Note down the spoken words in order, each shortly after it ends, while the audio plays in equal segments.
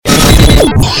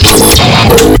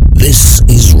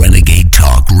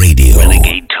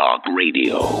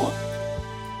Radio.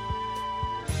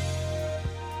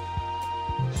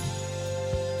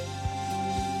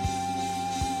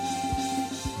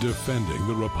 Defending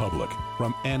the Republic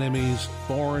from enemies,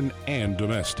 foreign and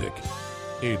domestic.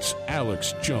 It's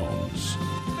Alex Jones.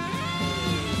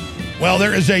 Well,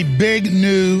 there is a big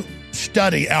new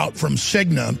study out from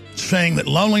Cigna saying that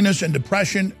loneliness and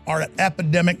depression are at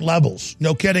epidemic levels.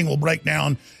 No kidding, we'll break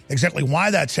down exactly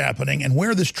why that's happening and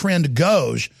where this trend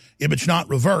goes if it's not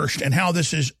reversed and how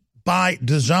this is by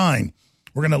design.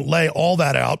 We're going to lay all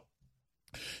that out.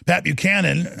 Pat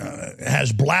Buchanan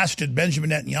has blasted Benjamin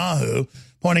Netanyahu,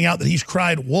 pointing out that he's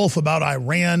cried wolf about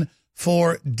Iran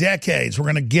for decades. We're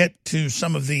going to get to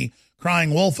some of the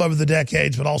crying wolf over the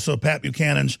decades, but also Pat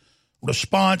Buchanan's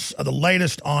response, the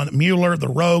latest on Mueller, the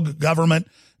rogue government,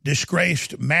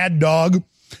 disgraced mad dog,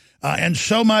 and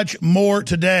so much more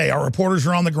today. Our reporters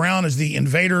are on the ground as the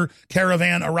invader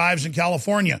caravan arrives in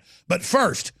California. But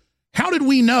first, how did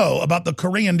we know about the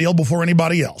Korean deal before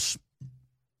anybody else?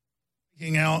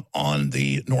 Breaking out on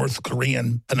the North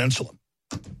Korean peninsula.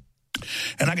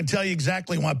 And I can tell you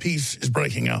exactly why peace is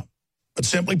breaking out. But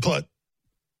simply put,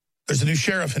 there's a new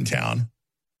sheriff in town,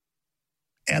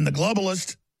 and the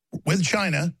globalists with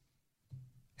China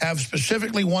have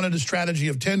specifically wanted a strategy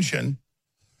of tension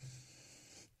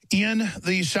in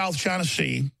the South China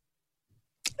Sea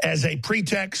as a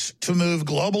pretext to move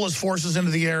globalist forces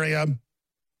into the area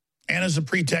and as a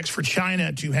pretext for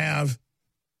China to have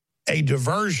a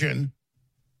diversion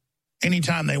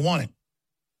anytime they want it.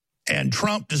 And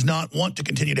Trump does not want to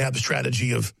continue to have the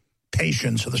strategy of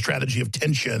patience or the strategy of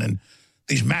tension and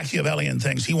these Machiavellian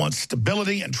things. He wants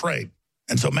stability and trade.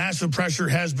 And so massive pressure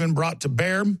has been brought to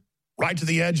bear right to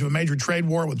the edge of a major trade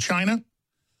war with China.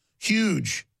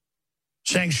 Huge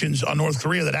sanctions on North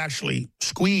Korea that actually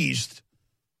squeezed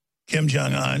Kim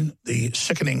Jong-un, the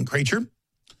sickening creature.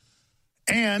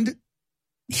 And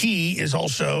he is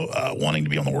also wanting to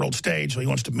be on the world stage, so he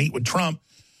wants to meet with Trump.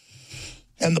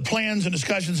 And the plans and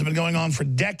discussions have been going on for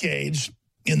decades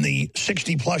in the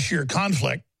 60-plus year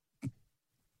conflict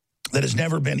that has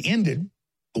never been ended.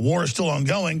 The war is still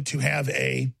ongoing to have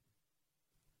a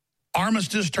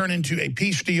armistice turn into a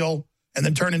peace deal and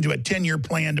then turn into a 10-year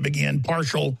plan to begin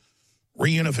partial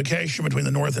reunification between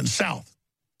the North and South.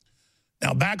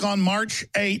 Now, back on March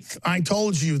 8th, I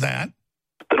told you that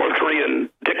the North Korean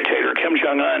dictator Kim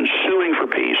Jong-un suing for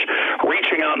peace,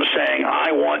 reaching out and saying,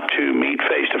 I want to meet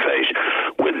face-to-face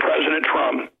with President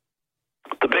Trump.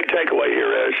 The big takeaway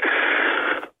here is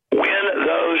when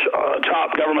those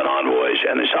top government envoys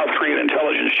and the South Korean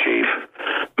intelligence chief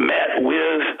met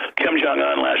with Kim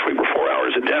Jong-un last week for 4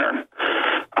 hours at dinner,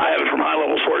 I have it from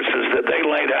high-level sources that they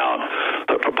laid out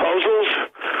the proposals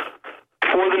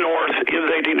for the North if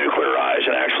they denuclearize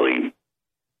and actually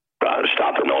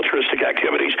stop their militaristic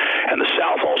activities. And the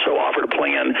South also offered a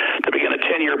plan to begin a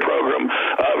 10-year program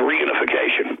of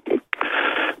reunification.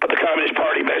 But the Communist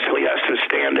Party basically has to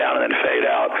stand down and then fade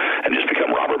out and just become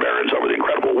robber barons over the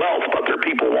incredible wealth, but their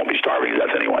people won't be starving to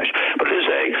death anyways. But it is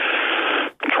a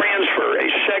transfer, a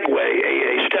segue,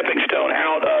 a stepping stone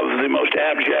out of the most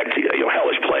abject,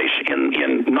 hellish place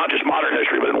in not just modern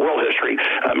history, but in world history,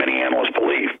 many analysts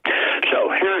believe.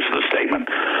 So here's the statement.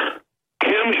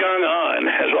 Kim Jong-un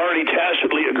has already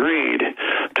tacitly agreed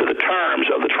to the terms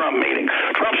of the Trump meeting.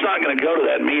 Trump's not going to go to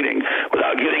that meeting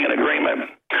without getting an agreement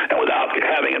and without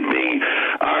having it be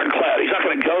ironclad. He's not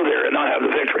going to go there and not have the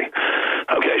victory.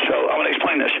 Okay, so I'm going to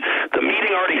explain this. The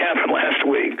meeting already happened last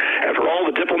week after all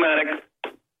the diplomatic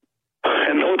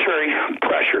and military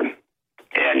pressure.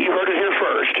 And you heard it here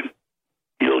first.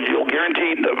 You'll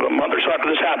guarantee a month or so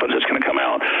after this happens, it's going to come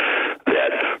out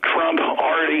that Trump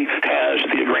already has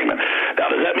the agreement. Now,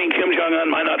 does that mean Kim Jong-un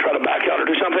might not try to back out or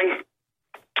do something?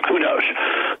 Who knows?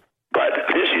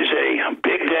 But this is a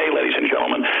big day, ladies and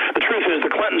gentlemen. The truth is the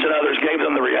Clintons and others gave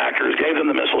them the reactors, gave them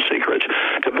the missile secrets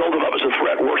to build them up as a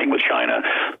threat working with China.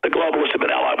 The globalists have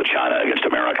been allied with China against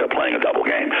America, playing a double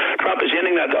game. Trump is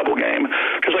ending that double game,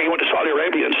 just like he went to Saudi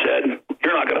Arabia and said,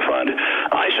 you're not going to fund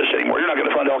ISIS anymore. You're not going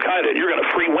to fund Al-Qaeda. You're going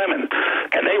to free women.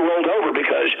 And they rolled over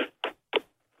because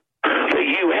the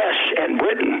U.S. and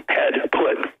Britain had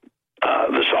put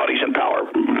the Saudis in power,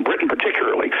 Britain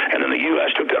particularly, and then the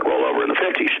U.S. took that rollover in the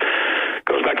 50s.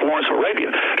 Goes back to Lawrence of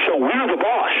Arabia. So we're the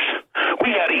boss.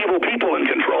 We had evil people in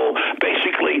control,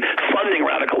 basically funding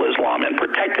radical Islam and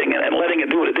protecting it and letting it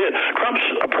do what it did. Trump's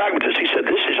a pragmatist. He said,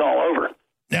 this is all over.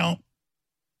 Now,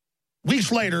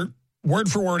 weeks later, word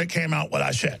for word, it came out what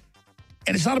I said.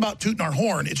 And it's not about tooting our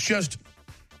horn. It's just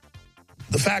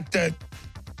the fact that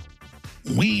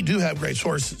we do have great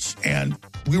sources. And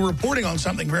we were reporting on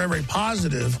something very, very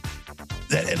positive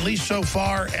that at least so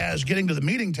far as getting to the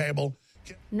meeting table,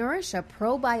 Nourish a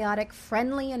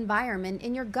probiotic-friendly environment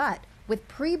in your gut with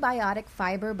Prebiotic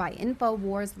Fiber by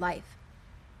InfoWars Life.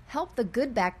 Help the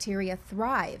good bacteria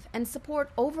thrive and support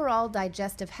overall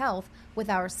digestive health with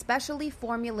our specially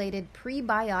formulated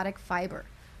prebiotic fiber,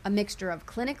 a mixture of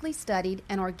clinically studied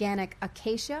and organic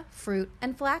acacia, fruit,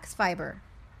 and flax fiber.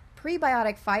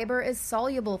 Prebiotic fiber is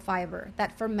soluble fiber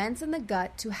that ferments in the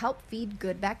gut to help feed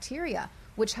good bacteria,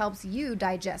 which helps you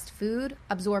digest food,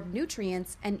 absorb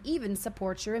nutrients, and even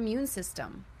supports your immune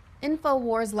system.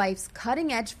 InfoWars Life's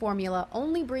cutting-edge formula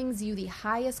only brings you the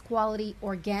highest quality,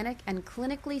 organic, and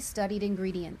clinically studied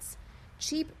ingredients.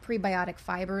 Cheap prebiotic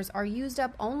fibers are used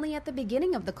up only at the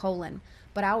beginning of the colon,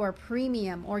 but our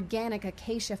premium organic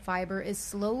acacia fiber is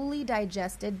slowly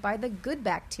digested by the good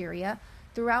bacteria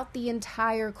throughout the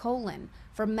entire colon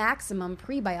for maximum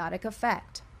prebiotic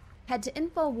effect. Head to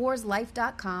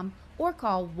InfoWarsLife.com or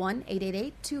call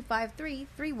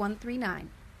 1-888-253-3139.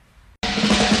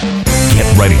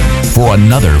 Get ready for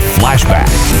another flashback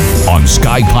on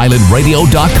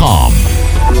SkyPilotRadio.com.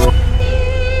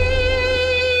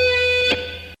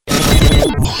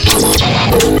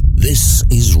 This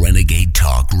is Renegade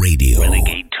Talk Radio.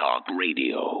 Renegade Talk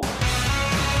Radio.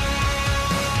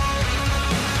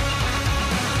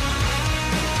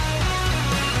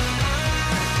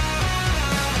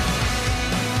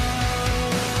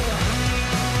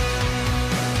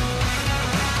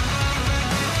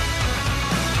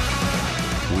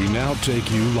 We now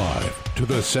take you live to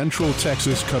the Central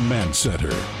Texas Command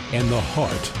Center and the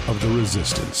heart of the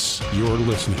resistance. You're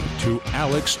listening to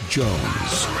Alex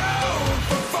Jones.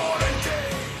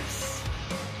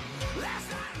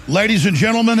 Ladies and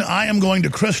gentlemen, I am going to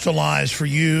crystallize for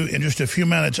you in just a few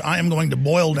minutes. I am going to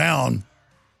boil down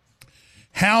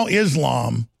how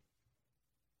Islam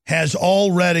has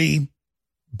already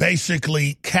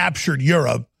basically captured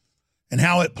Europe and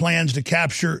how it plans to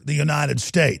capture the United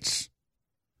States.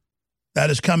 That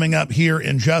is coming up here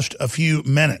in just a few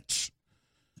minutes.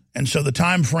 And so the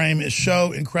time frame is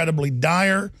so incredibly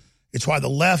dire. It's why the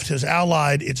left has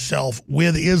allied itself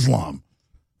with Islam.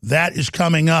 That is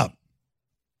coming up.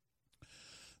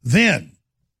 Then,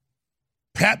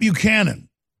 Pat Buchanan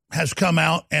has come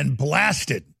out and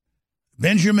blasted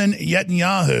Benjamin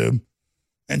Netanyahu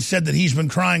and said that he's been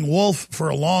crying wolf for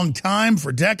a long time,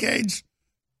 for decades.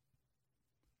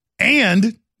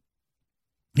 And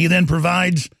he then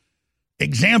provides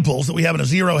examples that we have in a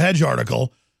Zero Hedge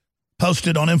article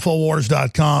posted on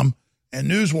Infowars.com and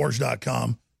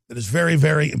Newswars.com that is very,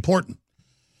 very important.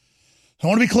 I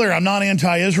want to be clear, I'm not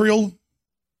anti-Israel.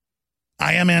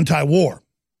 I am anti-war.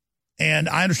 And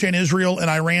I understand Israel and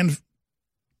Iran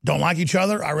don't like each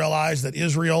other. I realize that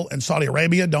Israel and Saudi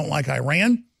Arabia don't like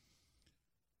Iran.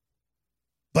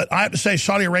 But I have to say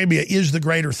Saudi Arabia is the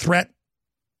greater threat.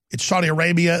 It's Saudi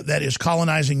Arabia that is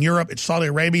colonizing Europe. It's Saudi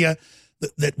Arabia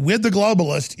that with the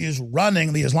globalist is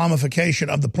running the Islamification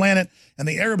of the planet. And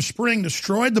the Arab Spring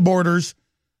destroyed the borders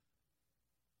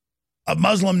of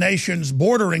Muslim nations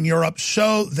bordering Europe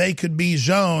so they could be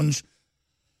zones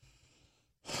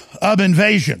of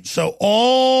invasion. So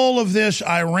all of this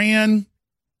Iran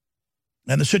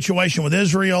and the situation with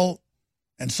Israel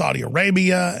and Saudi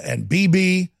Arabia and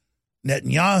Bibi,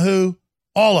 Netanyahu,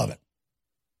 all of it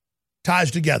ties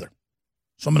together.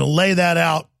 So I'm going to lay that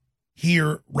out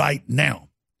here right now.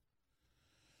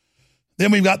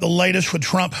 Then we've got the latest with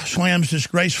Trump slams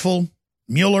disgraceful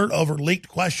Mueller over leaked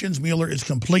questions. Mueller is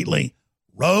completely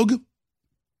rogue.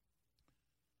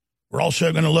 We're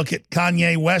also going to look at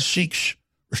Kanye West seeks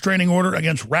restraining order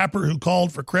against rapper who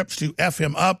called for Crips to F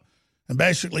him up and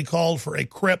basically called for a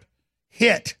Crip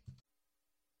hit,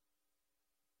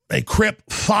 a Crip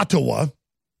fatwa.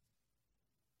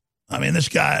 I mean, this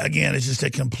guy, again, is just a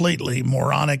completely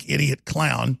moronic idiot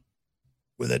clown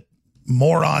with a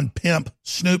moron pimp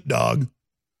Snoop Dogg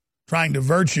trying to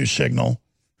virtue signal,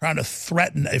 trying to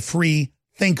threaten a free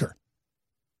thinker.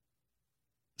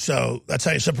 So that's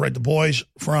how you separate the boys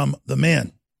from the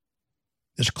men.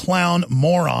 This clown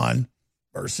moron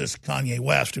versus Kanye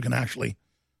West, who can actually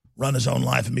run his own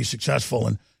life and be successful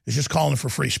and is just calling for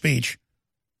free speech,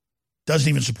 doesn't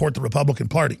even support the Republican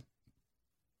Party.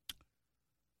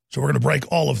 So we're going to break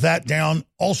all of that down.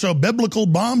 Also, biblical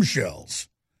bombshells.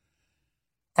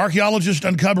 Archaeologists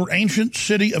uncover ancient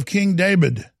city of King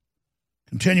David,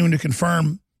 continuing to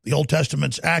confirm the Old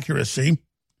Testament's accuracy.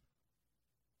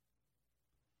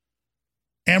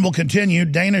 And will continue.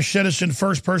 Danish citizen,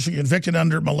 first person convicted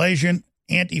under Malaysian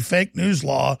anti-fake news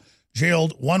law,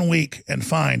 jailed 1 week and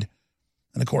fined.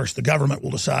 And, of course, the government will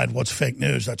decide what's fake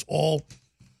news. That's all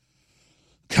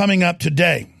coming up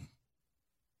today.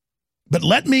 But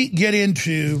let me get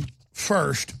into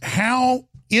first how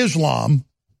Islam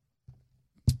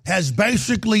has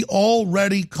basically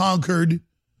already conquered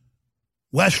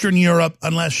Western Europe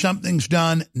unless something's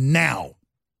done now.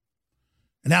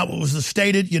 And that was the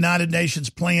stated United Nations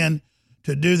plan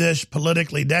to do this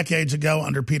politically decades ago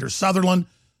under Peter Sutherland.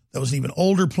 There was an even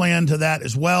older plan to that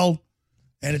as well,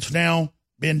 and it's now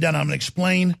being done. I'm going to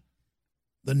explain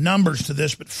the numbers to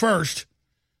this, but first,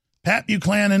 Pat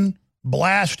Buchanan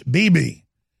blast Bibi.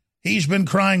 He's been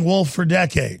crying wolf for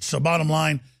decades. So bottom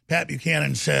line, Pat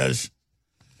Buchanan says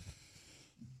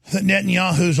that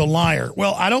Netanyahu's a liar.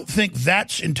 Well, I don't think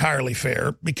that's entirely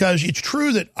fair, because it's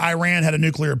true that Iran had a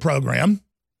nuclear program,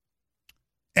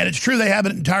 and it's true they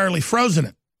haven't entirely frozen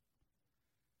it.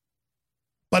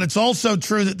 But it's also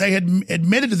true that they had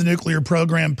admitted to the nuclear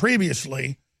program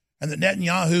previously, and that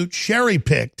Netanyahu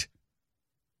cherry-picked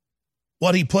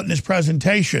what he put in his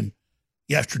presentation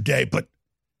yesterday. But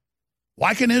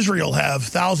why can Israel have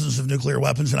thousands of nuclear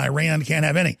weapons and Iran can't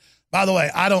have any? By the way,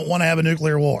 I don't want to have a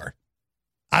nuclear war.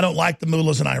 I don't like the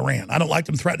mullahs in Iran. I don't like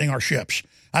them threatening our ships.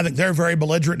 I think they're very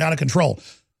belligerent and out of control.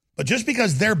 But just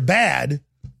because they're bad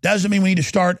doesn't mean we need to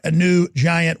start a new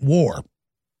giant war.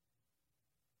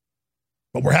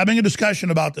 But we're having a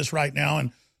discussion about this right now,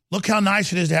 and look how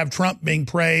nice it is to have Trump being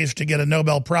praised to get a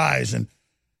Nobel Prize and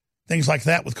things like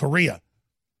that with Korea.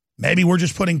 Maybe we're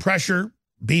just putting pressure,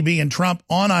 Bibi and Trump,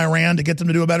 on Iran to get them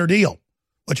to do a better deal,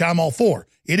 which I'm all for.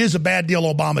 It is a bad deal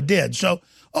Obama did. So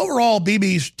overall,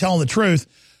 Bibi's telling the truth.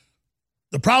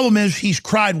 The problem is he's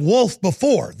cried wolf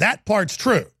before. That part's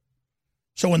true.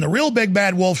 So when the real big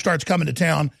bad wolf starts coming to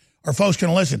town, our folks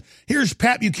can listen. Here's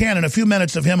Pat Buchanan, a few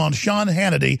minutes of him on Sean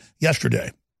Hannity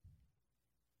yesterday.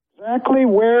 Exactly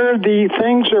where the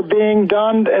things are being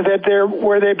done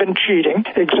where they've been cheating,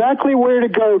 exactly where to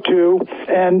go to,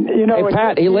 and Hey,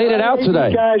 Pat, he laid it out today.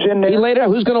 He laid it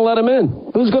out. Who's going to let him in?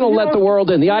 Who's going to let the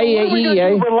world in? The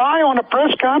IAEA. Rely on a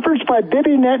press conference by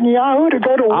Bibi Netanyahu to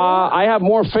go to war? I have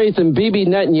more faith in Bibi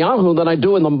Netanyahu than I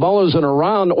do in the mullahs in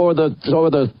Iran or the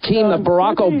team that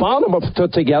Barack Obama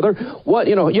put together.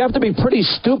 You have to be pretty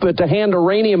stupid to hand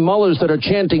Iranian mullahs that are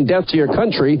chanting death to your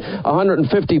country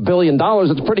 $150 billion.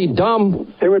 It's pretty dumb.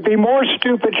 It would be more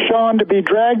stupid, Sean, to be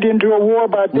dragged into a war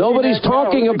by Bibi Nobody's Netanyahu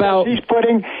talking about. He's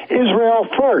putting Israel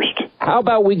first. How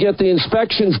about we get the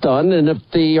inspections done, and if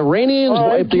the Iranians,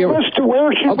 I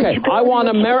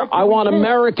want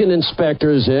American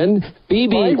inspectors in.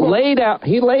 Bibi laid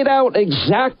out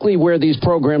exactly where these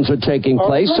programs are taking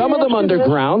place. Some of them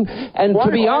underground, and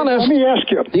to be honest, let me ask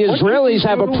you, the Israelis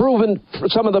have proven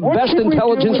some of the best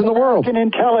intelligence in the world.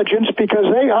 Intelligence,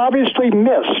 because they obviously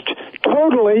missed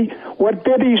totally what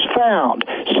Bibi's found.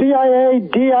 CIA,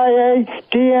 DIA,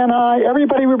 DNI,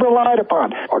 everybody we relied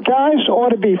upon. Our guys ought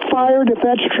to be fired if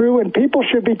that's true, and people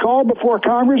should be called before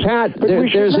Congress. Pat,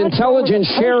 there's intelligence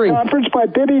sharing. Conference by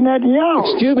Bibi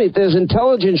Netanyahu. Excuse me, there's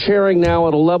intelligence sharing now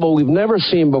at a level we've never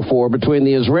seen before between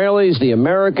the Israelis, the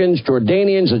Americans,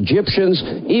 Jordanians, Egyptians,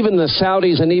 even the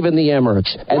Saudis, and even the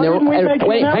Emirates. And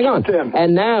hang on.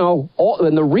 And now,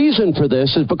 and the reason for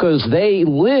this is because they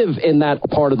live in that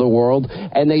part of the world,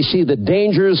 and they see the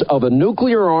dangers of a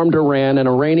nuclear-armed Iran and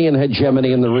Iranian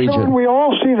hegemony in the region. Sure, we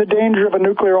all see the danger of a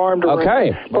nuclear-armed Iran.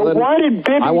 Okay. But why did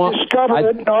Bibi discover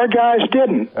it and our guys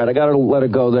didn't? All right, I got to let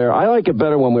it go there. I like it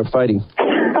better when we're fighting.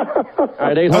 All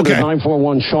right,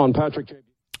 800-941-SEAN. Patrick J.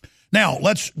 Now,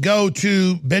 let's go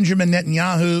to Benjamin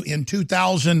Netanyahu in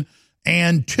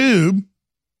 2002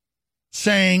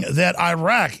 saying that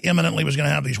Iraq imminently was going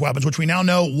to have these weapons, which we now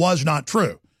know was not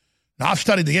true. Now, I've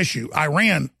studied the issue.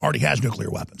 Iran already has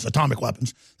nuclear weapons, atomic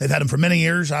weapons. They've had them for many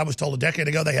years. I was told a decade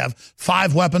ago they have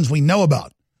 5 weapons we know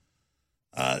about.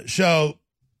 So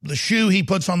the shoe he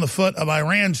puts on the foot of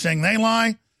Iran saying they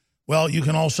lie, well, you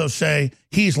can also say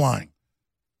he's lying.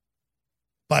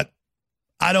 But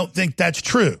I don't think that's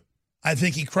true. I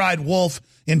think he cried wolf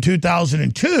in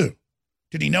 2002.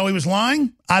 Did he know he was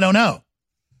lying? I don't know.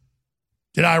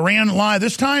 Did Iran lie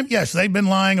this time? Yes, they've been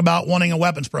lying about wanting a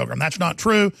weapons program. That's not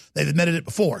true. They've admitted it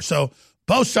before. So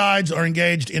both sides are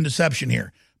engaged in deception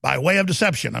here. By way of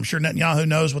deception. I'm sure Netanyahu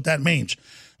knows what that means.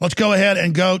 Let's go ahead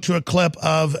and go to a clip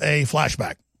of a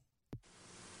flashback.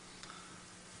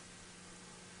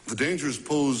 The dangers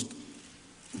posed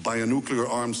by a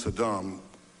nuclear-armed Saddam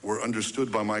were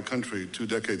understood by my country 2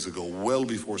 decades ago, well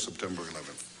before September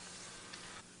 11th.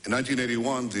 In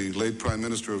 1981, the late Prime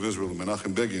Minister of Israel,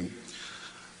 Menachem Begin,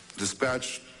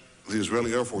 dispatched the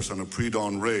Israeli Air Force on a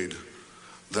pre-dawn raid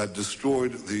that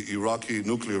destroyed the Iraqi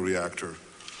nuclear reactor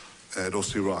at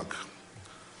Osirak.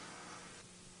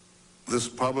 This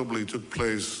probably took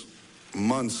place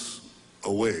months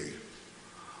away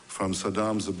from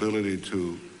Saddam's ability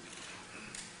to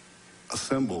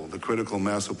assemble the critical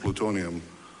mass of plutonium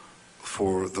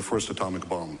for the first atomic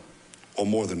bomb, or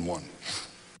more than one.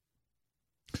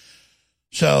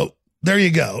 So there you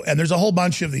go. And there's a whole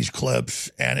bunch of these clips,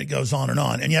 and it goes on.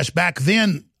 And yes, back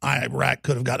then, Iraq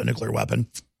could have got a nuclear weapon,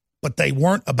 but they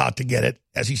weren't about to get it,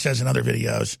 as he says in other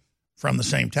videos from the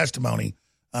same testimony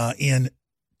in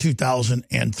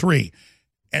 2003.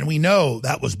 And we know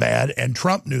that was bad, and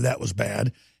Trump knew that was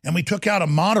bad. And we took out a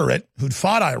moderate who'd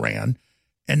fought Iran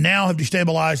and now have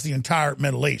destabilized the entire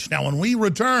Middle East. Now, when we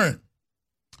return,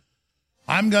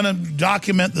 I'm going to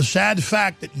document the sad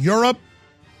fact that Europe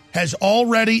has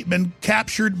already been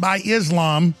captured by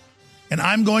Islam, and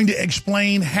I'm going to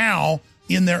explain how,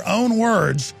 in their own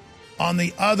words, on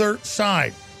the other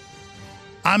side.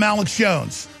 I'm Alex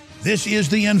Jones. This is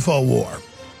the InfoWar,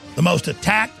 the most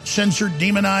attacked, censored,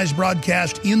 demonized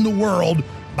broadcast in the world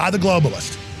by the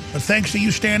globalists. But thanks to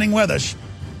you standing with us,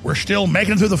 we're still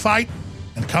making it through the fight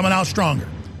and coming out stronger.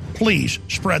 Please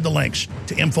spread the links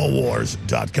to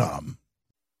Infowars.com.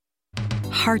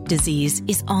 Heart disease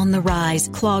is on the rise.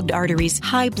 Clogged arteries,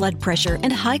 high blood pressure,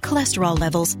 and high cholesterol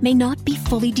levels may not be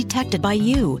fully detected by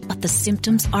you, but the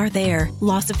symptoms are there.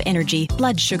 Loss of energy,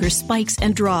 blood sugar spikes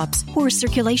and drops, poor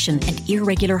circulation, and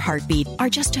irregular heartbeat are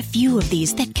just a few of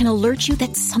these that can alert you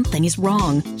that something is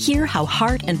wrong. Hear how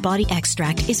Heart and Body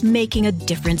Extract is making a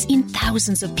difference in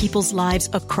thousands of people's lives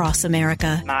across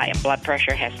America. My blood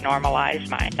pressure has normalized.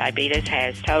 My diabetes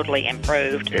has totally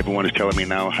improved. Everyone is telling me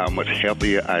now how much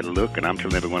healthier I look, and I'm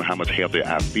telling everyone how much healthier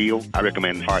I feel. I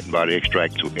recommend Heart and Body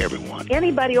Extract to everyone.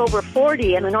 Anybody over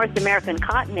 40 in the North American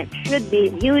continent should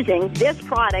be using this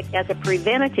product as a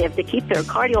preventative to keep their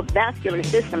cardiovascular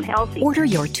system healthy. Order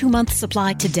your 2-month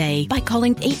supply today by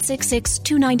calling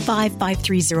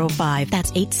 866-295-5305.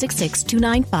 That's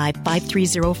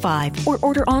 866-295-5305. Or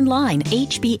order online,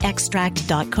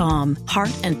 hbextract.com.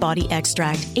 Heart and Body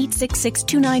Extract,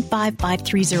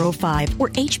 866-295-5305 or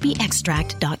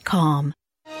hbextract.com.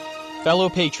 Fellow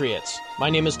Patriots, my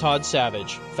name is Todd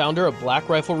Savage, founder of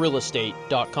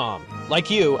BlackRifleRealEstate.com. Like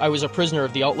you, I was a prisoner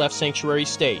of the alt-left sanctuary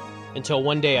state until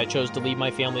one day I chose to lead my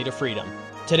family to freedom.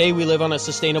 Today we live on a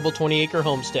sustainable 20-acre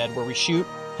homestead where we shoot,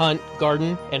 hunt,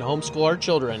 garden, and homeschool our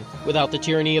children without the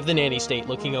tyranny of the nanny state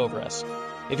looking over us.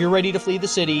 If you're ready to flee the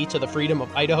city to the freedom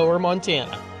of Idaho or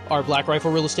Montana, our Black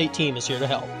Rifle Real Estate team is here to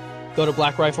help. Go to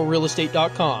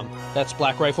BlackRifleRealEstate.com. That's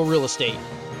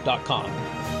BlackRifleRealEstate.com.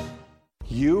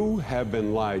 You have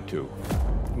been lied to.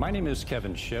 My name is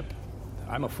Kevin Shipp.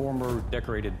 I'm a former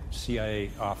decorated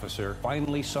CIA officer.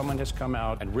 Finally, someone has come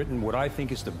out and written what I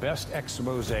think is the best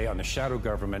expose on the shadow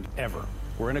government ever.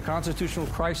 We're in a constitutional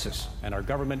crisis, and our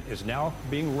government is now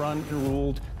being run and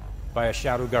ruled by a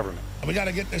shadow government. We got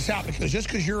to get this out, because just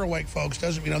because you're awake, folks,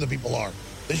 doesn't mean other people are.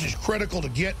 This is critical to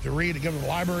get, to read, to give to the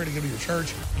library, to give to your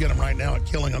church. Get them right now at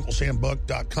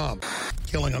KillingUncleSamBook.com.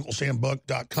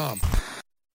 KillingUncleSamBook.com.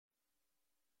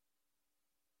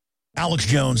 Alex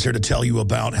Jones here to tell you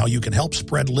about how you can help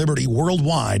spread liberty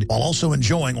worldwide while also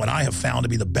enjoying what I have found to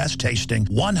be the best tasting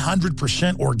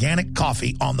 100% organic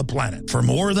coffee on the planet. For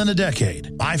more than a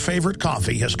decade, my favorite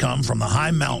coffee has come from the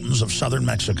high mountains of southern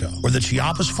Mexico, where the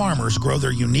Chiapas farmers grow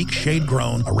their unique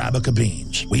shade-grown Arabica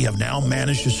beans. We have now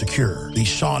managed to secure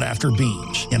these sought-after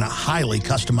beans in a highly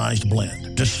customized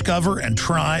blend. Discover and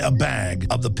try a bag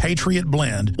of the Patriot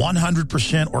Blend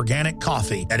 100% organic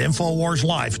coffee at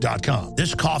InfoWarsLife.com.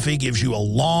 This coffee gives you a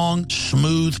long,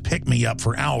 smooth pick-me-up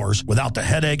for hours without the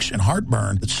headaches and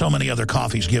heartburn that so many other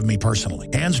coffees give me personally.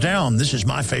 Hands down, this is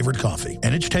my favorite coffee,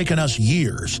 and it's taken us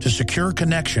years to secure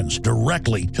connections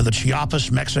directly to the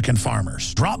Chiapas Mexican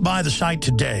farmers. Drop by the site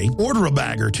today, order a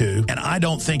bag or two, and I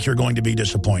don't think you're going to be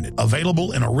disappointed.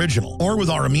 Available in original or with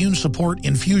our Immune Support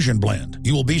Infusion Blend.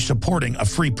 You will be supporting a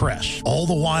free press, all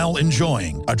the while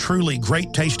enjoying a truly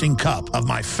great-tasting cup of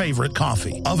my favorite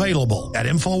coffee. Available at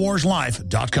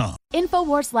InfoWarsLife.com.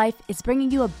 InfoWars Life is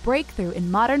bringing you a breakthrough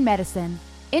in modern medicine.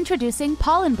 Introducing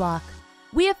Pollen Block.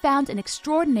 We have found an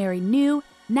extraordinary new,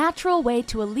 natural way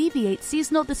to alleviate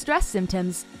seasonal distress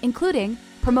symptoms, including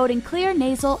promoting clear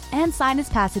nasal and sinus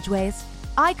passageways,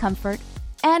 eye comfort,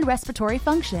 and respiratory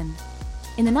function.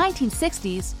 In the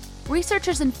 1960s,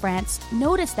 researchers in France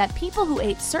noticed that people who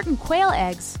ate certain quail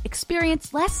eggs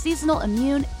experienced less seasonal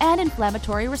immune and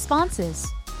inflammatory responses.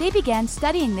 They began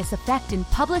studying this effect in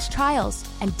published trials,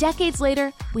 and decades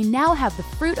later, we now have the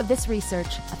fruit of this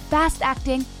research, a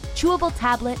fast-acting, chewable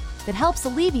tablet that helps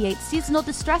alleviate seasonal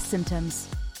distress symptoms.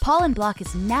 Pollen Block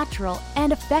is natural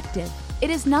and effective. It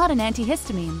is not an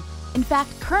antihistamine. In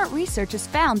fact, current research has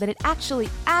found that it actually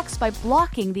acts by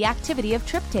blocking the activity of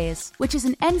tryptase, which is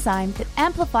an enzyme that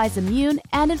amplifies immune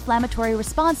and inflammatory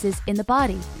responses in the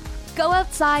body. Go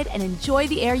outside and enjoy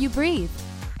the air you breathe.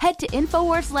 Head to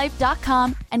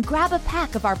InfoWarsLife.com and grab a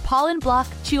pack of our Pollen Block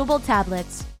chewable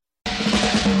tablets.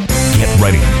 Get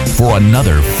ready for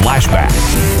another flashback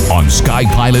on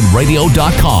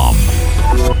SkyPilotRadio.com.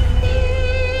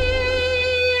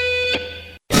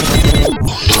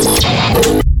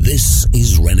 This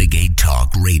is Renegade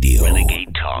Talk Radio.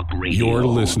 Renegade Talk Radio. You're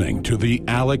listening to The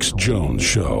Alex Jones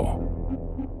Show.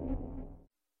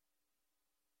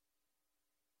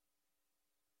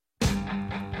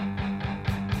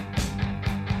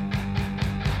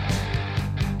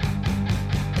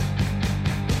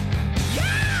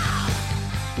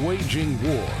 Waging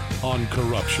war on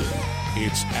corruption.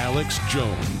 It's Alex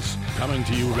Jones coming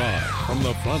to you live from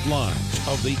the front lines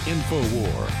of the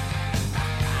InfoWar.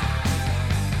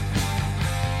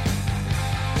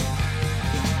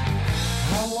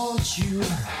 I want you,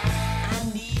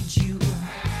 I need you,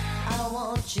 I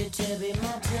want you to be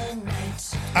my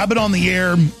tonight. I've been on the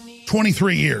air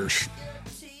 23 years,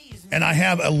 and I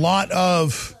have a lot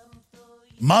of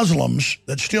Muslims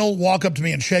that still walk up to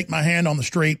me and shake my hand on the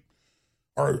street,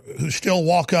 or who still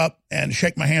walk up and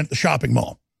shake my hand at the shopping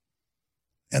mall.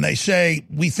 And they say,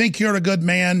 we think you're a good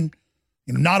man.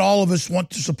 You know, not all of us want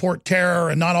to support terror,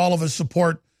 and not all of us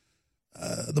support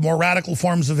the more radical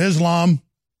forms of Islam.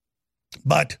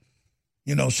 But,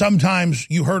 you know, sometimes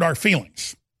you hurt our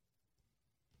feelings.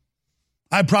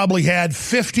 I probably had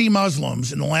 50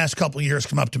 Muslims in the last couple of years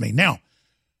come up to me. Now,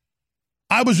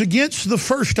 I was against the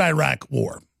first Iraq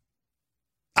war.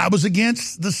 I was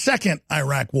against the second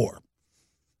Iraq war.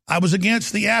 I was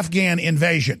against the Afghan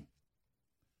invasion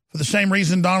for the same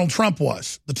reason Donald Trump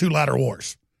was, the two latter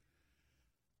wars.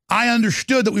 I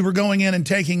understood that we were going in and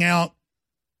taking out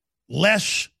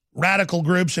less radical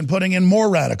groups and putting in more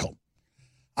radical.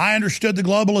 I understood the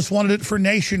globalists wanted it for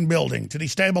nation building, to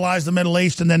destabilize the Middle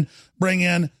East and then bring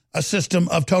in a system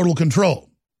of total control.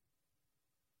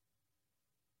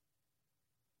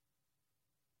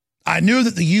 I knew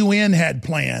that the UN had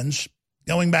plans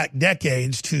going back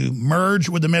decades to merge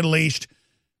with the Middle East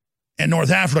and North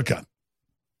Africa,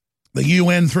 the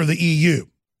UN through the EU.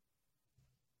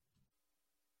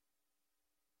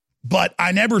 But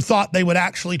I never thought they would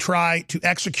actually try to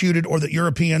execute it, or that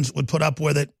Europeans would put up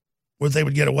with it, or they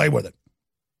would get away with it.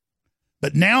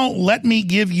 But now let me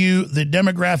give you the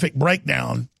demographic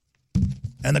breakdown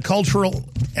and the cultural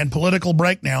and political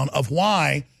breakdown of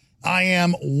why I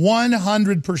am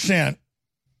 100%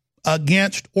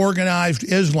 against organized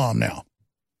Islam now.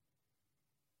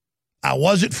 I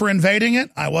wasn't for invading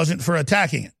it. I wasn't for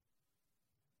attacking it.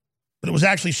 But it was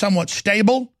actually somewhat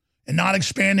stable and not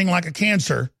expanding like a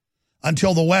cancer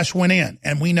until the West went in.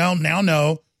 And we now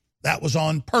know that was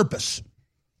on purpose.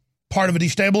 Part of a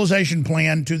destabilization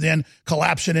plan to then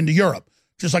collapse it into Europe.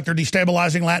 Just like they're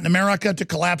destabilizing Latin America to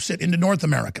collapse it into North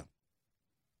America,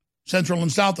 Central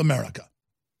and South America.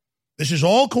 This is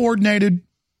all coordinated.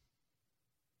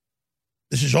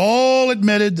 This is all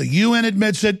admitted. The UN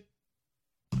admits it.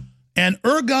 And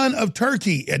Erdogan of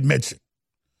Turkey admits it.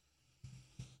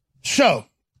 So,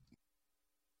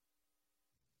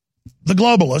 the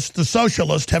globalists, the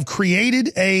socialists, have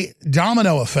created a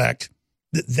domino effect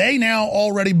that they now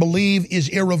already believe is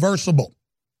irreversible.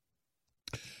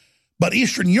 But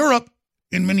Eastern Europe,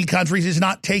 in many countries, is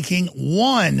not taking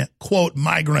one, quote,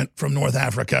 migrant from North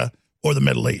Africa or the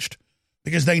Middle East,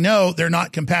 because they know they're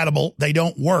not compatible. They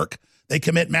don't work. They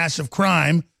commit massive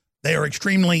crime. They are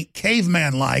extremely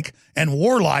caveman-like and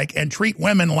warlike and treat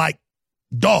women like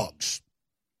dogs.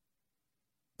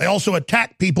 They also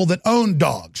attack people that own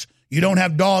dogs. You don't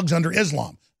have dogs under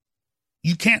Islam.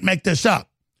 You can't make this up.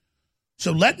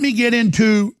 So let me get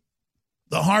into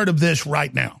the heart of this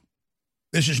right now.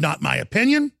 This is not my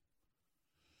opinion.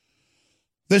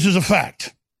 This is a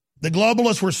fact. The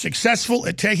globalists were successful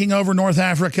at taking over North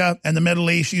Africa and the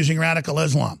Middle East using radical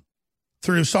Islam.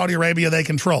 Through Saudi Arabia, they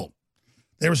controlled.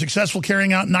 They were successful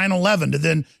carrying out 9/11 to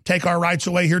then take our rights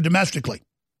away here domestically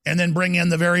and then bring in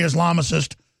the very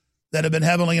Islamicists that have been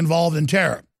heavily involved in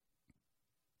terror.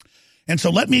 And so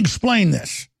let me explain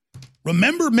this.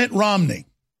 Remember Mitt Romney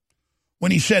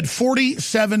when he said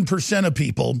 47% of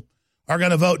people are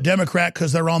going to vote Democrat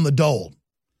because they're on the dole.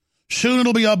 Soon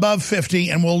it'll be above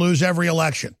 50 and we'll lose every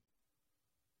election.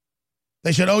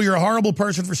 They said, oh, you're a horrible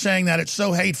person for saying that. It's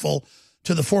so hateful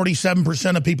to the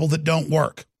 47% of people that don't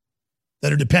work,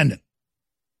 that are dependent.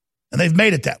 And they've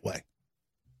made it that way.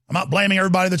 I'm not blaming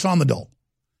everybody that's on the dole,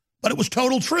 but it was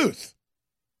total truth.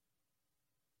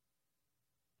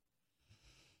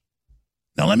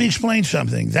 Now, let me explain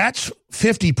something. That's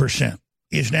 50%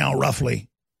 is now roughly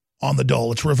on the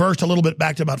dole. It's reversed a little bit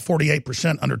back to about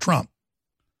 48% under Trump.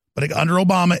 But under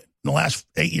Obama, in the last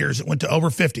 8 years, it went to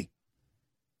over 50.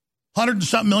 100 and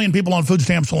something million people on food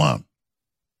stamps alone.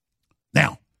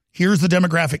 Now, here's the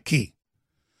demographic key.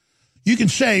 You can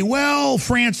say, well,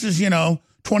 France is,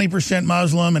 20%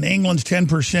 Muslim and England's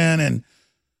 10% and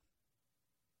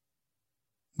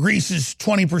Greece is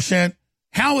 20%.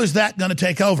 How is that going to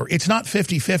take over? It's not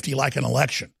 50-50 like an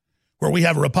election where we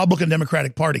have a Republican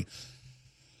Democratic Party.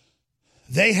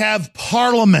 They have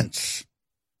parliaments.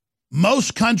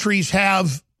 Most countries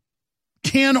have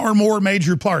 10 or more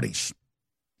major parties,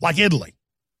 like Italy,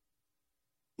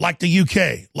 like the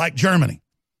UK, like Germany.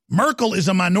 Merkel is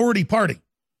a minority party,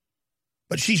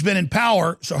 but she's been in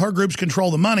power, so her groups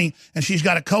control the money, and she's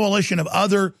got a coalition of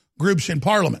other groups in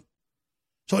parliament.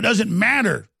 So it doesn't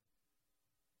matter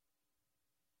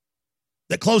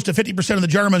that close to 50% of the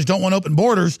Germans don't want open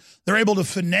borders. They're able to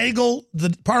finagle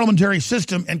the parliamentary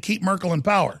system and keep Merkel in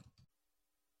power.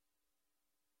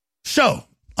 So,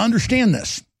 understand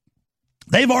this.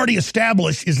 They've already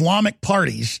established Islamic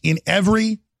parties in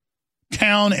every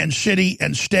town and city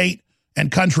and state and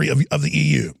country of the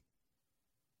EU.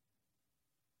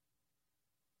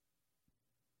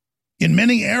 In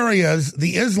many areas,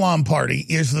 the Islam party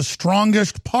is the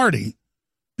strongest party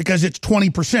because it's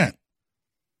 20%.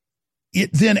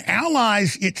 It then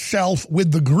allies itself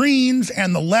with the Greens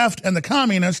and the left and the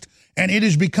communists, and it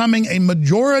is becoming a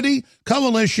majority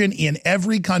coalition in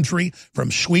every country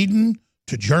from Sweden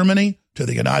to Germany to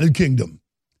the United Kingdom.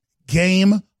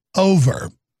 Game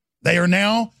over. They are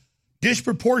now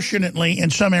disproportionately, in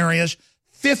some areas,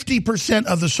 50%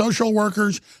 of the social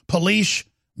workers, police,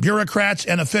 bureaucrats,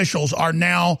 and officials are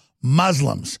now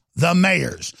Muslims. The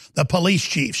mayors, the police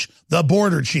chiefs, the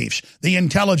border chiefs, the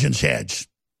intelligence heads.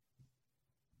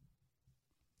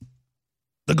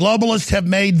 The globalists have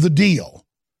made the deal.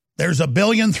 There's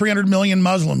 1.3 billion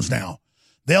Muslims now.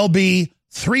 There'll be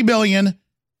 3 billion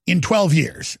in 12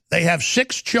 years. They have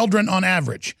 6 children on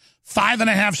average.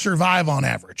 5.5 survive on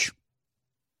average.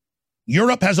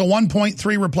 Europe has a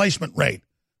 1.3 replacement rate.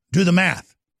 Do the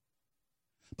math.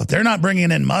 But they're not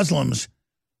bringing in Muslims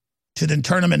to then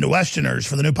turn them into Westerners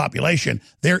for the new population.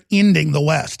 They're ending the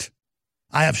West.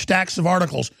 I have stacks of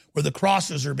articles where the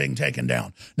crosses are being taken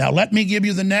down. Now, let me give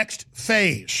you the next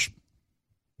phase.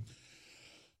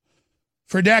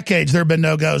 For decades, there have been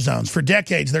no-go zones. For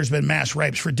decades, there's been mass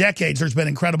rapes. For decades, there's been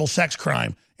incredible sex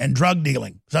crime and drug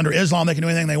dealing. Because under Islam, they can do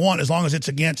anything they want as long as it's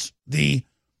against the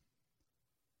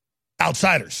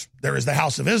outsiders. There is the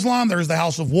House of Islam. There is the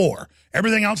House of War.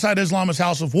 Everything outside Islam is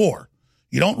House of War.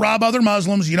 You don't rob other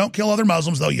Muslims. You don't kill other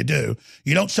Muslims, though you do.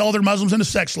 You don't sell other Muslims into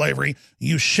sex slavery.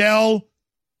 You sell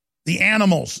the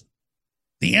animals,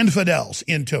 the infidels,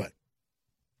 into it.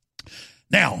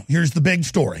 Now, here's the big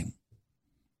story.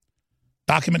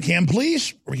 Document cam,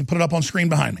 please, or we can put it up on screen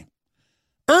behind me.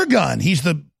 Erdogan, he's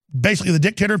basically the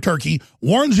dictator of Turkey,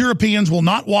 warns Europeans will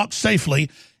not walk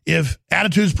safely if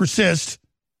attitudes persist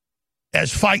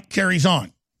as fight carries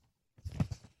on.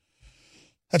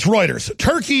 That's Reuters.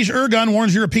 Turkey's Erdogan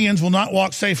warns Europeans will not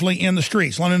walk safely in the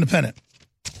streets. London Independent.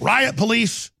 Riot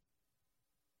police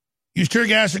use tear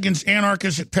gas against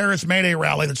anarchists at Paris May Day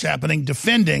rally that's happening,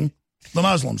 defending the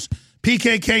Muslims.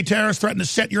 PKK terrorists threaten to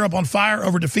set Europe on fire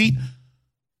over defeat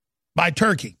by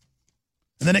Turkey.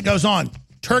 And then it goes on.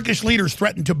 Turkish leaders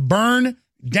threaten to burn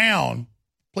down.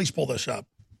 Please pull this up.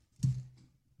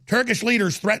 Turkish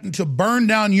leaders threaten to burn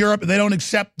down Europe if they don't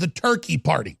accept the Turkey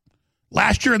party.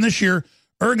 Last year and this year,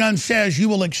 Erdogan says you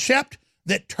will accept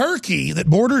that Turkey, that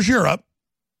borders Europe,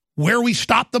 where we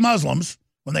stopped the Muslims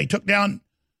when they took down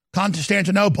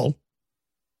Constantinople,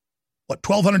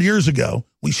 1,200 years ago,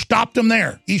 we stopped them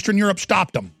there. Eastern Europe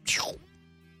stopped them.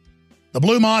 The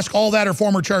Blue Mosque, all that are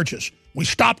former churches. We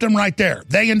stopped them right there.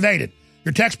 They invaded.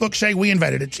 Your textbooks say we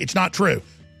invaded. It's not true.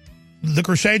 The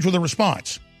Crusades were the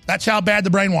response. That's how bad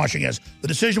the brainwashing is. The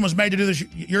decision was made to do this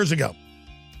years ago.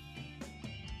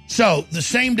 So the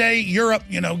same day Europe,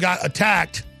 got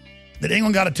attacked, that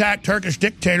England got attacked, Turkish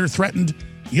dictator threatened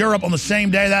Europe on the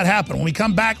same day that happened. When we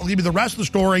come back, I'll give you the rest of the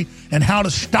story and how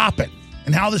to stop it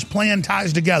and how this plan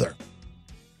ties together.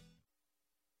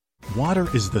 Water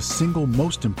is the single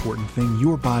most important thing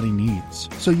your body needs,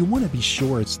 so you want to be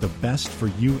sure it's the best for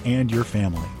you and your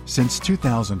family. Since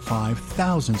 2005,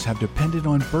 thousands have depended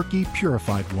on Berkey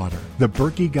purified water. The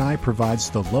Berkey Guy provides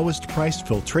the lowest priced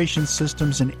filtration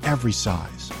systems in every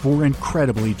size. For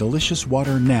incredibly delicious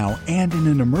water now and in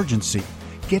an emergency,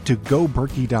 get to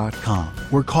GoBerkey.com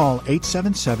or call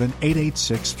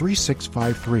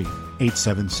 877-886-3653.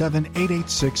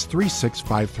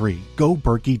 877-886-3653.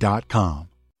 GoBerkey.com.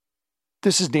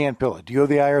 This is Dan Pilla. Do you owe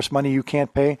the IRS money you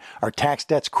can't pay? Are tax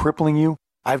debts crippling you?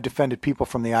 I've defended people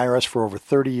from the IRS for over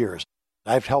 30 years.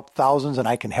 I've helped thousands, and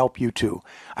I can help you too.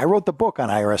 I wrote the book on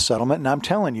IRS settlement, and I'm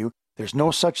telling you, There's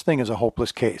no such thing as a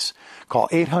hopeless case. Call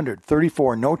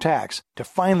 800-34-NO-TAX to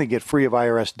finally get free of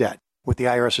IRS debt. With the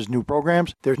IRS's new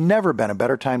programs, there's never been a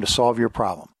better time to solve your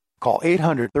problem. Call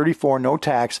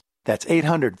 800-34-NO-TAX. That's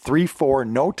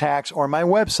 800-34-NO-TAX, or my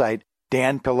website,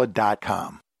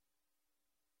 danpilla.com.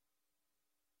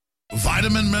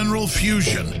 Vitamin Mineral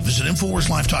Fusion. Visit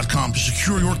InfoWarsLife.com to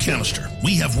secure your canister.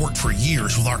 We have worked for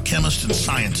years with our chemists and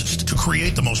scientists to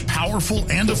create the most powerful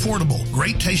and affordable,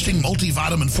 great-tasting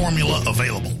multivitamin formula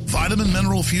available. Vitamin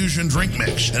Mineral Fusion Drink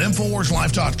Mix at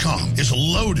InfoWarsLife.com is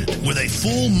loaded with a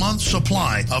full month's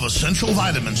supply of essential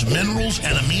vitamins, minerals,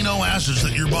 and amino acids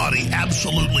that your body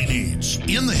absolutely needs.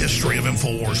 In the history of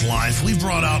InfoWars Life, we've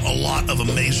brought out a lot of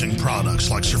amazing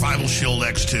products like Survival Shield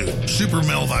X2, Super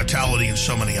Male Vitality, and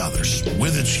so many others.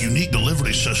 With its unique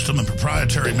delivery system and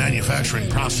proprietary manufacturing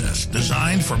process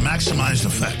designed for maximized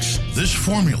effects, this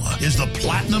formula is the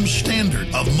platinum standard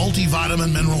of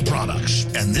multivitamin mineral products.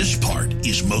 And this part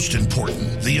is most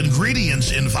important. The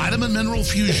ingredients in Vitamin Mineral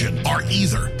Fusion are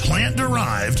either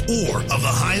plant-derived or of the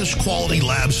highest quality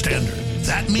lab standard.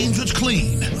 That means it's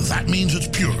clean. That means it's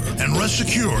pure. And rest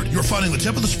assured, you're finding the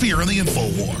tip of the spear in the info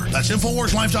war. That's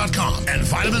InfoWarsLife.com and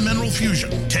Vitamin Mineral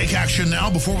Fusion. Take action now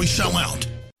before we sell out.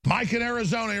 Mike in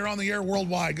Arizona, you're on the air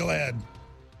worldwide. Go ahead.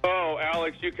 Oh,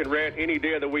 Alex, you can rant any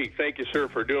day of the week. Thank you, sir,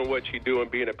 for doing what you do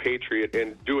and being a patriot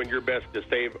and doing your best to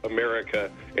save America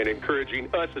and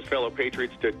encouraging us as fellow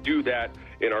patriots to do that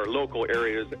in our local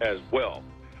areas as well.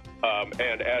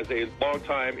 And as a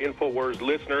longtime InfoWars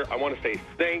listener, I want to say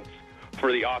thanks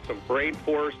for the awesome Brain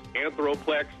Force,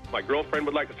 Anthroplex. My girlfriend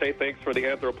would like to say thanks for the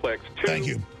Anthroplex, too. Thank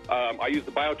you. I use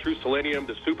the BioTrue Selenium,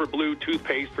 the Super Blue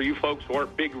toothpaste. For you folks who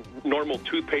aren't big normal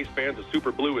toothpaste fans, the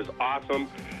Super Blue is awesome.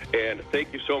 And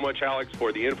thank you so much, Alex,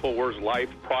 for the InfoWars Life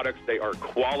products. They are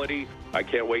quality. I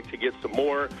can't wait to get some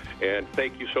more. And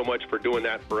thank you so much for doing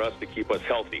that for us to keep us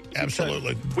healthy.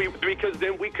 Absolutely. Because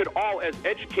then we could all, as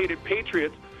educated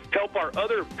patriots, help our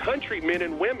other countrymen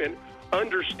and women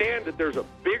understand that there's a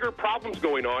bigger problems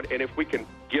going on, and if we can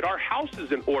get our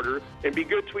houses in order and be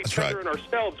good to each other and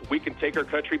ourselves, we can take our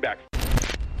country back.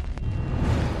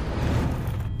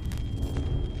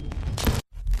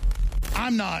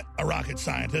 I'm not a rocket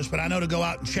scientist, but I know to go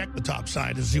out and check the top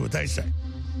scientists and see what they say.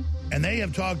 And they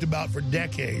have talked about for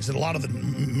decades that a lot of the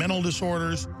mental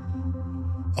disorders,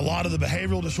 a lot of the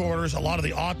behavioral disorders, a lot of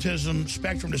the autism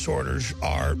spectrum disorders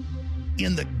are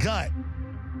in the gut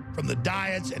from the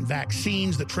diets and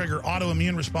vaccines that trigger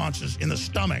autoimmune responses in the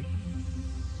stomach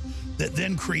that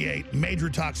then create major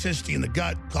toxicity in the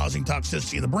gut, causing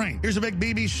toxicity in the brain. Here's a big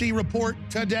BBC report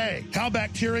today. How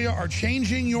bacteria are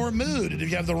changing your mood. And if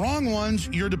you have the wrong ones,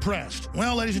 you're depressed.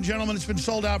 Well, ladies and gentlemen, it's been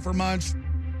sold out for months.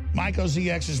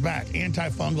 MycoZX is back.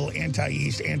 Antifungal,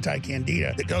 anti-yeast,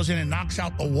 anti-candida that goes in and knocks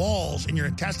out the walls in your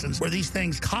intestines where these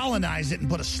things colonize it and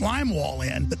put a slime wall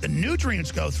in that the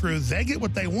nutrients go through. They get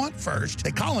what they want first.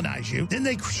 They colonize you. Then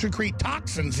they secrete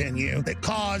toxins in you that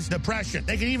cause depression.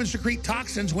 They can even secrete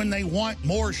toxins when they want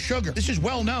more sugar. This is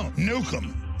well known. Nuke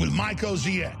them with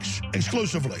MycoZX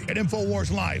exclusively at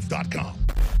InfoWarsLife.com.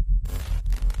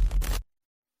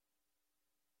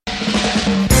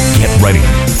 Get ready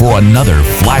for another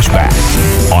flashback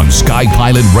on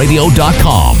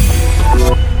SkyPilotRadio.com.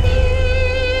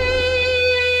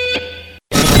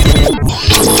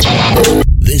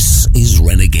 This is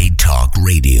Renegade Talk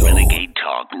Radio. Renegade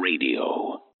Talk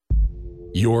Radio.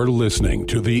 You're listening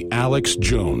to The Alex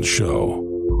Jones Show.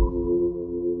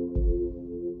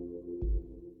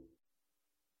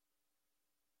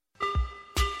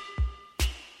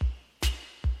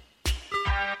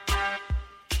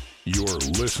 You're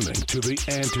listening to the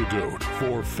antidote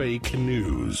for fake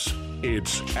news.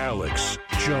 It's Alex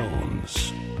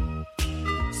Jones.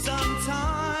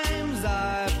 Sometimes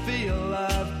I feel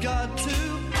I've got to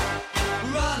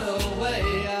run away.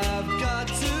 I've got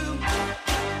to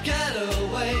get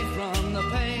away from the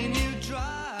pain you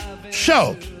drive.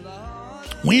 So,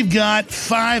 we've got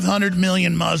 500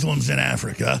 million Muslims in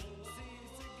Africa.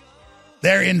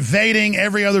 They're invading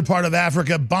every other part of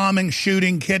Africa, bombing,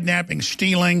 shooting, kidnapping,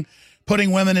 stealing,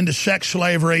 putting women into sex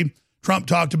slavery. Trump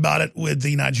talked about it with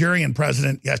the Nigerian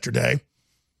president yesterday.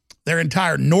 Their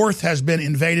entire north has been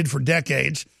invaded for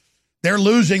decades. They're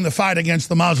losing the fight against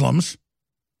the Muslims,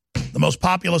 the most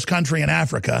populous country in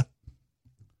Africa.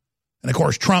 And, of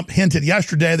course, Trump hinted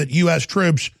yesterday that U.S.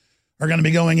 troops are going to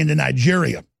be going into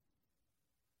Nigeria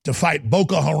to fight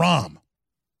Boko Haram.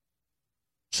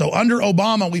 So under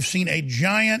Obama, we've seen a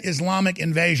giant Islamic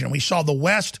invasion. We saw the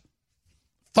West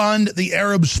fund the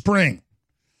Arab Spring.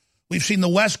 We've seen the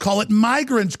West call it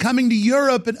migrants coming to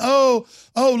Europe, and oh,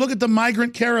 look at the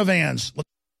migrant caravans.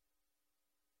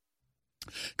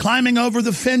 climbing over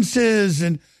the fences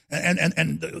and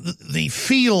the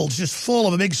fields just full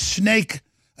of a big snake,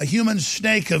 a human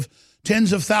snake of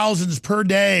tens of thousands per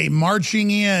day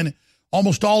marching in,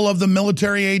 almost all of them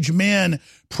military-age men,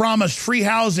 promised free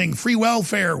housing, free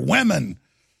welfare, women,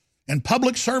 and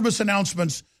public service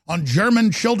announcements on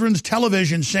German children's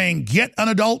television saying, get an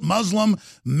adult Muslim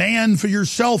man for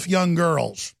yourself, young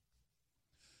girls.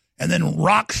 And then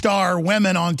rock star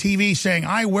women on TV saying,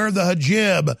 I wear the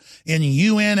hijab, in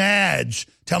UN ads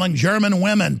telling German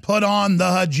women, put on the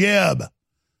hijab,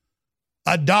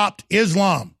 adopt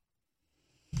Islam.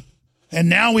 And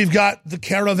now we've got the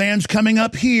caravans coming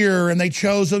up here, and they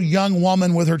chose a young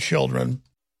woman with her children.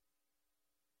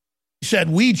 He said,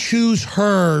 we choose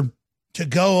her to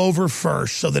go over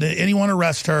first so that if anyone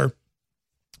arrests her,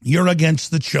 you're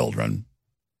against the children.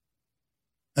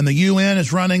 And the UN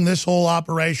is running this whole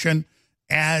operation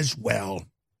as well.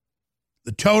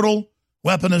 The total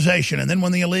weaponization. And then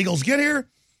when the illegals get here,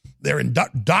 they're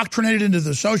indoctrinated into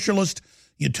the socialist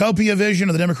utopia vision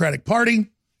of the Democratic Party.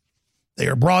 They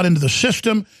are brought into the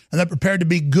system, and they're prepared to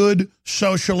be good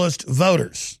socialist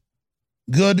voters,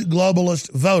 good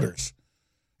globalist voters,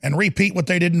 and repeat what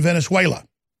they did in Venezuela.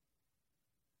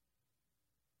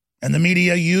 And the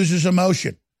media uses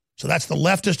emotion. So that's the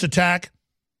leftist attack,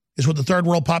 is with the third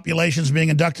world populations being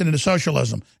inducted into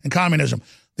socialism and communism.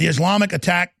 The Islamic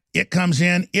attack, it comes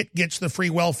in, it gets the free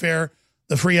welfare,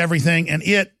 the free everything, and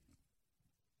it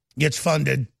gets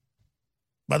funded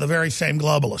by the very same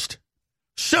globalist.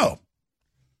 So,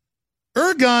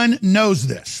 Erdogan knows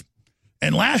this.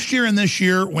 And last year and this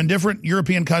year, when different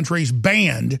European countries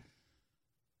banned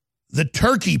the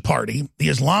Turkey Party, the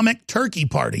Islamic Turkey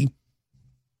Party,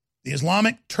 the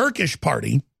Islamic Turkish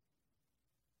Party,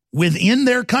 within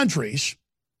their countries,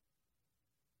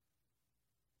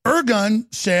 Erdogan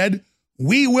said,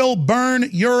 we will burn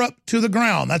Europe to the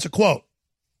ground. That's a quote.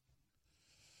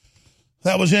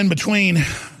 That was in between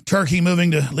Turkey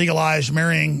moving to legalize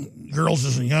marrying girls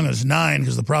as young as 9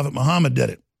 because the Prophet Muhammad did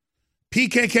it.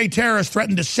 PKK terrorists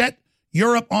threatened to set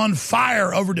Europe on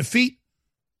fire over defeat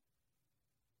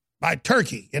by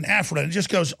Turkey in Africa. It just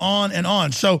goes on and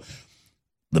on. So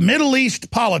the Middle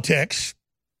East politics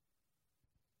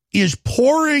is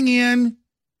pouring in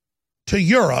to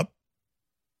Europe,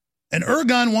 and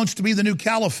Erdogan wants to be the new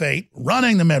caliphate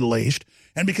running the Middle East,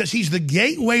 and because he's the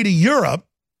gateway to Europe,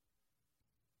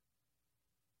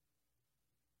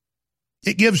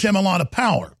 it gives him a lot of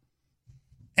power.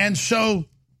 And so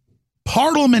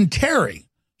parliamentary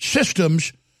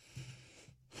systems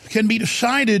can be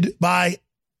decided by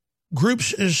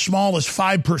groups as small as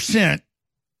 5%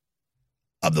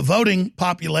 of the voting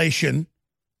population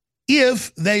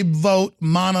if they vote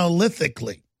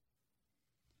monolithically.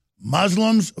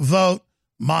 Muslims vote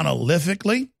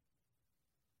monolithically,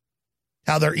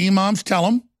 how their imams tell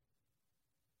them.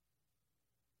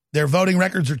 Their voting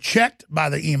records are checked by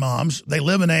the imams. They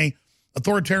live in a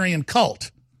authoritarian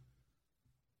cult.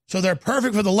 So they're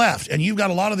perfect for the left. And you've got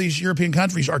a lot of these European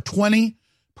countries are 20%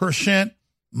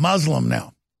 Muslim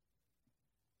now.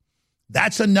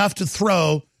 That's enough to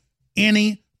throw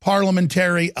any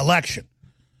parliamentary election.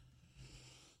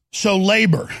 So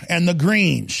Labor and the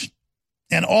Greens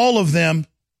and all of them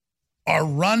are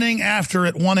running after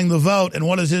it, wanting the vote. And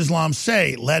what does Islam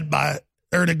say? Led by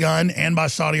Erdogan and by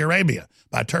Saudi Arabia,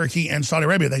 by Turkey and Saudi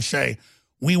Arabia. They say,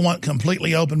 we want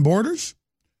completely open borders.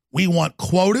 We want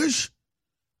quotas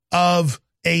of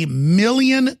 1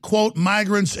 million, quote,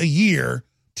 migrants a year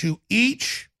to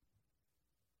each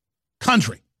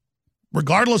country,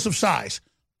 regardless of size.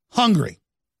 Hungary,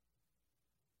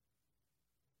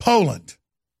 Poland.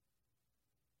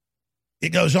 It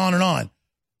goes on and on.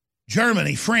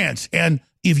 Germany, France. And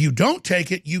if you don't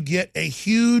take it, you get a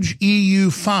huge EU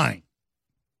fine.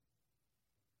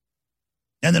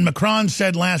 And then Macron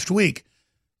said last week,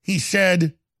 he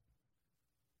said,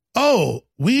 oh,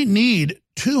 we need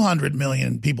 200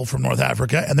 million people from North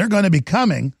Africa, and they're going to be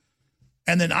coming.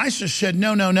 And then ISIS said,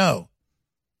 no, no, no.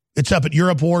 It's up at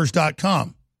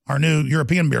EuropeWars.com, our new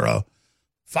European bureau.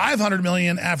 500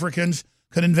 million Africans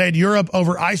could invade Europe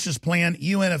over ISIS plan,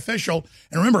 UN official.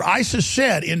 And remember, ISIS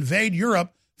said invade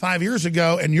Europe 5 years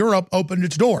ago, and Europe opened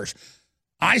its doors.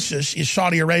 ISIS is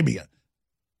Saudi Arabia.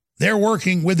 They're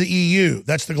working with the EU.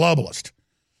 That's the globalist.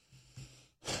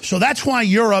 So that's why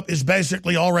Europe is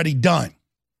basically already done,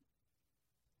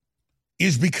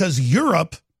 is because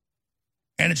Europe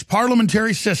and its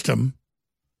parliamentary system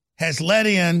has let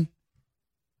in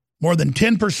more than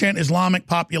 10% Islamic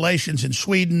populations in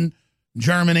Sweden,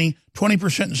 Germany,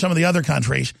 20% in some of the other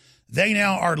countries. They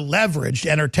now are leveraged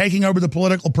and are taking over the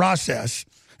political process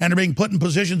and are being put in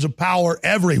positions of power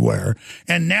everywhere,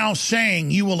 and now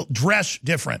saying you will dress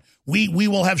different. We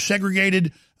will have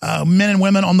segregated men and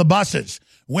women on the buses.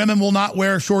 Women will not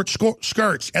wear short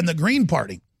skirts. And the Green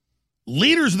Party,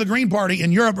 leaders of the Green Party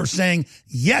in Europe are saying,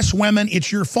 yes, women,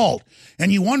 it's your fault.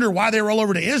 And you wonder why they roll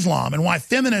over to Islam and why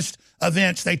feminist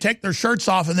events, they take their shirts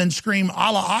off and then scream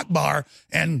Allah Akbar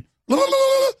and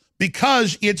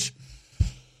because it's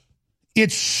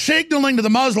signaling to the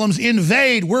Muslims,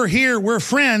 invade, we're here, we're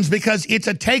friends, because it's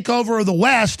a takeover of the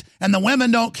West, and the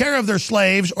women don't care if they're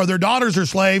slaves or their daughters are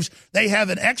slaves. They have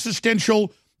an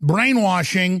existential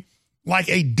brainwashing like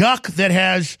a duck that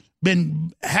has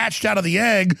been hatched out of the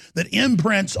egg that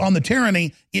imprints on the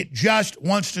tyranny. It just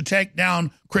wants to take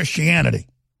down Christianity.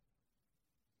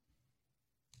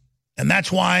 And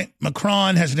that's why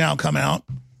Macron has now come out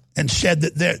and said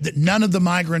that none of the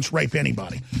migrants rape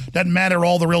anybody. Doesn't matter,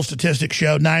 all the real statistics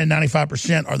show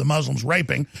 95% are the Muslims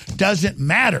raping. Doesn't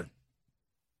matter.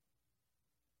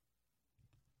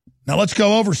 Now let's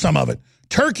go over some of it.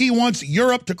 Turkey wants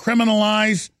Europe to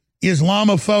criminalize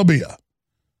Islamophobia.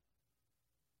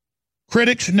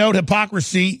 Critics note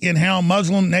hypocrisy in how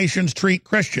Muslim nations treat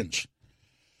Christians.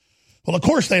 Well, of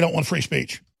course they don't want free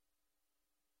speech.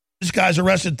 This guy's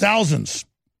arrested thousands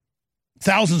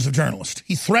of journalists.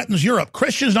 He threatens Europe.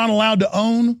 Christians not allowed in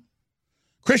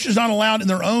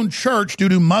their own church due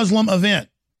to Muslim event.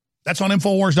 That's on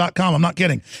Infowars.com. I'm not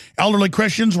kidding. Elderly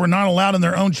Christians were not allowed in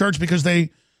their own church because their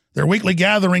weekly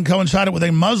gathering coincided with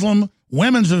a Muslim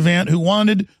women's event who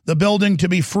wanted the building to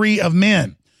be free of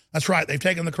men. That's right. They've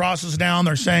taken the crosses down.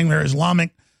 They're saying they're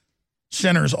Islamic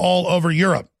centers all over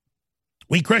Europe.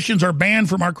 We Christians are banned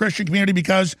from our Christian community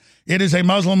because it is a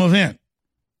Muslim event.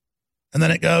 And then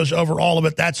it goes over all of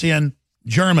it. That's in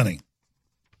Germany.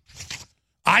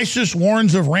 ISIS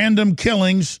warns of random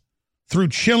killings through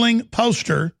chilling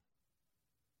poster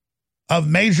of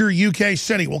major UK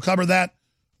city. We'll cover that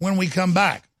when we come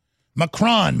back.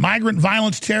 Macron, migrant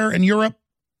violence terror in Europe.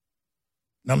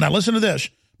 Now listen to this.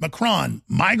 Macron,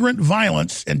 migrant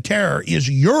violence and terror is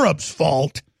Europe's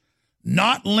fault,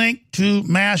 not linked to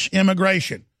mass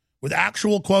immigration, with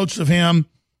actual quotes of him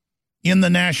in the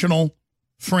national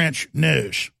French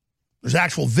news. There's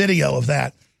actual video of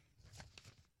that.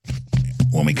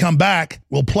 When we come back,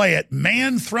 we'll play it.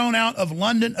 Man thrown out of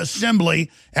London Assembly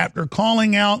after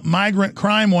calling out migrant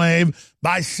crime wave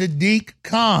by Sadiq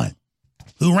Khan,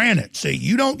 who ran it. See,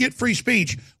 you don't get free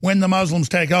speech when the Muslims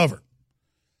take over.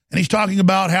 And he's talking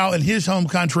about how in his home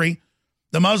country,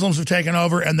 the Muslims have taken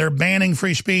over and they're banning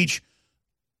free speech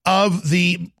of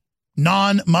the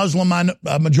non-Muslim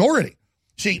majority.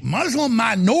 See, Muslim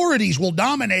minorities will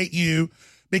dominate you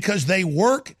because they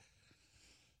work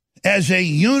as a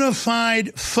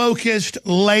unified, focused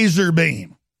laser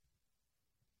beam.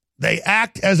 They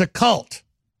act as a cult.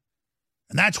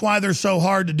 And that's why they're so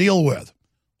hard to deal with.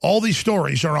 All these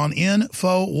stories are on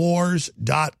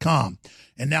Infowars.com.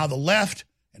 And now the left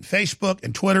and Facebook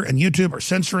and Twitter and YouTube are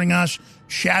censoring us,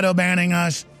 shadow banning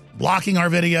us, blocking our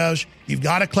videos. You've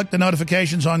got to click the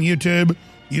notifications on YouTube.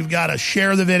 You've got to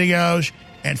share the videos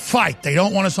and fight. They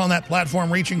don't want us on that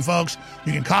platform reaching folks.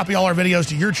 You can copy all our videos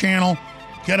to your channel,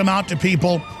 get them out to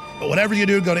people. But whatever you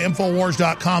do, go to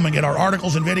Infowars.com and get our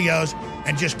articles and videos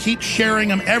and just keep sharing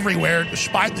them everywhere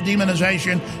despite the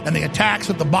demonization and the attacks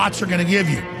that the bots are going to give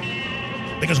you.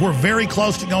 Because we're very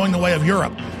close to going the way of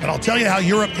Europe. And I'll tell you how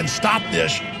Europe can stop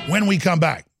this when we come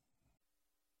back.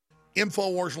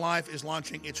 InfoWars Life is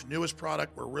launching its newest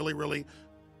product. We're really, really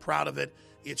proud of it.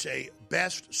 It's a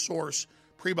best source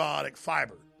prebiotic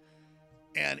fiber.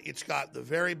 And it's got the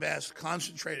very best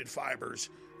concentrated fibers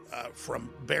from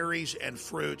berries and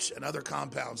fruits and other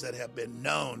compounds that have been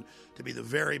known to be the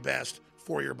very best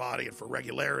for your body and for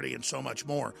regularity and so much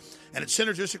more. And it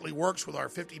synergistically works with our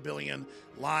 50 billion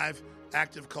live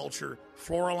active culture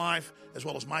FloraLife, as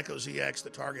well as MycoZX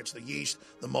that targets the yeast,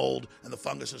 the mold, and the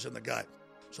funguses in the gut.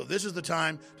 So this is the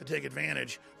time to take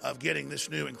advantage of getting this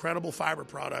new incredible fiber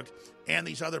product and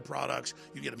these other products.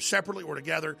 You get them separately or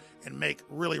together and make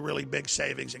really, really big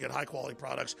savings and get high-quality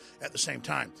products at the same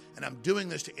time. And I'm doing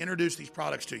this to introduce these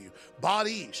products to you.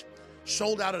 Bodease,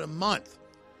 sold out in a month.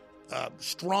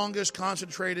 Strongest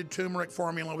concentrated turmeric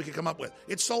formula we could come up with.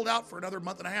 It's sold out for another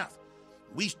month and a half.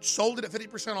 We sold it at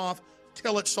 50% off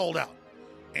till it's sold out.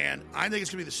 And I think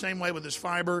it's going to be the same way with this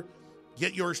fiber.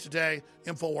 Get yours today,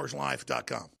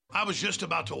 InfoWarsLife.com. I was just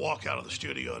about to walk out of the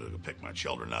studio to pick my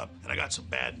children up, and I got some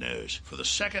bad news. For the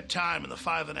second time in the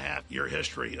 5.5-year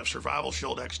history of Survival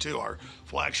Shield X2, our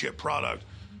flagship product,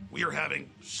 we are having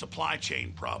supply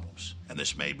chain problems, and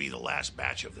this may be the last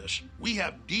batch of this. We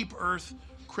have deep earth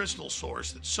crystal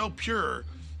source that's so pure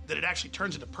that it actually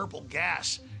turns into purple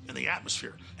gas in the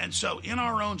atmosphere. And so in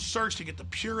our own search to get the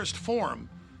purest form,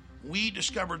 we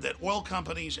discovered that oil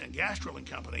companies and gas drilling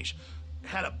companies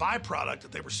had a byproduct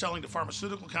that they were selling to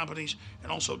pharmaceutical companies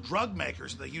and also drug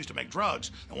makers that they use to make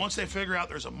drugs. And once they figure out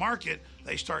there's a market,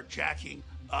 they start jacking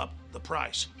up the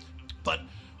price. But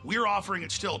we're offering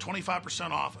it still 25%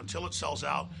 off until it sells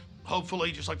out.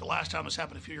 Hopefully, just like the last time this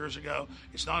happened a few years ago,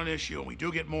 it's not an issue and we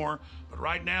do get more. But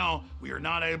right now, we are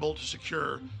not able to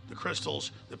secure the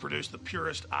crystals that produce the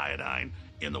purest iodine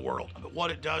in the world. But what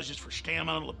it does is for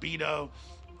stamina, libido,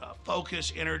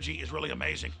 focus, energy is really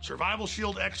amazing. Survival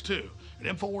Shield X2 at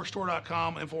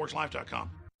InfoWarsStore.com, InfoWarsLife.com.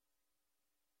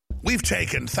 We've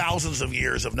taken thousands of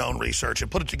years of known research and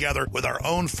put it together with our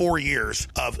own 4 years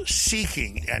of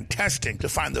seeking and testing to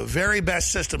find the very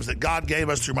best systems that God gave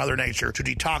us through Mother Nature to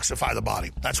detoxify the body.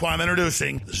 That's why I'm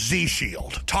introducing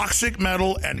Z-Shield, toxic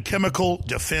metal and chemical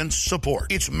defense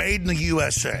support. It's made in the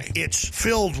USA. It's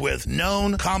filled with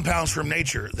known compounds from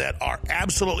nature that are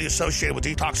absolutely associated with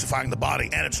detoxifying the body,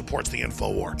 and it supports the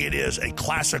InfoWar. It is a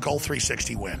classical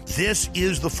 360 win. This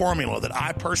is the formula that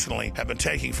I personally have been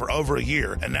taking for over a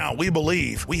year, and now we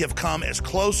believe we have come as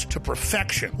close to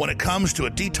perfection when it comes to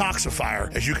a detoxifier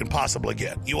as you can possibly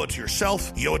get. You owe it to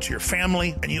yourself, you owe it to your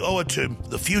family, and you owe it to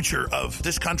the future of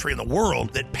this country and the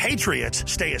world that patriots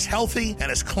stay as healthy and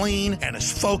as clean and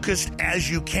as focused as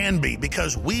you can be,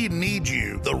 because we need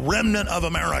you, the remnant of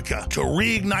America, to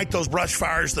reignite those brush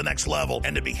fires to the next level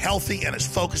and to be healthy and as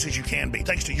focused as you can be.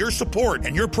 Thanks to your support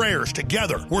and your prayers,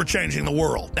 together, we're changing the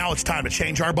world. Now it's time to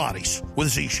change our bodies with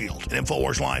Z-Shield at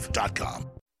InfoWarsLife.com.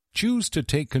 Choose to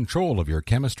take control of your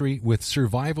chemistry with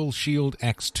Survival Shield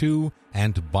X2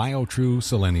 and BioTrue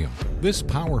Selenium. This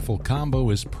powerful combo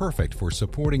is perfect for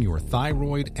supporting your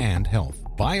thyroid and health.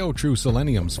 BioTrue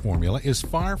Selenium's formula is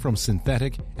far from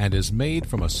synthetic and is made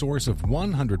from a source of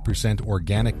 100%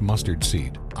 organic mustard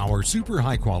seed. Our super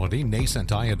high-quality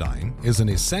nascent iodine is an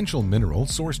essential mineral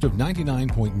sourced of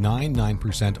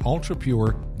 99.99%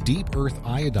 ultra-pure deep earth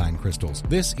iodine crystals.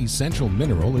 This essential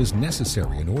mineral is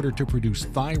necessary in order to produce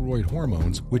thyroid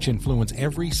hormones, which influence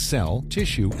every cell,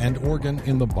 tissue, and organ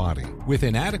in the body. With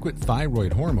inadequate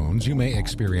thyroid hormones, you may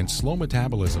experience slow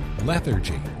metabolism,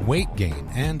 lethargy, weight gain,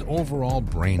 and overall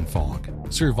brain fog.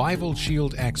 Survival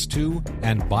Shield X2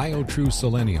 and BioTrue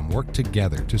Selenium work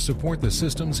together to support the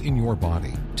systems in your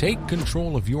body. Take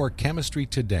control of your chemistry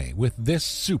today with this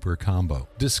super combo.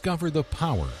 Discover the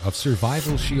power of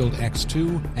Survival Shield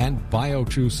X2 and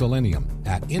BioTrue Selenium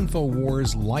at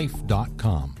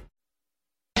InfoWarsLife.com.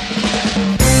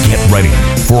 Get ready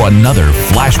for another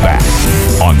flashback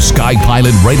on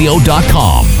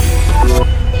SkyPilotRadio.com.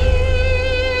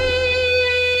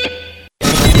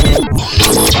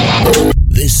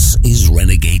 This is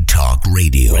Renegade Talk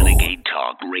Radio. Renegade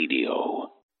Talk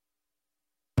Radio.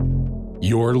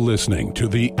 You're listening to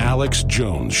The Alex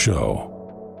Jones Show.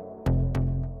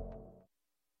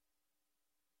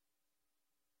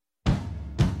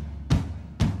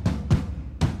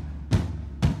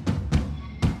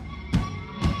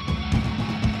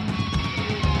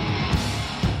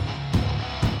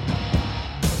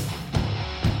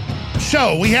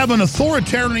 So we have an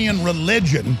authoritarian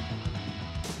religion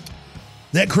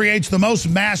that creates the most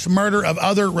mass murder of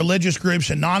other religious groups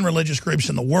and non-religious groups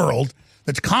in the world,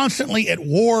 that's constantly at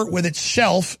war with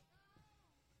itself,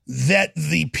 that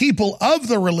the people of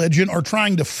the religion are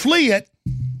trying to flee it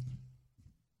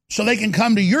so they can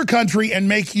come to your country and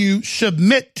make you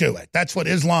submit to it. That's what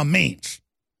Islam means.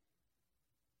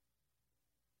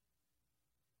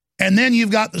 And then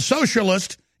you've got the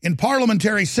socialist in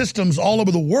parliamentary systems all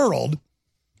over the world.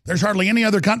 There's hardly any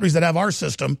other countries that have our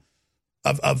system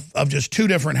of just two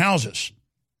different houses,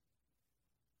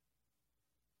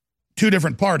 two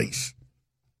different parties,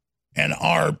 and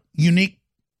our unique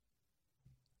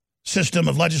system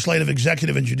of legislative,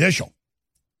 executive, and judicial.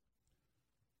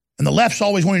 And the left's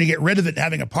always wanting to get rid of it,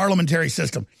 having a parliamentary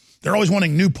system. They're always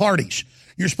wanting new parties.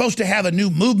 You're supposed to have a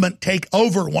new movement take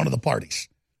over one of the parties.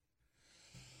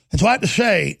 And so I have to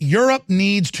say, Europe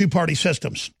needs two-party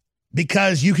systems,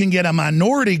 because you can get a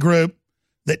minority group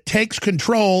that takes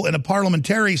control in a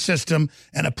parliamentary system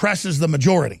and oppresses the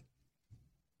majority.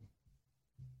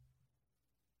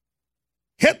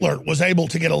 Hitler was able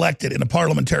to get elected in a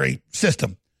parliamentary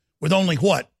system with only,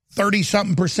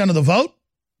 30-something% of the vote?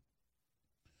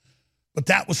 But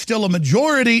that was still a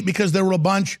majority because there were a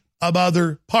bunch of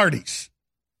other parties.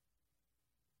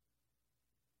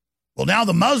 Well, now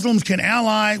the Muslims can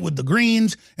ally with the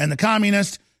Greens and the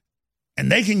Communists,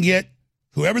 and they can get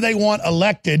whoever they want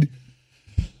elected,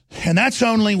 and that's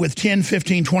only with 10,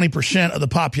 15, 20% of the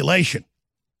population.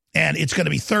 And it's going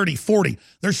to be 30, 40.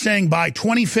 They're saying by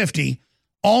 2050,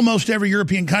 almost every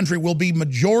European country will be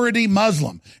majority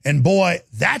Muslim. And boy,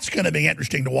 that's going to be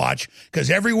interesting to watch, because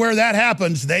everywhere that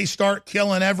happens, they start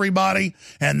killing everybody,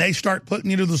 and they start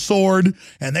putting you to the sword,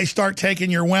 and they start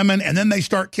taking your women, and then they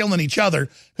start killing each other,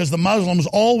 because the Muslims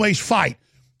always fight.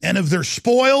 And if there's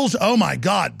spoils, oh my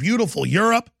God, beautiful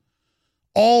Europe,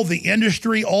 all the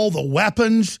industry, all the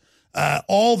weapons,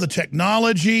 all the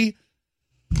technology.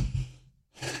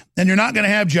 And you're not going to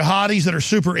have jihadis that are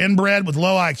super inbred with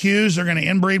low IQs. They're going to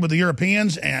inbreed with the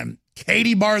Europeans, and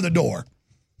Katie bar the door.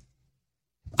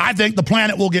 I think the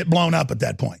planet will get blown up at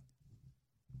that point.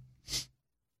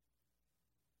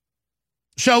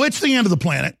 So it's the end of the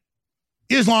planet.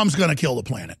 Islam's going to kill the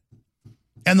planet.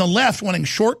 And the left wanting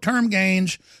short-term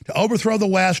gains to overthrow the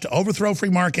West, to overthrow free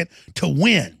market, to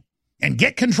win and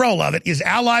get control of it is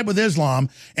allied with Islam,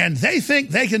 and they think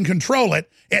they can control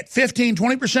it at 15,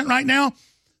 20% right now.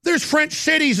 There's French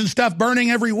cities and stuff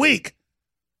burning every week.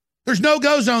 There's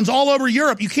no-go zones all over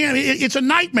Europe. You can't, it's a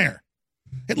nightmare.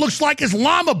 It looks like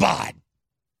Islamabad.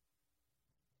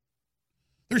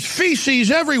 There's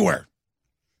feces everywhere.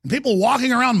 And people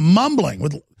walking around mumbling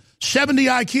with 70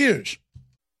 IQs.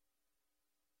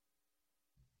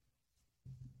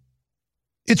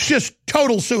 It's just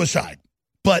total suicide.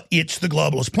 But it's the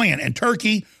globalist plan. And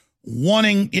Turkey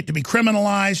wanting it to be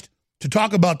criminalized to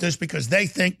talk about this because they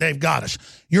think they've got us.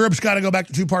 Europe's got to go back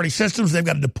to two-party systems. They've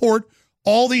got to deport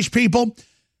all these people.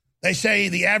 They say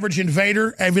the average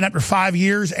invader, even after 5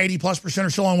 years, 80+% are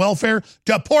still on welfare.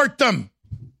 Deport them,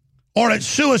 or it's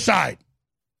suicide.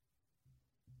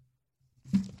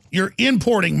 You're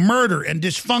importing murder and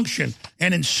dysfunction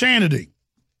and insanity.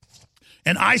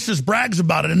 And ISIS brags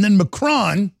about it. And then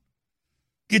Macron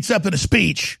gets up in a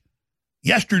speech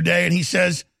yesterday and he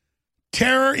says,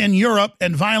 terror in Europe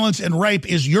and violence and rape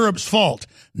is Europe's fault,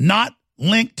 not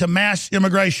linked to mass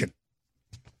immigration.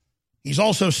 He's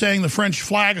also saying the French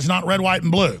flag is not red, white,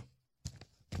 and blue.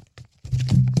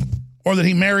 Or that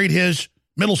he married his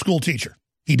middle school teacher.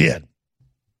 He did.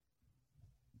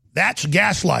 That's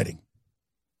gaslighting.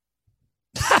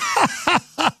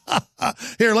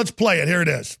 Here, let's play it. Here it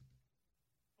is.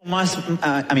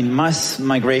 Mass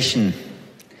migration.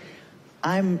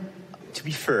 To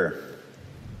be fair,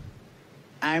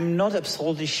 I'm not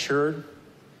absolutely sure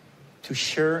to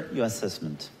share your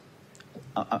assessment.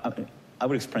 I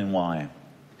will explain why.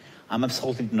 I'm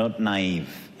absolutely not naive.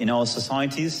 In our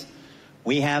societies,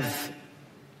 we have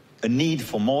a need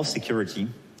for more security,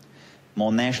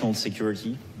 more national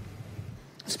security,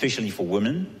 especially for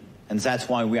women. And that's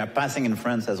why we are passing in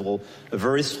France as well a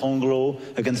very strong law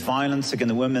against violence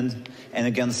against women and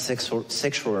against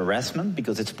sexual harassment,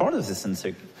 because it's part of this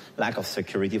lack of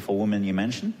security for women you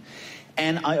mentioned.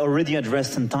 And I already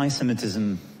addressed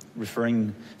anti-Semitism,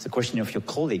 referring to the question of your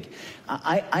colleague.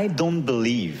 I don't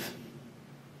believe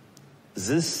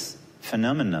this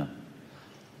phenomena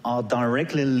are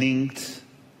directly linked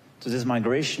to this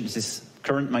migration, this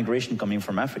current migration coming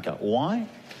from Africa. Why?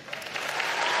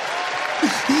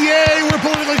 Yay, we're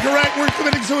politically correct. We're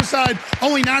committing suicide.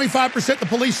 Only 95% the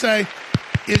police say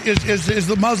is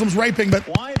the Muslims raping. But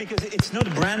why? Because it's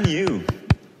not brand new.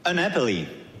 Unhappily,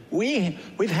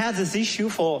 we've had this issue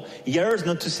for years,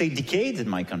 not to say decades, in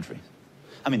my country.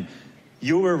 I mean,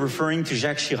 you were referring to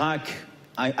Jacques Chirac.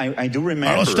 I do remember.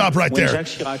 All right, let's stop right there. Jacques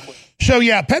Chirac so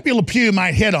yeah, Pepe Le Pew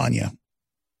might hit on you,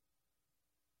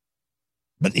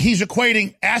 but he's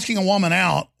equating asking a woman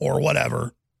out or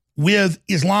whatever with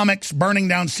Islamics burning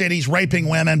down cities, raping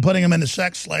women, putting them into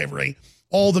sex slavery,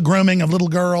 all the grooming of little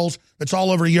girls that's all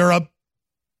over Europe.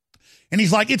 And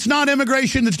he's like, it's not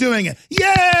immigration that's doing it.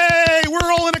 Yay,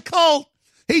 we're all in a cult.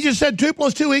 He just said 2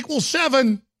 + 2 =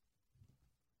 7.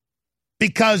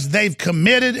 Because they've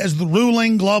committed as the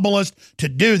ruling globalist to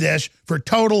do this for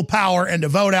total power and to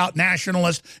vote out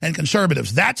nationalists and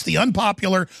conservatives. That's the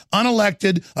unpopular,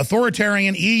 unelected,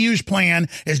 authoritarian EU's plan,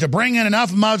 is to bring in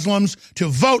enough Muslims to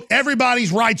vote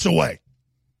everybody's rights away.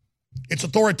 It's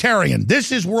authoritarian.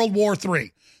 This is World War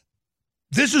III.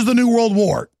 This is the new World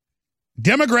War.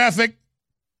 Demographic,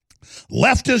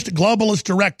 leftist, globalist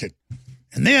directed.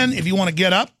 And then if you want to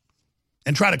get up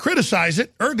and try to criticize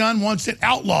it, Erdogan wants it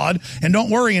outlawed. And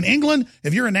don't worry, in England,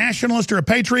 if you're a nationalist or a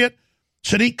patriot,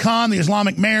 Sadiq Khan, the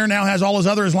Islamic mayor, now has all his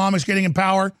other Islamics getting in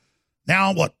power.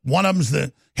 Now, one of them's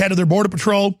the head of their border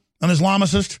patrol, an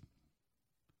Islamicist.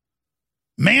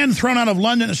 Man thrown out of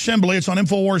London Assembly, it's on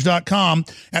Infowars.com,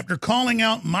 after calling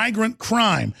out migrant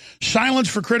crime. Silence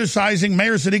for criticizing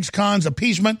Mayor Sadiq Khan's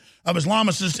appeasement of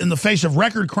Islamicists in the face of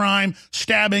record crime,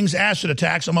 stabbings, acid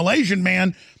attacks. A Malaysian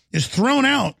man is thrown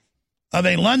out of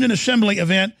a London Assembly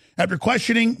event after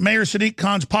questioning Mayor Sadiq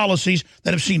Khan's policies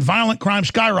that have seen violent crime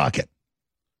skyrocket.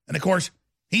 And, of course,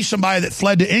 He's somebody that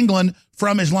fled to England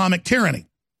from Islamic tyranny,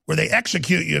 where they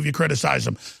execute you if you criticize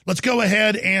them. Let's go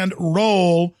ahead and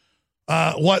roll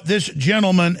what this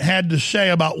gentleman had to say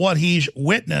about what he's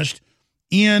witnessed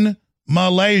in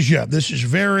Malaysia. This is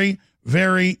very,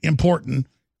 very important.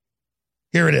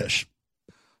 Here it is.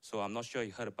 So I'm not sure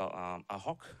you heard about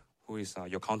Ahok, who is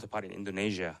your counterpart in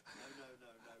Indonesia.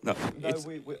 No,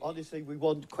 we honestly, we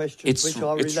want questions which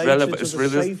are it's related relevant. to It's the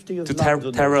related safety of to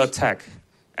Londoners. terror attack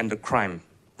and the crime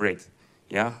rate.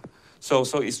 Yeah. So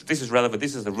this is relevant.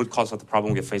 This is the root cause of the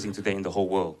problem we're facing today in the whole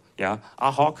world. Yeah.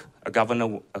 Ahok, a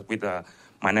governor with a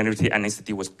minority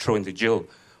ethnicity, was thrown into jail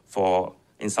for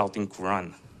insulting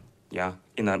Quran. Yeah,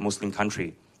 in a Muslim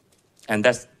country, and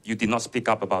you did not speak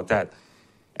up about that,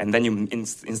 and then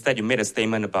instead you made a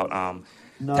statement about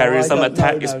terrorism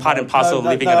attack is part and parcel of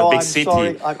living in a big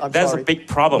city. That's a big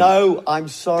problem. No, I'm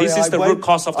sorry. This is the root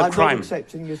cause of the I'm crime. Not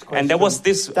accepting this question. And there was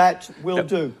this. That will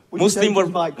do.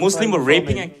 Muslim were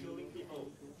raping.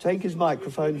 Take his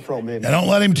microphone from him. Now don't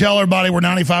let him tell everybody where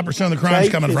 95% of the crime's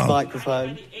coming from. Take his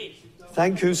microphone.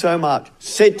 Thank you so much.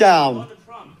 Sit down.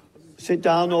 Sit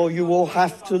down or you will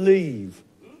have to leave.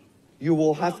 You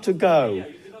will have to go.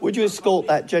 Would you escort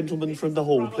that gentleman from the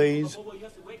hall, please?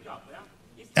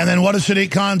 And then what does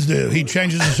Sadiq Khan do? He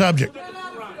changes the subject.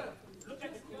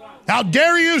 How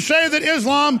dare you say that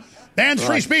Islam bans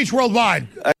free speech worldwide?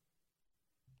 And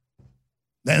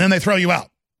then they throw you out.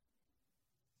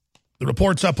 The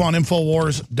report's up on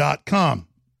Infowars.com.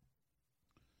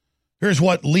 Here's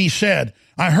what Lee said.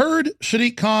 I heard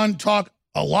Sadiq Khan talk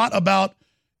a lot about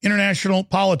international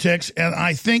politics, and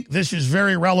I think this is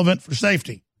very relevant for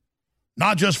safety.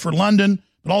 Not just for London,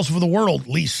 but also for the world,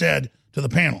 Lee said to the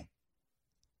panel.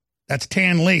 That's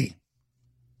Tan Lee.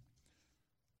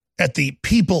 At the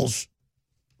People's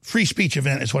Free Speech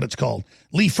event is what it's called.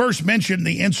 Lee first mentioned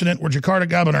the incident where Jakarta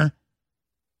governor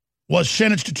was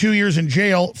sentenced to 2 years in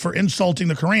jail for insulting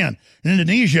the Quran. In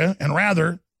Indonesia, and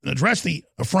rather than address the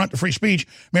affront to free speech,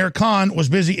 Mayor Khan was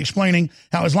busy explaining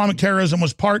how Islamic terrorism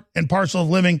was part and parcel of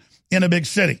living in a big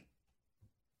city.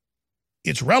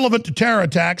 It's relevant to terror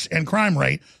attacks and crime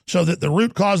rate so that the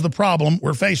root cause of the problem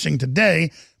we're facing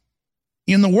today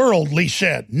in the world, Lee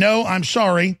said. No, I'm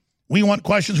sorry. We want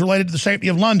questions related to the safety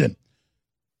of London.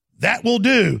 That will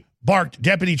do, barked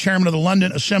Deputy Chairman of the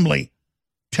London Assembly,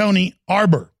 Tony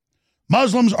Arbour.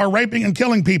 Muslims are raping and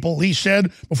killing people, Lee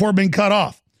said before being cut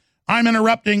off. I'm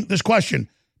interrupting this question.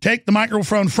 Take the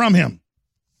microphone from him.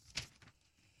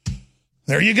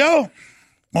 There you go.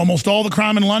 Almost all the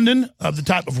crime in London of the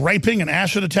type of raping and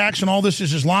acid attacks and all this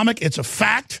is Islamic. It's a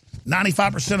fact.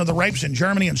 95% of the rapes in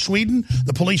Germany and Sweden,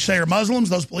 the police say are Muslims.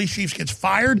 Those police chiefs get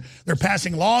fired. They're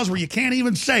passing laws where you can't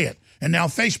even say it. And now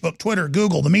Facebook, Twitter,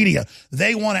 Google, the media,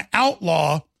 they want to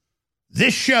outlaw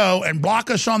this show and block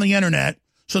us on the internet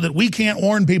so that we can't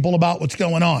warn people about what's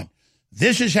going on.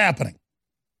 This is happening.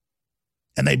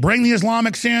 And they bring the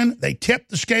Islamics in. They tip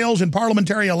the scales in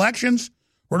parliamentary elections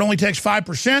where it only takes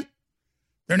 5%.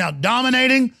 They're now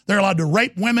dominating. They're allowed to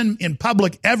rape women in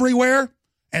public everywhere.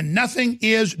 And nothing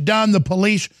is done. The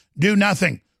police do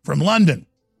nothing. From London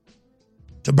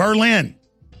to Berlin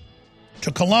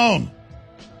to Cologne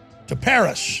to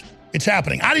Paris, it's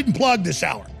happening. I didn't plug this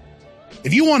hour.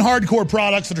 If you want hardcore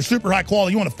products that are super high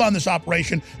quality, you want to fund this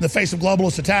operation in the face of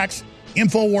globalist attacks,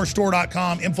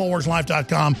 InfoWarsStore.com,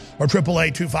 InfoWarsLife.com, or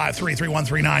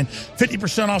 888-253-3139.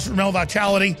 50% off Super Male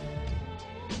Vitality.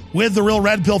 With the Real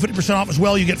Red Pill, 50% off as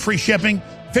well. You get free shipping.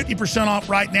 50% off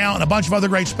right now and a bunch of other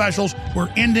great specials.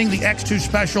 We're ending the X2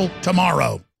 special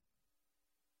tomorrow.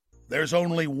 There's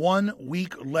only 1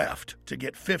 week left to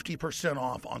get 50%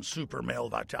 off on Super Male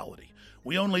Vitality.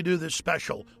 We only do this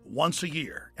special once a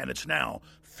year, and it's now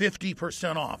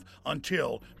 50% off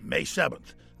until May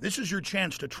 7th. This is your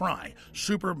chance to try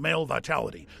Super Male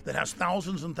Vitality that has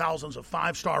thousands and thousands of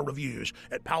 5-star reviews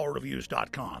at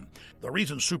PowerReviews.com. The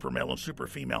reason Super Male and Super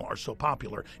Female are so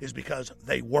popular is because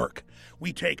they work.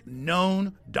 We take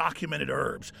known, documented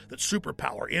herbs that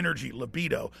superpower energy,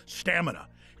 libido, stamina,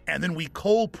 and then we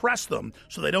cold press them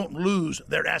so they don't lose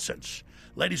their essence.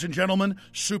 Ladies and gentlemen,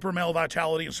 Super Male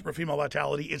Vitality and Super Female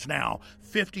Vitality is now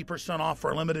 50% off for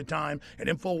a limited time at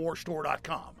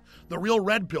InfoWarsStore.com. The Real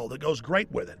Red Pill that goes great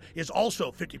with it is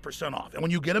also 50% off. And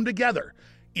when you get them together,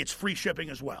 it's free shipping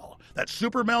as well. That's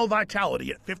Super Male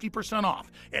Vitality at 50%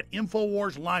 off at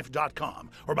InfoWarsLife.com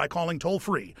or by calling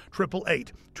toll-free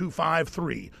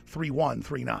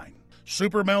 888-253-3139.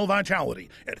 Super Male Vitality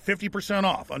at 50%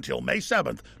 off until May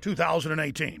 7th,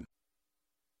 2018.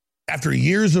 After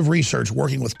years of research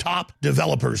working with top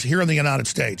developers here in the United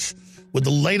States with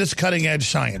the latest cutting-edge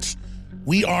science,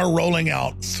 we are rolling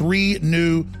out 3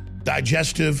 new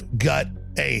digestive gut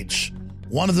aids.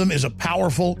 One of them is a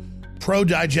powerful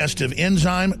pro-digestive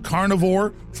enzyme,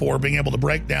 carnivore, for being able to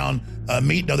break down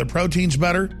meat and other proteins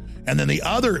better. And then the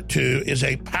other two is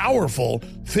a powerful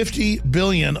 50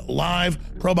 billion live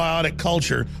probiotic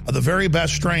culture of the very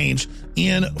best strains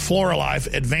in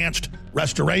Floralife Advanced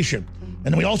Restoration.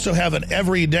 And we also have an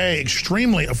everyday,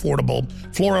 extremely affordable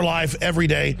Floralife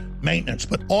Everyday Maintenance.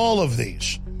 But all of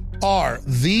these are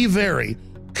the very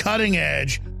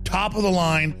cutting-edge,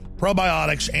 top-of-the-line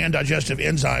probiotics and digestive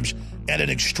enzymes at an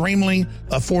extremely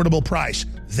affordable price.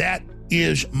 That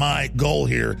is my goal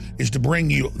here, is to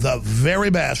bring you the very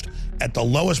best at the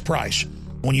lowest price.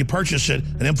 When you purchase it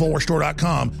at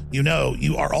InfoWarsStore.com, you know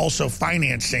you are also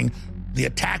financing the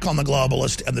attack on the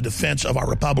globalist and the defense of our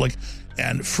republic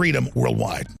and freedom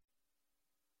worldwide.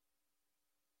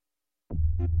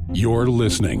 You're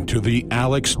listening to The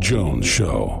Alex Jones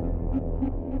Show.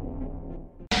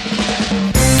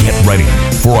 Get ready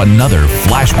for another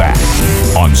flashback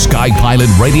on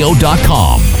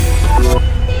SkyPilotRadio.com.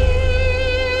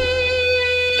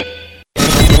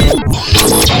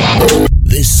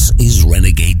 This is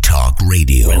Renegade Talk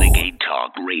Radio. Renegade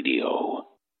Talk Radio.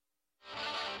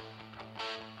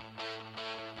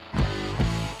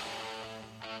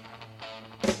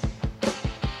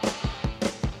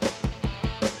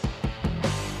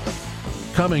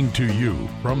 Coming to you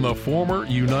from the former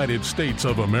United States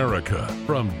of America,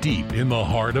 from deep in the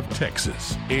heart of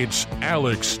Texas, it's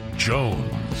Alex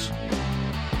Jones.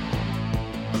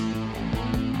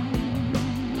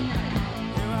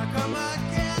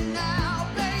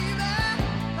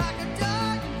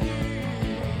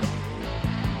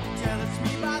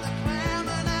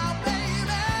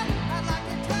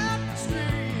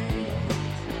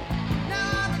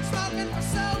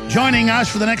 Joining us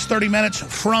for the next 30 minutes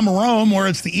from Rome, where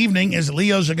it's the evening, is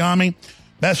Leo Zagami,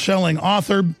 best-selling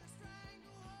author,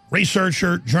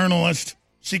 researcher, journalist,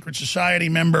 secret society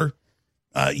member,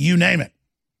 you name it.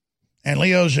 And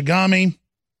Leo Zagami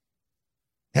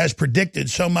has predicted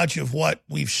so much of what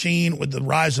we've seen with the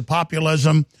rise of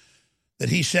populism that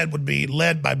he said would be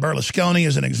led by Berlusconi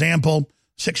as an example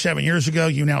 6-7 years ago.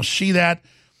 You now see that.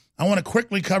 I want to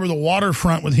quickly cover the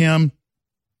waterfront with him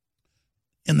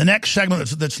in the next segment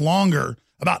that's longer,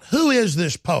 about who is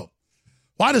this Pope?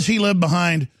 Why does he live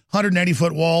behind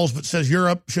 180-foot walls but says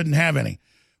Europe shouldn't have any?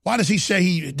 Why does he say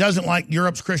he doesn't like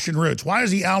Europe's Christian roots? Why is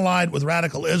he allied with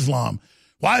radical Islam?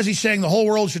 Why is he saying the whole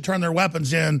world should turn their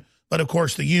weapons in, but of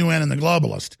course the UN and the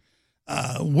globalist?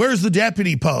 Where's the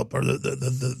deputy Pope, or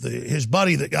his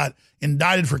buddy that got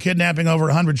indicted for kidnapping over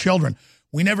 100 children?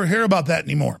 We never hear about that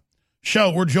anymore.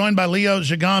 So we're joined by Leo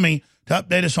Zagami to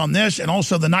update us on this, and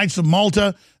also the Knights of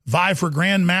Malta vie for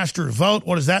Grand Master vote.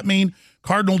 What does that mean?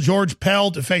 Cardinal George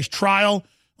Pell to face trial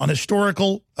on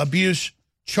historical abuse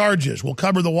charges. We'll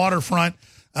cover the waterfront.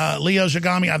 Leo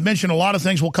Zagami, I've mentioned a lot of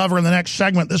things we'll cover in the next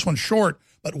segment. This one's short,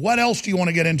 but what else do you want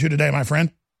to get into today, my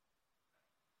friend?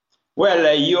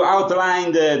 Well, you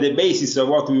outlined the basis of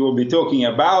what we will be talking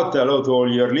about. Hello to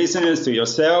all your listeners, to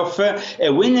yourself.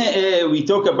 When we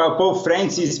talk about Pope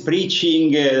Francis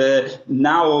preaching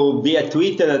now via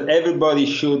Twitter that everybody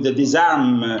should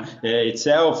disarm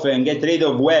itself and get rid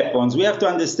of weapons, we have to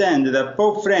understand that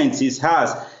Pope Francis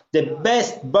has the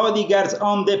best bodyguards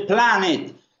on the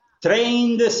planet,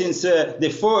 trained since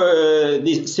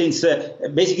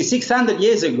basically 600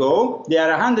 years ago. There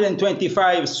are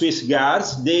 125 Swiss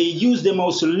guards. They use the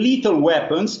most lethal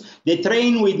weapons. They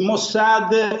train with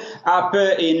Mossad up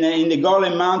in the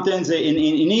Golan Mountains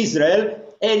in Israel.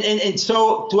 And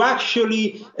so to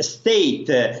actually state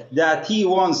that he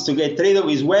wants to get rid of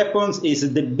his weapons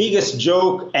is the biggest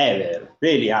joke ever.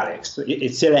 Really, Alex.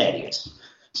 It's hilarious.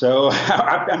 So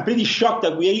I'm pretty shocked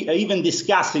that we are even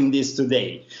discussing this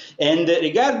today. And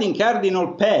regarding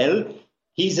Cardinal Pell,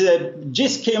 he's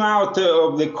just came out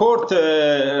of the court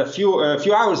a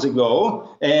few hours ago,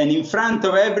 and in front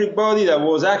of everybody that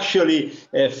was actually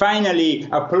finally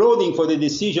applauding for the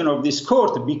decision of this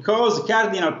court, because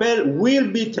Cardinal Pell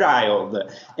will be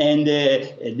trialed. And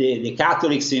the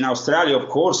Catholics in Australia, of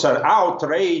course, are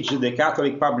outraged, the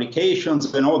Catholic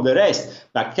publications and all the rest.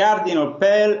 But Cardinal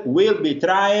Pell will be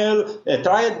tried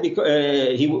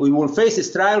because he will face his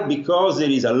trial because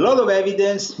there is a lot of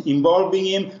evidence involving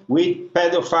him with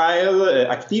pedophile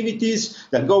activities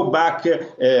that go back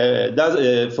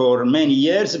for many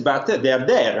years, but they are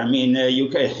there. I mean,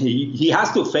 he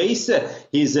has to face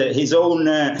his own.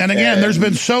 And again, there's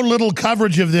been so little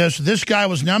coverage of this. This guy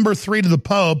was number 3 to the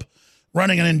Pope,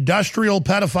 running an industrial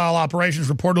pedophile operations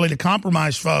reportedly to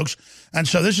compromise folks. And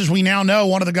so this is, we now know,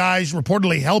 one of the guys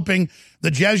reportedly helping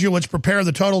the Jesuits prepare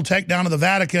the total takedown of the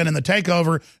Vatican and the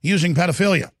takeover using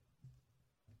pedophilia.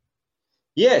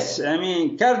 Yes, I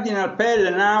mean, Cardinal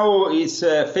Pell now is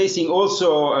facing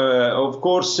also, of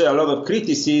course, a lot of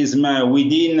criticism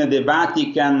within the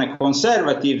Vatican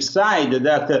conservative side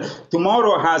that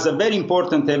tomorrow has a very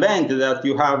important event that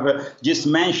you have just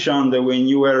mentioned when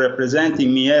you were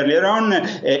representing me earlier on,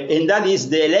 and that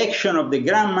is the election of the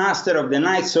Grand Master of the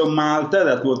Knights of Malta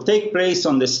that will take place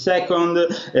on the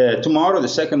 2nd, tomorrow, the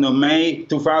 2nd of May,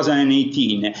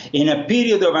 2018, in a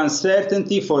period of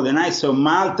uncertainty for the Knights of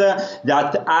Malta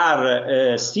that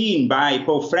are seen by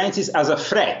Pope Francis as a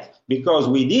threat, because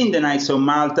within the Knights of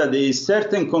Malta there is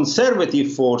certain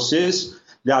conservative forces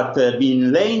that have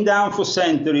been laying down for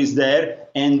centuries there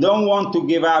and don't want to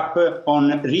give up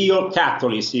on real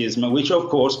Catholicism, which of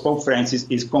course Pope Francis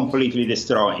is completely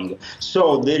destroying.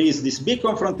 So there is this big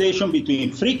confrontation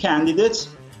between three candidates.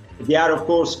 They are, of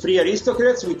course, free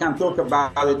aristocrats. We can talk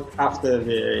about it after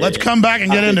the... Let's come back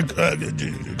and get into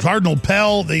Cardinal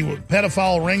Pell, the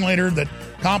pedophile ringleader that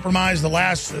compromised the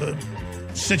last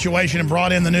situation and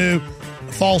brought in the new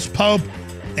false pope,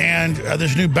 and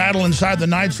this new battle inside the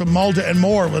Knights of Malta and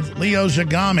more with Leo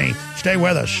Zagami. Stay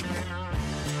with us.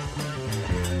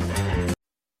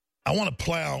 I want to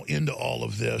plow into all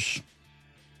of this,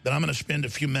 but I'm going to spend a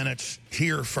few minutes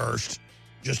here first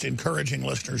just encouraging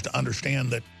listeners to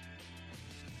understand that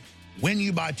when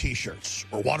you buy T-shirts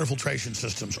or water filtration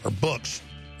systems or books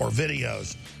or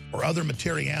videos or other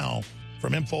material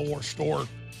from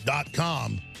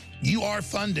InfoWarsStore.com, you are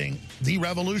funding the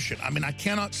revolution. I mean, I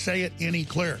cannot say it any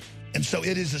clearer. And so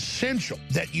it is essential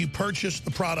that you purchase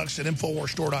the products at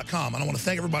InfoWarsStore.com. And I want to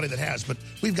thank everybody that has, but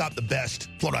we've got the best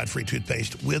fluoride-free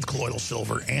toothpaste with colloidal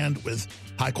silver and with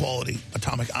high-quality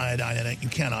atomic iodine in it. You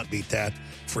cannot beat that.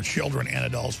 For children and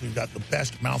adults, we've got the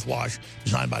best mouthwash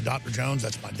designed by Dr. Jones.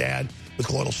 That's my dad, with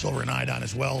colloidal silver and iodine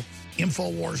as well.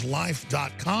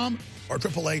 InfoWarsLife.com or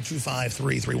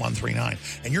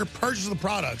 888-253-3139. And your purchase of the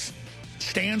products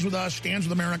stands with us, stands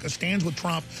with America, stands with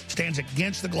Trump, stands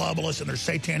against the globalists and their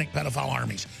satanic pedophile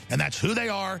armies. And that's who they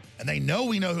are, and they know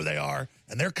we know who they are,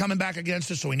 and they're coming back against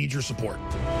us, so we need your support.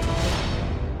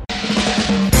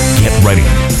 Get ready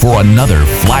for another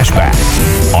flashback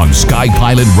on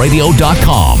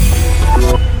SkyPilotRadio.com.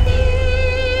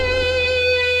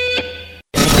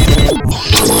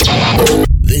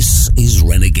 This is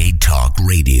Renegade Talk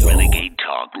Radio. Renegade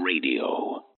Talk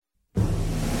Radio.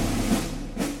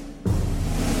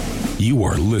 You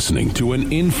are listening to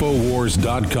an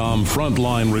Infowars.com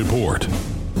frontline report.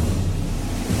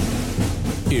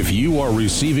 If you are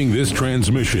receiving this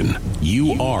transmission,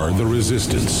 you are the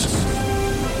resistance.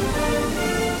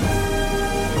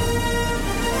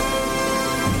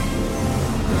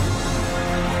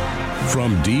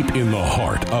 From deep in the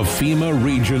heart of FEMA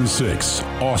Region 6,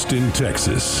 Austin,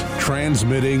 Texas,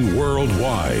 transmitting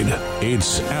worldwide,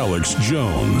 it's Alex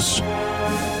Jones.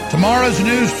 Tomorrow's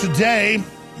news today,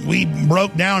 we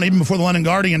broke down, even before the London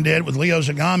Guardian did, with Leo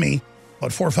Zagami,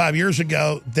 4 or 5 years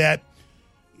ago, that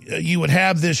you would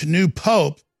have this new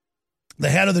pope, the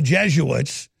head of the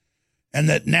Jesuits, and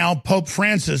that now Pope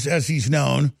Francis, as he's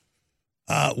known,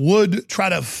 would try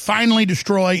to finally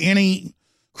destroy any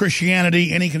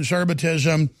Christianity, any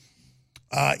conservatism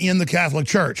in the Catholic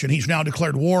Church. And he's now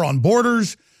declared war on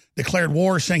borders, declared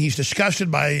war, saying he's disgusted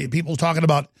by people talking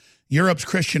about Europe's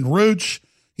Christian roots.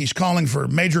 He's calling for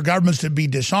major governments to be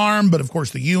disarmed, but of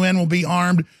course the UN will be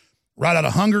armed, right out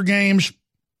of Hunger Games.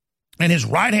 And his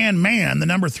right-hand man, the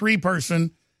number 3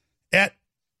 person at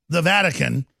the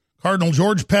Vatican, Cardinal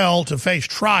George Pell, to face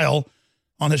trial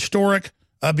on historic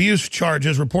abuse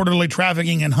charges, reportedly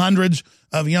trafficking in hundreds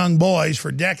of young boys for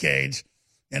decades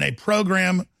in a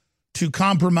program to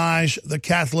compromise the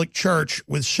Catholic Church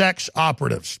with sex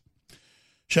operatives.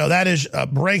 So that is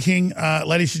breaking,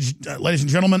 ladies and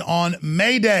gentlemen, on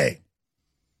May Day,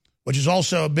 which is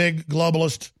also a big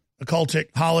globalist occultic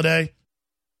holiday.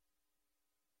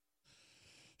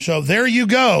 So there you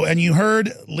go. And you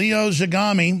heard Leo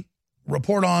Zagami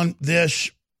report on this.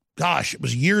 Gosh, it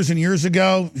was years and years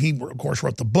ago. He, of course,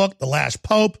 wrote the book, The Last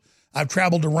Pope. I've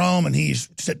traveled to Rome, and he's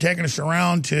taken us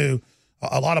around to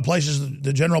a lot of places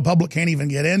the general public can't even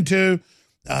get into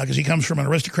because he comes from an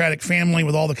aristocratic family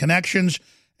with all the connections.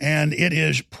 And it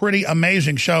is pretty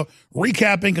amazing. So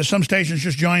recapping, because some stations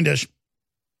just joined us,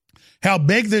 how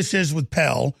big this is with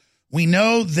Pell. We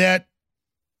know that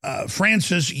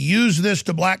Francis used this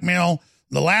to blackmail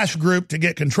the last group to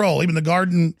get control. Even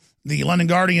the London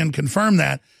Guardian confirmed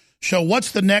that. So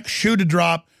what's the next shoe to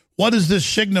drop? What does this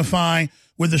signify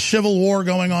with the civil war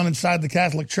going on inside the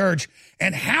Catholic Church?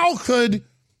 And how could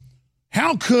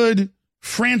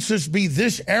Francis be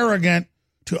this arrogant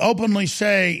to openly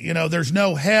say, you know, there's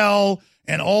no hell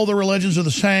and all the religions are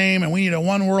the same and we need a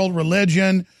one world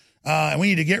religion? and we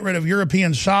need to get rid of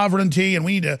European sovereignty, and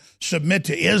we need to submit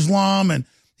to Islam, and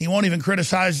he won't even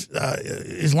criticize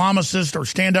Islamicists or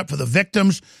stand up for the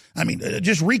victims. I mean,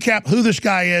 just recap who this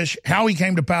guy is, how he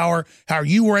came to power, how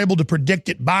you were able to predict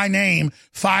it by name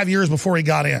 5 years before he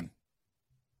got in.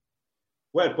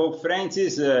 Well, Pope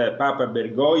Francis, Papa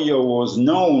Bergoglio, was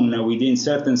known within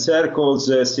certain circles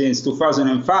since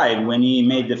 2005 when he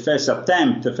made the first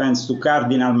attempt, thanks to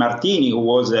Cardinal Martini, who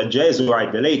was a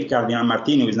Jesuit, the late Cardinal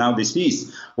Martini, who is now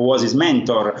deceased, who was his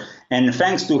mentor. And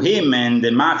thanks to him and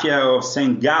the Mafia of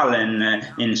St. Gallen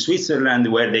in Switzerland,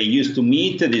 where they used to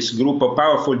meet, this group of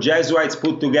powerful Jesuits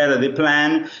put together the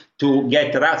plan to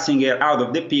get Ratzinger out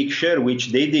of the picture,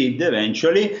 which they did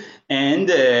eventually,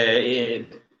 and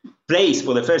placed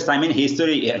for the first time in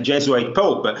history a Jesuit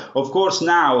Pope. Of course,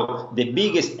 now the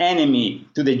biggest enemy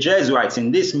to the Jesuits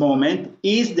in this moment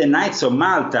is the Knights of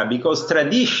Malta, because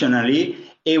traditionally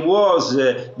it was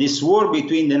this war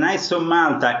between the Knights of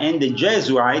Malta and the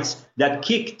Jesuits that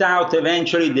kicked out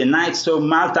eventually the Knights of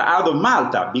Malta out of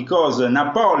Malta, because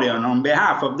Napoleon, on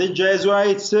behalf of the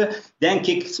Jesuits, then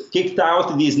kicked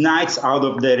out these knights out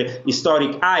of their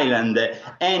historic island.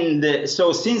 And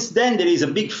so since then there is a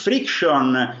big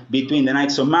friction between the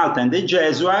Knights of Malta and the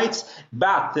Jesuits,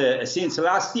 but since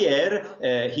last year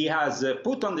he has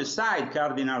put on the side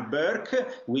Cardinal Burke,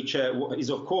 which is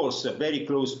of course very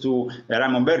close to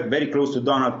Raymond Burke, very close to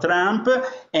Donald Trump,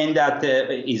 and that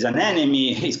is an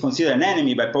enemy, is considered an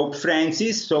enemy by Pope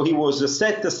Francis, so he was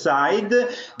set aside.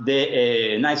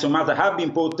 The Knights of Malta have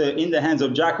been put in the hands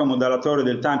of Giacomo dalla Torre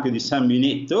del Tempio di San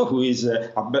Benedetto, who is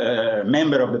a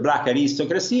member of the black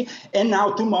aristocracy, and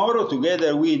now tomorrow,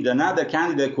 together with another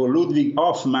candidate called Ludwig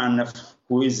Hoffmann,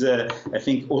 who is, I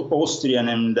think, Austrian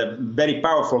and a very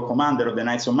powerful commander of the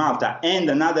Knights of Malta, and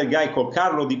another guy called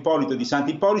Carlo D'Ippolito di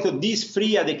Sant'Ippolito, these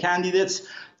three are the candidates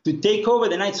to take over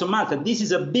the Knights of Malta. This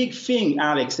is a big thing,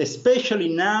 Alex, especially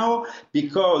now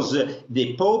because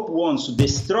the Pope wants to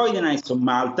destroy the Knights of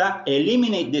Malta,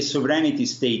 eliminate the sovereignty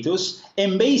status,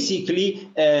 and basically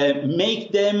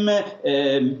make them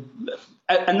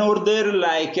an order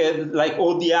like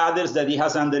all the others that he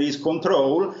has under his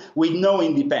control, with no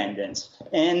independence.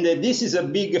 And this is a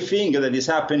big thing that is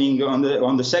happening on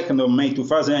the 2nd of May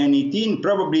 2018,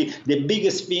 probably the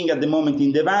biggest thing at the moment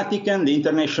in the Vatican. The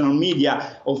international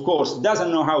media, of course,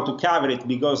 doesn't know how to cover it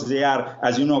because they are,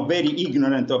 as you know, very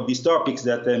ignorant of these topics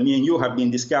that me and you have been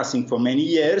discussing for many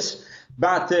years.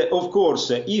 But, of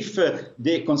course, if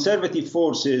the conservative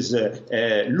forces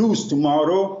lose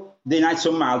tomorrow, the Knights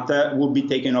of Malta will be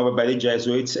taken over by the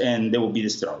Jesuits and they will be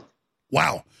destroyed.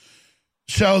 Wow.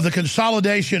 So the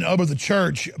consolidation over the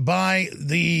church by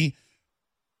the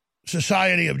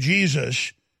Society of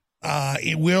Jesus,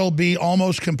 it will be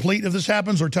almost complete if this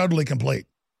happens, or totally complete?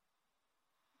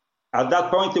 At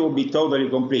that point, it will be totally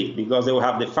complete because they will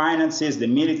have the finances, the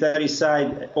military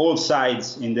side, all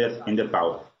sides in their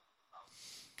power.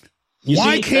 You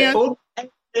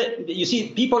see,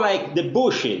 people like the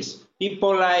Bushes,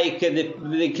 people like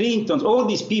the Clintons, all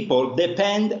these people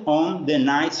depend on the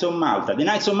Knights of Malta. The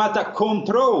Knights of Malta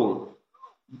control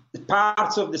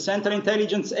parts of the Central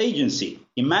Intelligence Agency.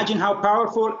 Imagine how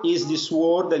powerful is this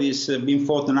war that is being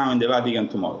fought now in the Vatican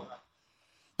tomorrow.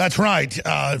 That's right. In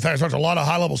fact, I talked to a lot of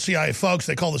high-level CIA folks.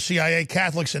 They call the CIA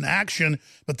Catholics in Action,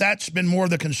 but that's been more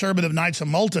the conservative Knights of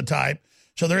Malta type.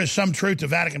 So there is some truth to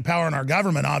Vatican power in our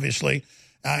government, obviously.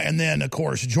 And then, of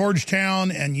course,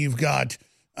 Georgetown, and you've got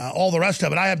all the rest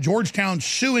of it. I have Georgetown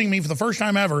suing me for the first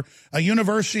time ever, a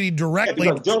university directly.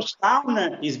 Yeah, because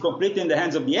Georgetown is completely in the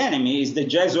hands of the enemy. It's the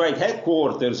Jesuit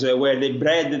headquarters where they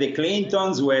bred the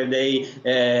Clintons, where they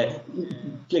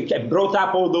brought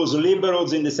up all those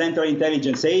liberals in the Central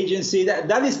Intelligence Agency.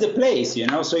 That is the place, you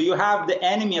know. So you have the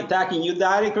enemy attacking you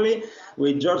directly.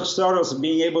 With George Soros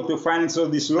being able to finance all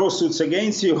these lawsuits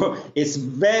against you, it's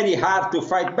very hard to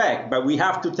fight back. But we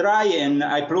have to try, and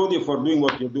I applaud you for doing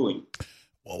what you're doing.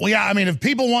 Well, yeah, I mean, if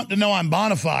people want to know I'm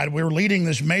bona fide, we're leading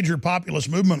this major populist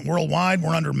movement worldwide.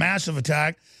 We're under massive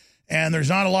attack, and there's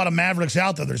not a lot of mavericks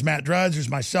out there. There's Matt Drudge, there's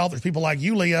myself, there's people like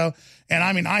you, Leo. And,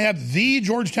 I mean, I have the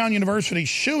Georgetown University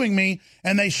suing me,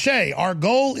 and they say, our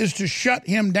goal is to shut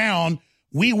him down.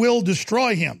 We will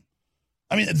destroy him.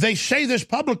 I mean, they say this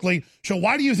publicly, so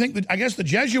why do you think that, I guess the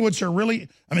Jesuits are really,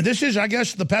 I mean, this is, I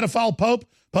guess, the pedophile Pope.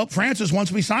 Pope Francis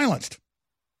wants to be silenced.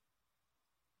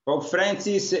 Pope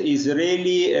Francis is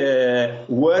really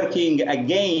working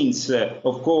against,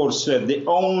 of course, the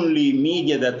only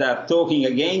media that are talking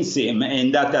against him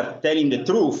and that are telling the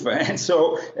truth. And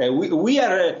so we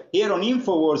are here on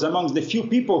InfoWars amongst the few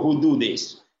people who do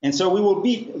this. And so we will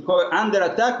be under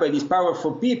attack by these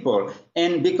powerful people.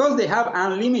 And because they have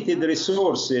unlimited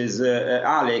resources,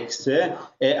 Alex,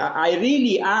 I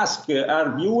really ask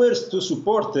our viewers to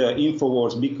support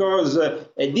InfoWars, because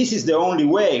this is the only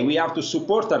way. We have to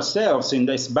support ourselves in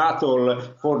this battle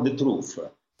for the truth.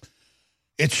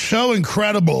 It's so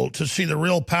incredible to see the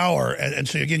real power. And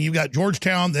so, again, you've got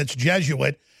Georgetown that's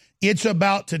Jesuit. It's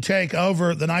about to take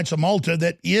over the Knights of Malta,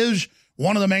 that is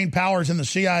one of the main powers in the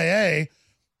CIA,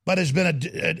 but has been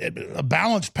a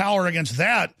balanced power against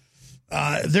that.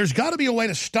 There's got to be a way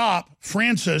to stop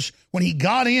Francis when he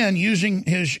got in using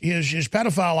his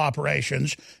pedophile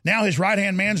operations. Now his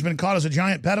right-hand man's been caught as a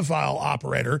giant pedophile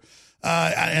operator.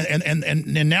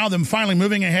 And now them finally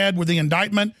moving ahead with the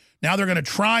indictment. Now they're going to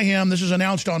try him. This is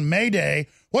announced on May Day.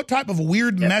 What type of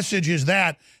weird message is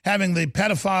that, having the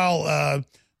pedophile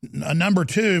number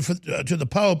 2 to the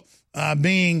Pope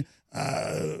being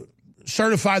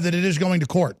certified that it is going to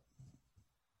court?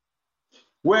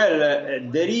 Well,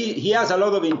 he has a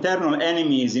lot of internal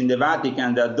enemies in the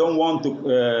Vatican that don't want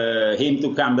him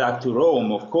to come back to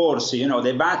Rome. Of course, you know,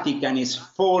 the Vatican is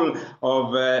full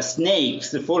of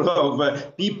snakes, full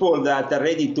of people that are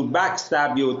ready to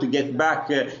backstab you to get back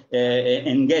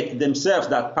and get themselves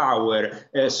that power.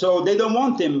 So they don't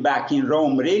want him back in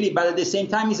Rome, really, but at the same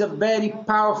time, he's a very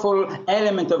powerful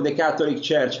element of the Catholic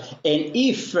Church. And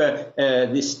if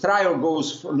this trial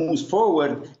moves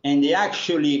forward and they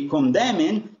actually condemn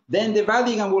him, then the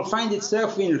Vatican will find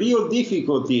itself in real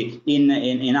difficulty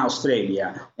in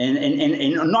Australia,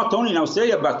 and not only in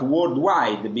Australia but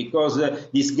worldwide, because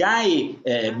this guy,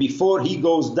 before he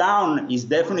goes down, is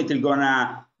definitely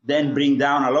gonna then bring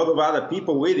down a lot of other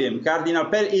people with him. Cardinal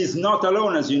Pell is not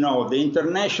alone, as you know. The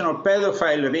international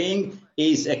pedophile ring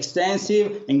is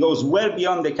extensive and goes well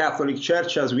beyond the Catholic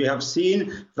Church, as we have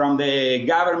seen, from the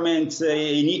government,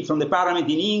 from the Parliament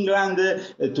in England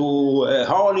to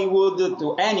Hollywood,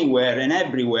 to anywhere and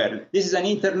everywhere. This is an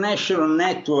international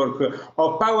network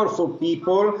of powerful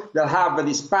people that have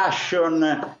this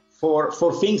passion for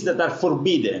things that are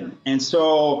forbidden. And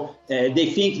so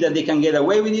they think that they can get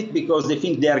away with it because they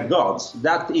think they are gods.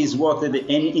 That is what, and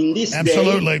in this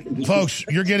Absolutely. day... Folks,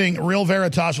 you're getting Real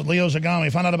Veritas with Leo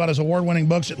Zagami. Find out about his award-winning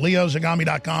books at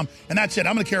leozagami.com. And that's it.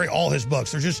 I'm going to carry all his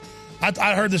books. There's just...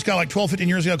 I heard this guy like 12, 15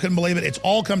 years ago. Couldn't believe it. It's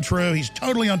all come true. He's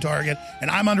totally on target. And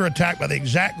I'm under attack by the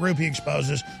exact group he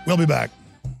exposes. We'll be back.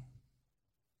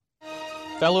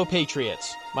 Fellow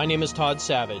Patriots, my name is Todd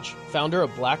Savage, founder of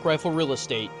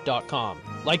BlackRifleRealEstate.com.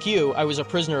 Like you, I was a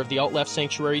prisoner of the alt-left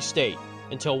sanctuary state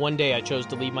until one day I chose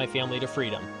to lead my family to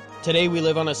freedom. Today we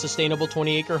live on a sustainable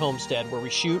 20-acre homestead where we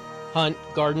shoot, hunt,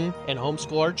 garden, and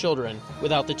homeschool our children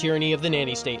without the tyranny of the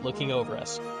nanny state looking over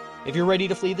us. If you're ready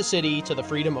to flee the city to the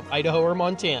freedom of Idaho or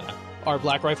Montana, our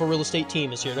Black Rifle Real Estate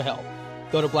team is here to help.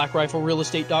 Go to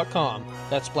BlackRifleRealEstate.com.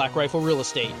 That's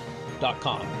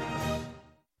BlackRifleRealEstate.com.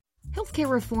 Healthcare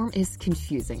reform is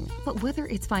confusing, but whether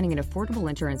it's finding an affordable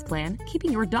insurance plan,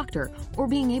 keeping your doctor, or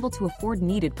being able to afford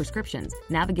needed prescriptions,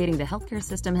 navigating the healthcare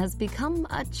system has become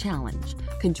a challenge.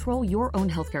 Control your own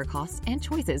healthcare costs and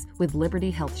choices with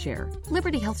Liberty HealthShare.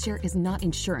 Liberty HealthShare is not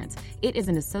insurance. It is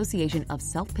an association of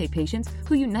self-pay patients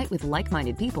who unite with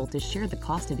like-minded people to share the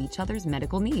cost of each other's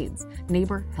medical needs.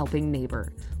 Neighbor helping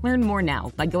neighbor. Learn more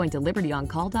now by going to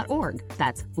libertyoncall.org.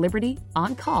 That's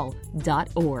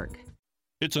libertyoncall.org.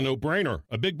 It's a no-brainer.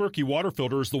 A Big Berkey water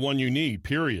filter is the one you need,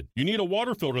 period. You need a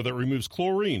water filter that removes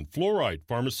chlorine, fluoride,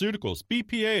 pharmaceuticals,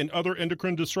 BPA, and other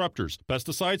endocrine disruptors,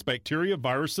 pesticides, bacteria,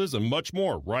 viruses, and much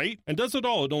more, right? And does it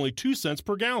all at only 2 cents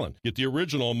per gallon. Get the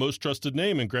original, most trusted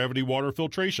name in gravity water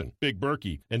filtration, Big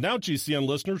Berkey. And now GCN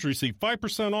listeners receive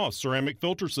 5% off ceramic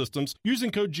filter systems using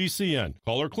code GCN.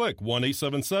 Call or click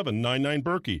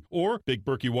 1-877-99-BERKEY or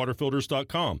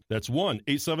BigBerkeyWaterFilters.com. That's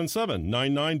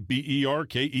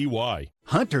 1-877-99-BERKEY.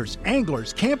 Hunters,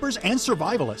 anglers, campers, and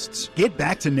survivalists. Get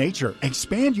back to nature.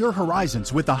 Expand your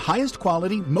horizons with the highest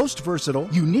quality, most versatile,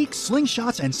 unique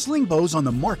slingshots and sling bows on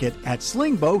the market at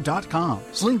slingbow.com.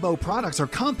 Slingbow products are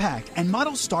compact and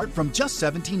models start from just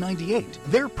 $17.98.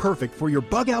 They're perfect for your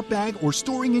bug out bag or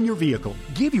storing in your vehicle.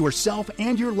 Give yourself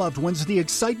and your loved ones the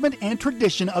excitement and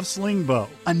tradition of Slingbow,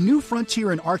 a new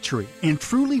frontier in archery and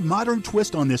truly modern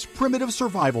twist on this primitive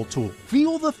survival tool.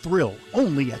 Feel the thrill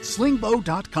only at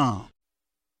slingbow.com.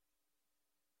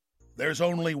 There's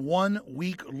only 1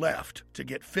 week left to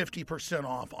get 50%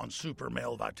 off on Super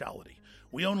Male Vitality.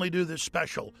 We only do this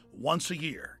special once a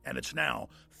year, and it's now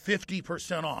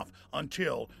 50% off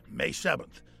until May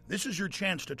 7th. This is your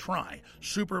chance to try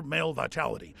Super Male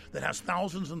Vitality that has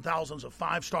thousands and thousands of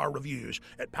 5-star reviews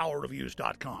at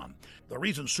PowerReviews.com. The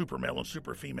reason Super Male and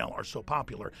Super Female are so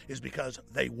popular is because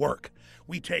they work.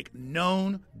 We take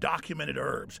known, documented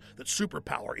herbs that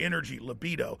superpower energy,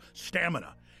 libido,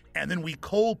 stamina, and then we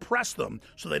cold press them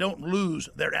so they don't lose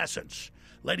their essence.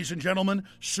 Ladies and gentlemen,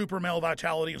 Super Male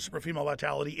Vitality and Super Female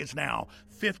Vitality is now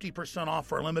 50% off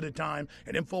for a limited time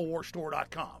at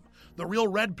InfoWarsStore.com. The Real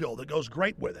Red Pill that goes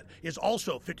great with it is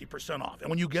also 50% off. And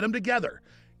when you get them together,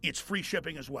 it's free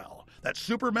shipping as well. That's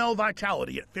Super Male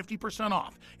Vitality at 50%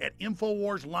 off at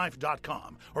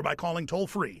InfoWarsLife.com or by calling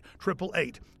toll-free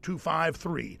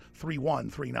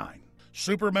 888-253-3139.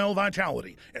 Super Male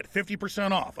Vitality at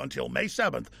 50% off until May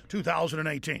 7th,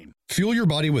 2018. Fuel your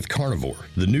body with Carnivore,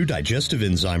 the new digestive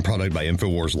enzyme product by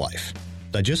InfoWars Life.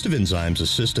 Digestive enzymes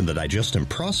assist in the digestion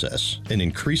process and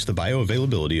increase the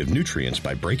bioavailability of nutrients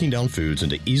by breaking down foods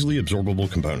into easily absorbable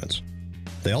components.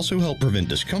 They also help prevent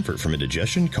discomfort from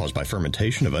indigestion caused by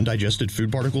fermentation of undigested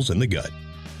food particles in the gut.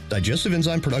 Digestive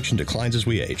enzyme production declines as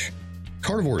we age.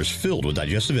 Carnivore is filled with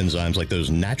digestive enzymes like those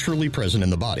naturally present in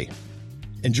the body.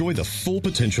 Enjoy the full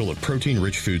potential of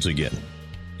protein-rich foods again.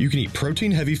 You can eat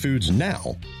protein-heavy foods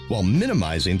now while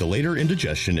minimizing the later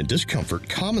indigestion and discomfort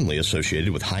commonly associated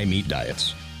with high-meat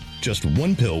diets. Just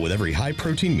one pill with every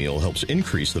high-protein meal helps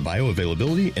increase the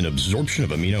bioavailability and absorption of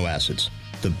amino acids,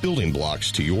 the building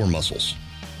blocks to your muscles.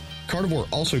 Carnivore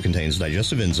also contains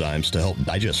digestive enzymes to help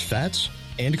digest fats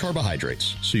and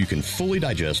carbohydrates so you can fully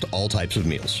digest all types of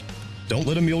meals. Don't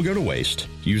let a meal go to waste.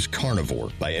 Use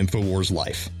Carnivore by InfoWars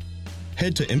Life.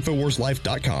 Head to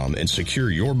InfoWarsLife.com and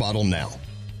secure your bottle now.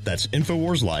 That's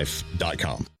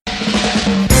InfoWarsLife.com.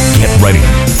 Get ready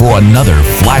for another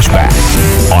flashback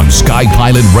on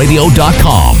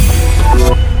SkyPilotRadio.com.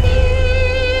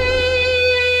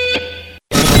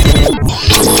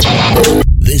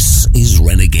 This is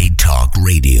Renegade Talk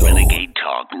Radio. Renegade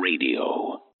Talk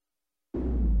Radio.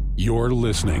 You're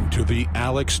listening to The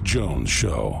Alex Jones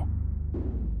Show.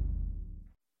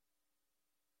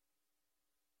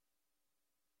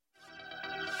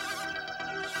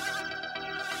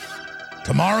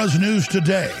 Tomorrow's news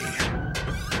today.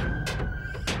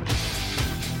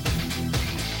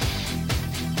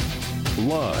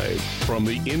 Live from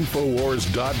the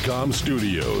Infowars.com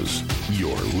studios,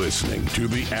 you're listening to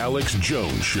The Alex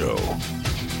Jones Show.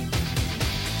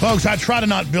 Folks, I try to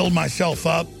not build myself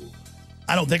up.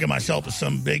 I don't think of myself as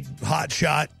some big hot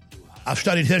shot. I've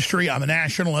studied history. I'm a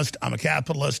nationalist. I'm a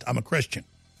capitalist. I'm a Christian.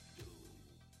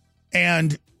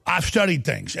 And I've studied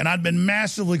things. And I've been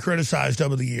massively criticized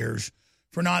over the years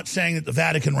for not saying that the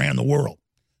Vatican ran the world.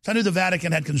 So I knew the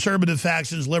Vatican had conservative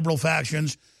factions, liberal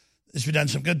factions. It's done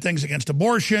some good things against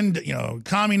abortion,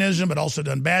 communism, but also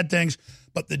done bad things.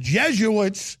 But the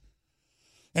Jesuits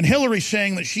and Hillary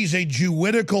saying that she's a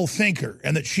Jewidical thinker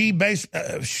and that she's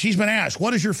been asked,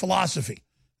 what is your philosophy?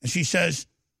 And she says,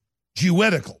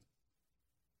 Jewidical.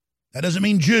 That doesn't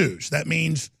mean Jews. That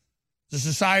means the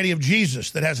Society of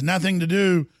Jesus that has nothing to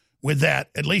do with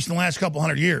that, at least in the last couple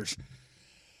hundred years.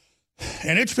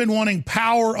 And it's been wanting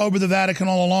power over the Vatican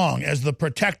all along as the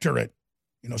protectorate,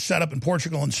 set up in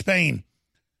Portugal and Spain.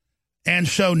 And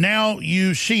so now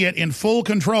you see it in full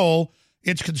control.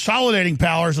 It's consolidating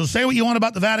power. So say what you want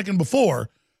about the Vatican before.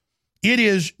 It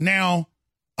is now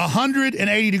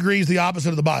 180 degrees the opposite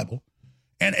of the Bible.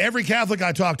 And every Catholic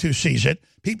I talk to sees it.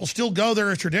 People still go there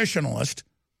as traditionalists.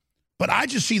 But I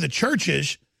just see the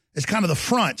churches as kind of the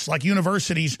fronts, like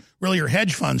universities really are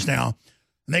hedge funds now.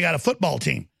 And they got a football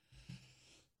team.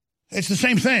 It's the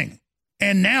same thing.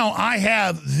 And now I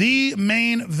have the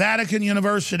main Vatican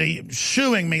University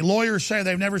suing me. Lawyers say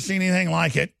they've never seen anything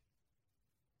like it,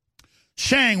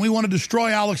 saying we want to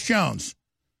destroy Alex Jones.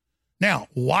 Now,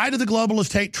 why do the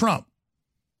globalists hate Trump?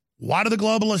 Why do the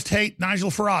globalists hate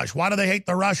Nigel Farage? Why do they hate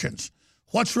the Russians?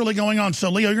 What's really going on? So,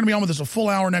 Leo, you're going to be on with us a full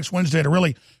hour next Wednesday to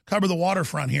really cover the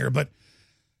waterfront here. But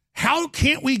how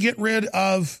can't we get rid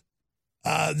of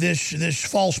this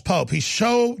false pope? He's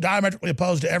so diametrically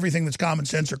opposed to everything that's common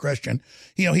sense or Christian.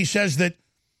 He says that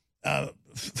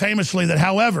famously that,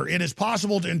 however, it is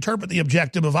possible to interpret the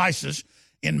objective of ISIS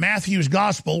in Matthew's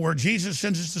gospel, where Jesus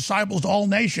sends his disciples to all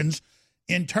nations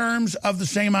in terms of the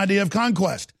same idea of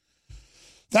conquest.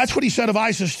 That's what he said of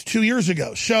ISIS 2 years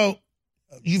ago. So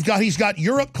he's got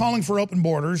Europe calling for open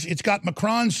borders. It's got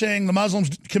Macron saying the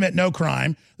Muslims commit no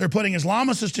crime. They're putting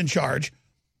Islamicists in charge.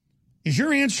 Is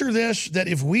your answer this, that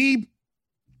if we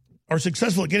are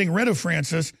successful at getting rid of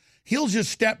Francis he'll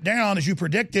just step down, as you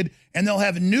predicted, and they'll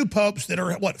have new popes that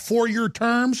are, 4-year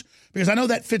terms? Because I know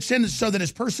that fits in so that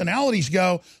as personalities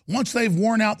go, once they've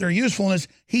worn out their usefulness,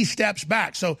 he steps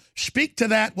back. So speak to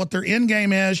that, what their end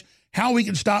game is, how we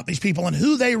can stop these people, and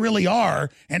who they really are,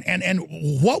 and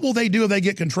what will they do if they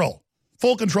get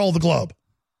full control of the globe.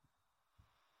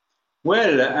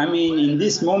 Well, I mean, in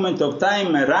this moment of time,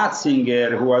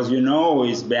 Ratzinger, who, as you know,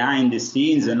 is behind the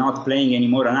scenes and not playing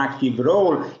anymore an active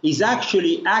role, is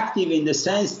actually active in the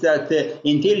sense that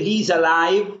until he's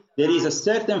alive, there is a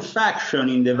certain faction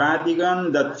in the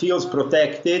Vatican that feels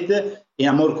protected, in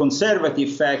a more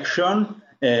conservative faction.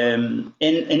 And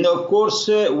of course,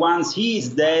 once he is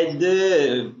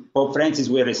dead, Pope Francis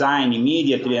will resign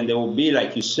immediately, and there will be,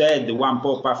 like you said, one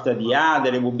pope after the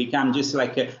other. It will become just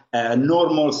like a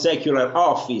normal secular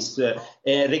office.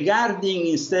 Regarding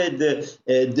instead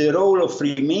the role of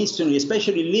Freemasonry,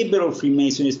 especially liberal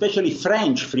Freemasonry, especially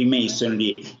French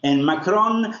Freemasonry, and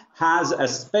Macron has a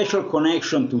special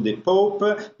connection to the Pope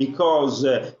because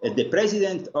the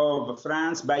President of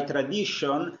France, by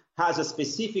tradition, has a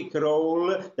specific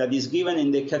role that is given in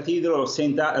the Cathedral of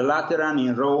St. Lateran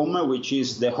in Rome, which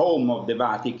is the home of the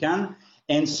Vatican.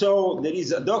 And so there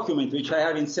is a document which I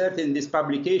have inserted in this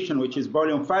publication, which is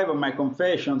volume 5 of my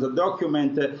Confessions, a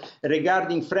document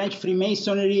regarding French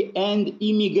Freemasonry and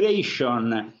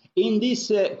immigration. In this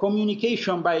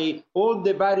communication by all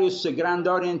the various Grand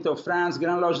Orient of France,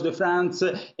 Grand Lodge de France,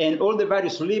 and all the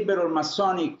various liberal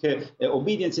Masonic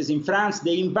obediences in France,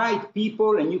 they invite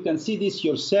people, and you can see this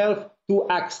yourself, to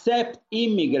accept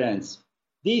immigrants.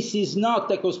 This is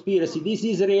not a conspiracy. This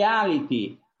is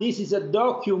reality. This is a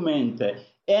document.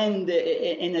 And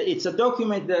it's a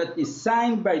document that is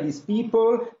signed by these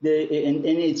people, and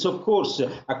it's, of course,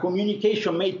 a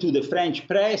communication made to the French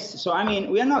press. So, I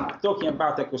mean, we are not talking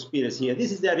about a conspiracy here.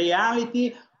 This is the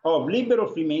reality of liberal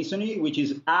Freemasonry, which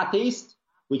is atheist,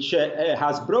 which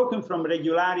has broken from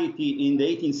regularity in the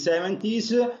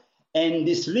 1870s. And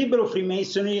this liberal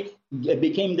Freemasonry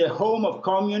became the home of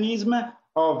communism,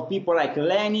 of people like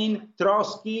Lenin,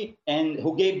 Trotsky, and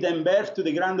who gave them birth to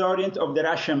the Grand Orient of the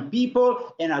Russian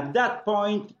people, and at that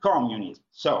point, communism.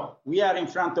 So we are in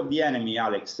front of the enemy,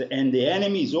 Alex, and the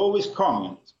enemy is always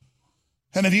communism.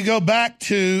 And if you go back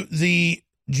to the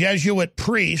Jesuit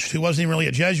priest, who wasn't even really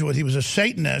a Jesuit, he was a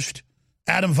Satanist,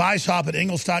 Adam Weishaupt at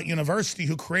Ingolstadt University,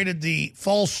 who created the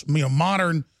false,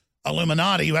 modern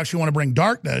Illuminati, who actually want to bring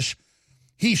darkness.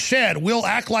 He said, we'll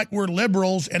act like we're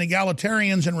liberals and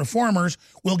egalitarians and reformers.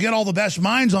 We'll get all the best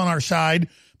minds on our side.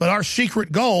 But our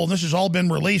secret goal, and this has all been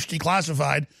released,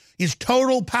 declassified, is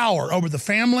total power over the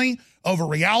family, over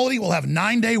reality. We'll have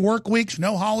 9-day work weeks,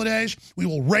 no holidays. We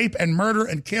will rape and murder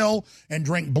and kill and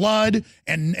drink blood.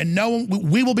 And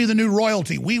we will be the new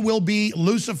royalty. We will be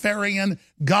Luciferian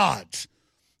gods.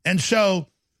 And so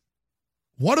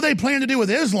what do they plan to do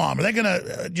with Islam? Are they going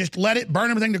to just let it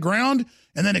burn everything to ground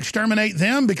and then exterminate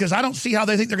them? Because I don't see how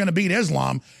they think they're going to beat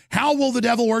Islam. How will the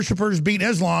devil worshippers beat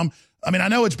Islam? I mean, I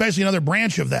know it's basically another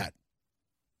branch of that.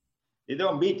 They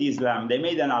don't beat Islam. They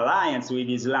made an alliance with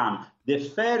Islam. The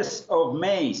 1st of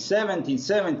May,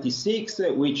 1776,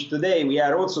 which today we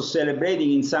are also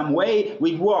celebrating in some way,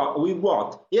 with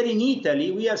what? Here in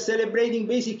Italy, we are celebrating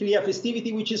basically a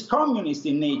festivity which is communist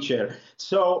in nature.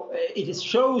 So it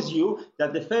shows you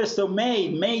that the 1st of May,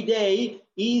 May Day,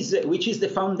 which is the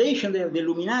foundation of the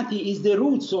Illuminati, is the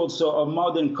roots also of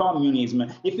modern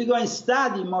communism. If we go and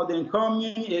study modern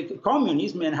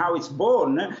communism and how it's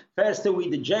born, first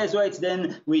with the Jesuits,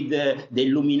 then with the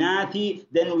Illuminati,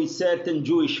 then with certain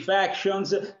Jewish factions,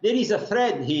 there is a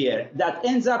thread here that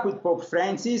ends up with Pope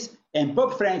Francis. And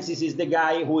Pope Francis is the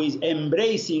guy who is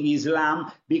embracing Islam,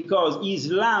 because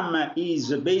Islam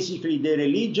is basically the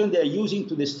religion they're using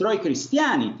to destroy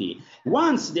Christianity.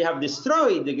 Once they have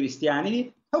destroyed the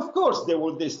Christianity, of course they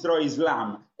will destroy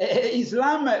Islam.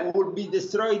 Islam will be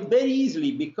destroyed very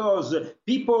easily, because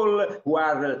people who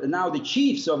are now the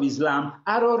chiefs of Islam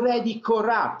are already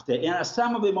corrupt, and are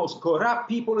some of the most corrupt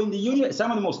people in the universe,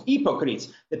 some of the most hypocrites.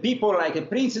 The people like the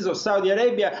princes of Saudi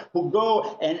Arabia who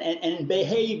go and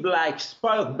behave like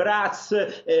spoiled brats,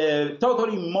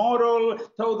 totally immoral,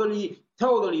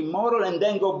 and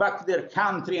then go back to their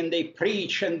country and they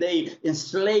preach and they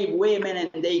enslave women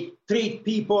and they treat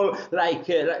people like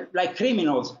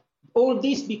criminals. All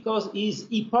this because is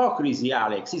hypocrisy,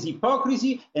 Alex. It's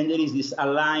hypocrisy, and there is this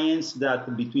alliance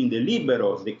that between the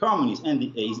liberals, the communists, and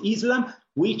Islam,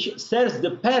 which serves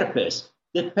the purpose.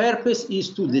 The purpose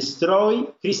is to destroy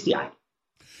Christianity.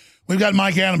 We've got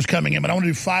Mike Adams coming in, but I want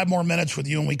to do 5 more minutes with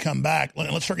you when we come back.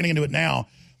 Let's start getting into it now.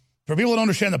 For people that don't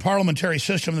understand the parliamentary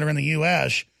system that are in the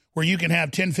U.S., where you can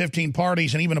have 10, 15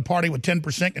 parties, and even a party with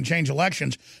 10% can change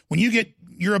elections. When you get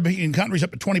European countries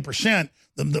up to 20%,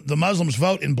 the Muslims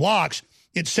vote in blocks.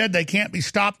 It said they can't be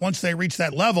stopped once they reach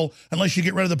that level unless you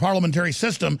get rid of the parliamentary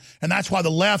system, and that's why the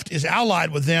left is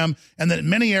allied with them, and that in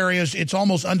many areas it's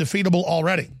almost undefeatable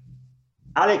already.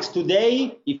 Alex,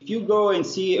 today, if you go and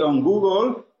see on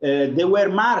Google, they were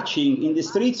marching in the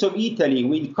streets of Italy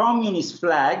with communist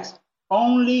flags,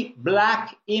 only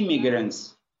black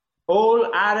immigrants. All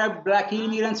Arab black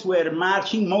immigrants were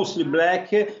marching, mostly black,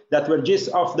 that were just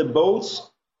off the boats,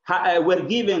 were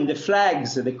given the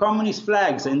flags, the communist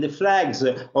flags, and the flags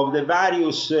of the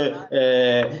various,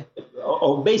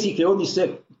 of basically all these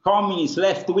communist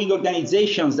left-wing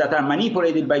organizations that are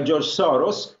manipulated by George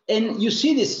Soros. And you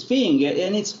see this thing,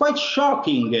 and it's quite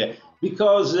shocking,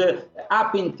 because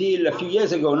up until a few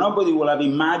years ago, nobody would have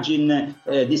imagined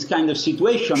this kind of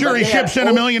situation. Sure, he ships in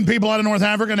 1 million people out of North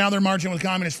Africa. Now they're marching with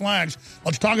communist flags.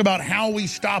 Let's talk about how we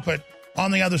stop it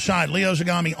on the other side. Leo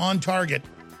Zagami on target.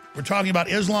 We're talking about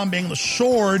Islam being the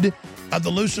sword of the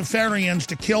Luciferians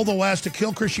to kill the West, to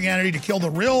kill Christianity, to kill the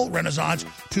real Renaissance,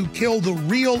 to kill the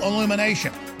real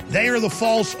illumination. They are the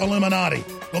false Illuminati.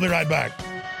 We'll be right back.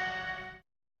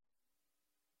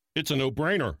 It's a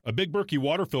no-brainer. A Big Berkey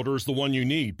water filter is the one you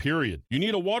need, period. You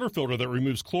need a water filter that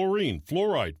removes chlorine,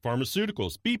 fluoride,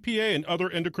 pharmaceuticals, BPA, and other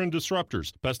endocrine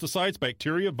disruptors, pesticides,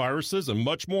 bacteria, viruses, and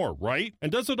much more, right?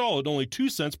 And does it all at only 2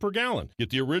 cents per gallon. Get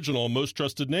the original and most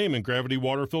trusted name in gravity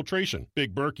water filtration,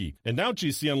 Big Berkey. And now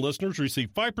GCN listeners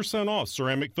receive 5% off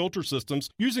ceramic filter systems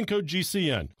using code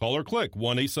GCN. Call or click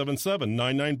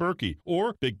 1-877-99-BERKEY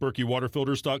or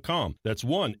BigBerkeyWaterFilters.com. That's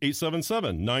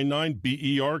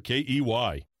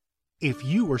 1-877-99-BERKEY. If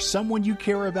you or someone you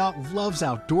care about loves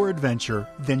outdoor adventure,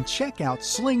 then check out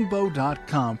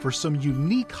slingbow.com for some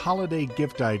unique holiday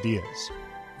gift ideas.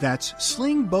 That's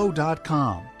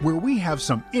slingbow.com, where we have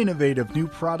some innovative new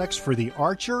products for the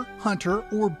archer, hunter,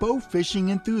 or bow fishing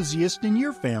enthusiast in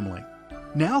your family.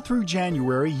 Now through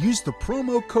January, use the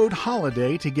promo code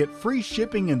HOLIDAY to get free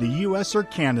shipping in the U.S. or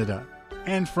Canada.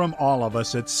 And from all of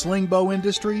us at Slingbow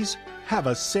Industries, have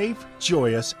a safe,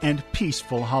 joyous, and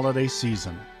peaceful holiday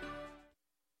season.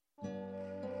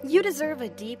 You deserve a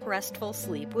deep, restful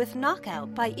sleep with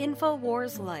Knockout by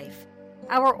InfoWars Life.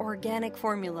 Our organic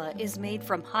formula is made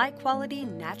from high-quality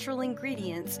natural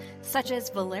ingredients such as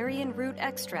valerian root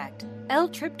extract,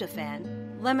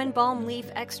 L-tryptophan, lemon balm leaf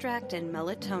extract, and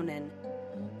melatonin.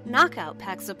 Knockout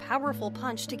packs a powerful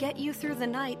punch to get you through the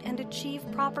night and achieve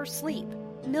proper sleep.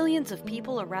 Millions of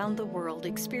people around the world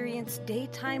experience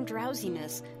daytime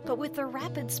drowsiness, but with the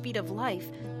rapid speed of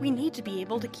life, we need to be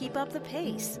able to keep up the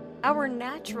pace. Our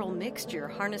natural mixture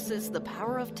harnesses the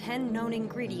power of 10 known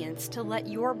ingredients to let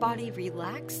your body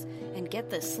relax and get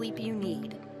the sleep you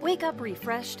need. Wake up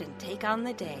refreshed and take on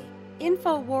the day.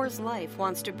 InfoWars Life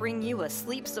wants to bring you a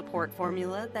sleep support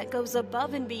formula that goes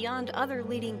above and beyond other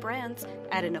leading brands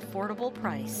at an affordable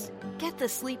price. Get the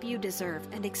sleep you deserve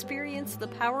and experience the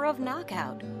power of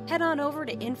Knockout. Head on over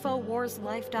to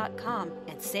InfoWarsLife.com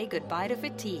and say goodbye to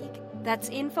fatigue. That's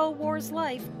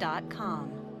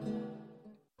InfoWarsLife.com.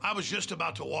 I was just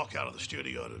about to walk out of the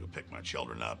studio to pick my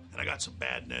children up, and I got some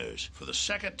bad news. For the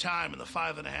second time in the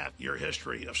 5.5-year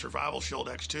history of Survival Shield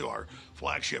X2, our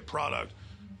flagship product,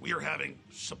 we are having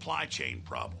supply chain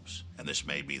problems, and this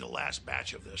may be the last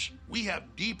batch of this. We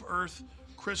have deep earth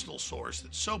crystal source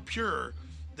that's so pure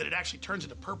that it actually turns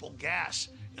into purple gas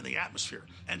in the atmosphere.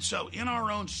 And so in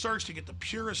our own search to get the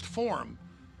purest form,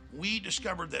 we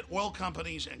discovered that oil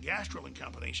companies and gas drilling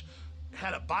companies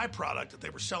had a byproduct that they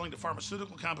were selling to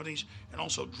pharmaceutical companies and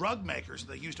also drug makers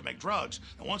that they use to make drugs.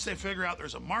 And once they figure out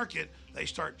there's a market, they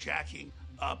start jacking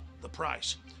up the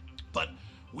price. But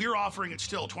we're offering it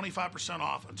still 25%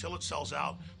 off until it sells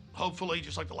out. Hopefully,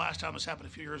 just like the last time this happened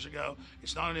a few years ago,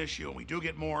 it's not an issue and we do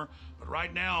get more. But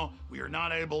right now, we are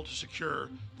not able to secure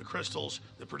the crystals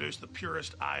that produce the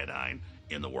purest iodine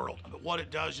in the world. But what it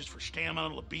does is for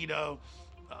stamina, libido,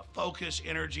 focus,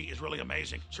 energy is really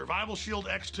amazing. Survival Shield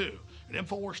X2 at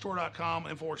InfoWarsStore.com,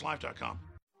 InfoWarsLife.com.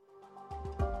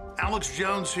 Alex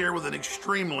Jones here with an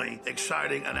extremely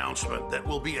exciting announcement that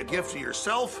will be a gift to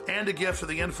yourself and a gift to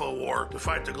the InfoWar to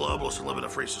fight the globalists and live in a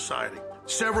free society.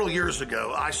 Several years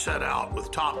ago, I set out with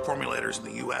top formulators in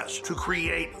the U.S. to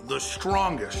create the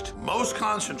strongest, most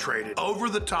concentrated,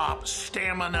 over-the-top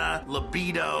stamina,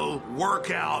 libido,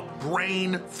 workout,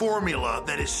 brain formula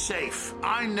that is safe.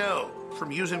 I know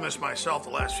from using this myself the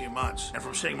last few months and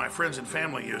from seeing my friends and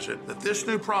family use it that this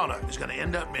new product is going to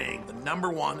end up being the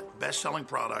 #1 best-selling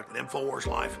product at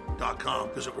InfoWarsLife.com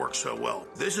because it works so well.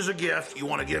 This is a gift you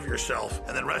want to give yourself,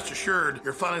 and then rest assured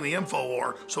you're funding the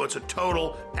InfoWar, so it's a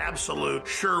total, absolute,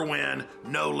 sure win,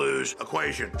 no-lose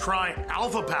equation. Try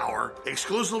Alpha Power,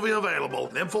 exclusively available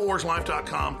at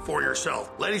InfoWarsLife.com for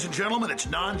yourself. Ladies and gentlemen, it's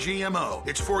non-GMO.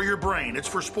 It's for your brain, it's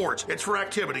for sports, it's for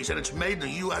activities, and it's made in the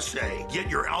USA. Get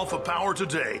your Alpha Power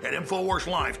today at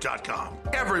InfoWarsLife.com.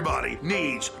 Everybody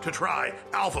needs to try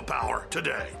Alpha Power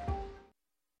today.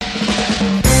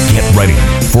 Get ready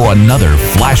for another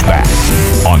flashback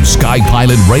on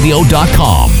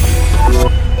SkyPilotRadio.com.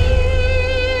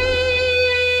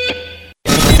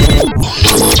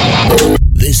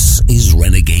 This is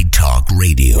Renegade Talk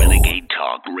Radio. Renegade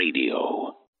Talk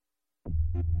Radio.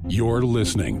 You're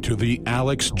listening to The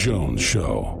Alex Jones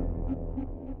Show.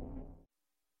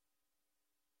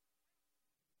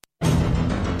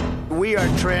 We are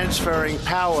transferring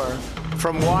power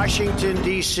from Washington,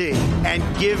 D.C., and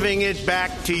giving it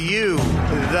back to you,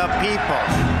 the people.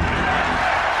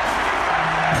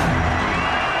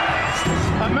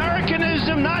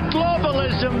 Americanism, not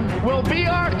globalism, will be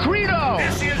our credo.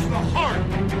 This is the heart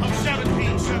of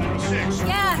 1776.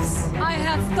 Yes, I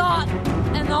have thought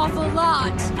an awful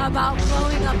lot about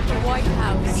blowing up the White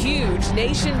House. Huge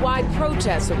nationwide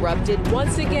protests erupted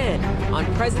once again on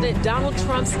President Donald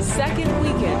Trump's second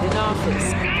weekend in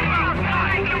office.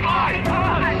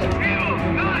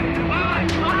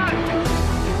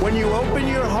 When you open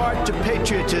your heart to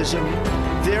patriotism,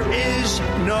 there is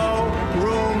no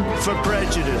room for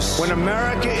prejudice. When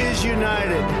America is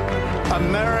united,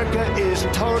 America is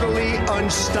totally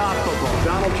unstoppable.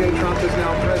 Donald J. Trump is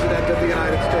now President of the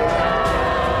United States.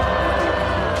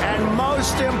 And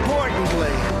most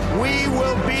importantly, we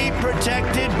will be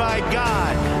protected by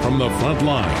God. From the front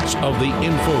lines of the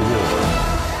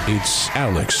InfoWar, it's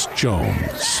Alex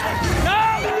Jones.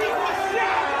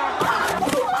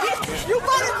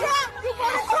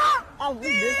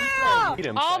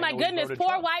 Oh my goodness,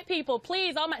 poor white people.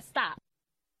 Please, stop.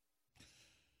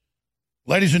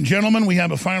 Ladies and gentlemen, we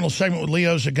have a final segment with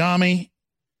Leo Zagami.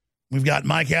 We've got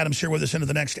Mike Adams here with us into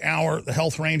the next hour, the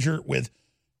Health Ranger, with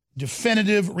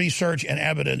definitive research and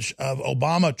evidence of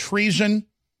Obama treason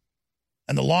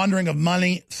and the laundering of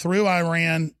money through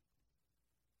Iran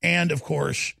and, of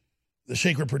course, the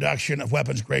secret production of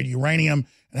weapons-grade uranium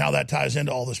and how that ties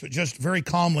into all this. But just very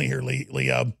calmly here, Leo,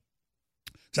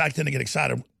 because I tend to get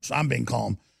excited, so I'm being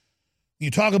calm. You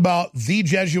talk about the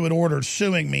Jesuit order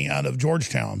suing me out of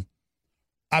Georgetown.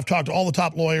 I've talked to all the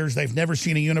top lawyers. They've never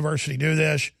seen a university do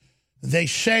this. They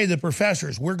say, the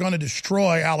professors, we're going to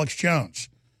destroy Alex Jones.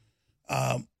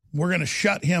 We're going to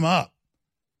shut him up.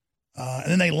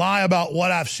 And then they lie about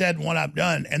what I've said and what I've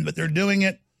done. But they're doing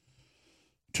it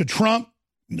to Trump.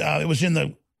 It was in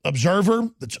the Observer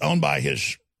that's owned by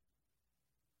his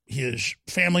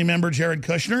family member, Jared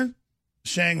Kushner,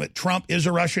 saying that Trump is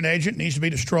a Russian agent, needs to be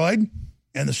destroyed.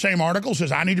 And the same article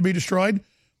says, I need to be destroyed.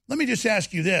 Let me just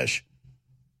ask you this.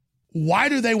 Why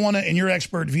do they want to, in your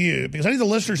expert view, because I think the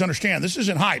listeners understand, this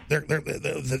isn't hype.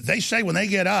 They say when they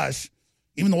get us,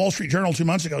 even the Wall Street Journal 2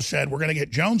 months ago said, we're going to get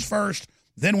Jones first,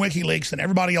 then WikiLeaks, then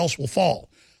everybody else will fall.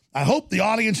 I hope the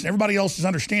audience and everybody else is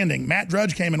understanding. Matt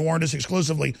Drudge came and warned us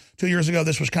exclusively 2 years ago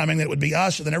this was coming, that it would be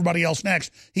us and then everybody else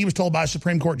next. He was told by a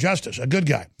Supreme Court justice, a good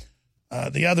guy.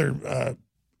 The other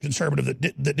conservative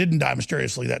that didn't die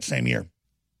mysteriously that same year.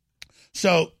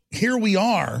 So here we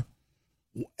are.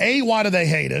 A, why do they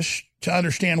hate us? To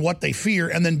understand what they fear.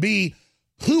 And then B,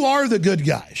 who are the good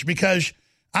guys? Because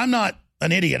I'm not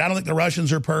an idiot. I don't think the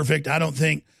Russians are perfect. I don't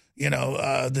think, the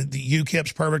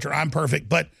UKIP's perfect or I'm perfect.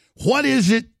 But what is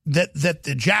it that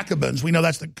the Jacobins, we know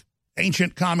that's the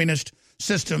ancient communist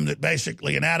system that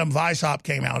basically an Adam Weishaupt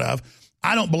came out of.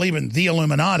 I don't believe in the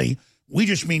Illuminati. We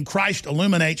just mean Christ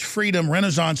illuminates, freedom,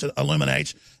 Renaissance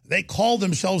illuminates. They call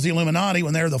themselves the Illuminati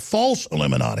when they're the false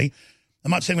Illuminati. I'm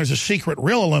not saying there's a secret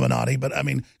real Illuminati, but I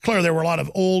mean, clearly there were a lot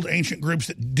of old ancient groups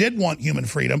that did want human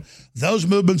freedom. Those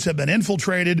movements have been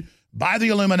infiltrated by the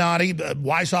Illuminati.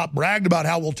 Weishaupt bragged about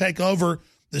how we'll take over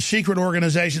the secret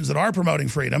organizations that are promoting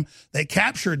freedom. They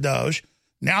captured those.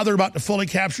 Now they're about to fully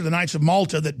capture the Knights of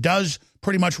Malta that does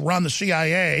pretty much run the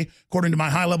CIA, according to my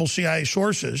high-level CIA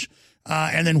sources.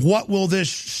 And then what will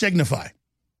this signify?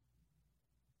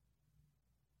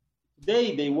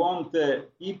 They want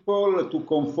people to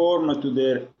conform to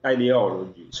their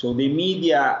ideology. So the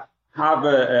media have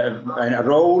a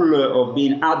role of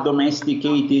being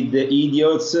undomesticated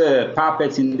idiots,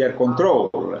 puppets in their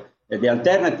control. the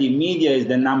alternative media is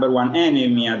the number one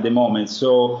enemy at the moment.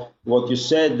 So what you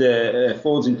said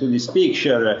falls into this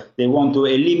picture. They want to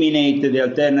eliminate the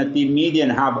alternative media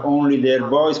and have only their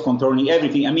voice controlling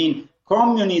everything. I mean,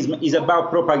 communism is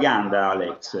about propaganda,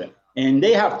 Alex, and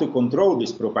they have to control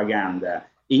this propaganda.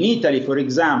 In Italy, for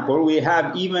example, we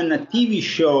have even a TV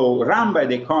show run by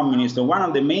the communists on one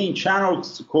of the main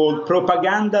channels called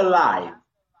Propaganda Live.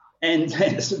 And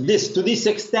to this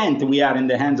extent, we are in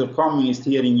the hands of communists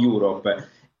here in Europe.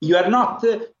 You are not,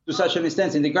 to such an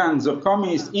extent, in the hands of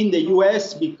communists in the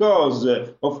US because,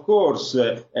 of course,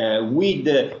 with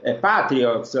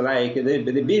patriots like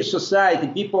the Beer Society,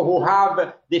 people who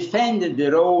have defended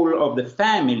the role of the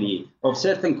family, of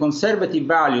certain conservative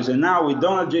values, and now with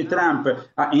Donald J. Trump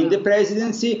in the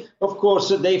presidency, of course,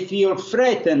 they feel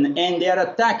threatened and they are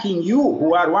attacking you,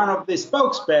 who are one of the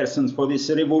spokespersons for this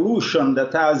revolution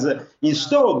that has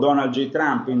installed Donald J.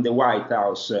 Trump in the White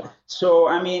House. So,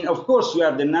 I mean, of course, you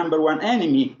are the number one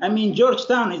enemy. I mean,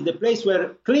 Georgetown is the place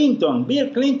where Bill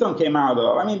Clinton came out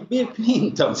of. I mean, Bill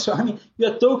Clinton. So, I mean, you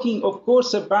are talking, of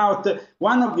course, about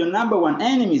one of your number one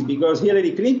enemies, because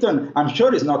Hillary Clinton, I'm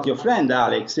sure, is not your friend,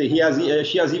 Alex. She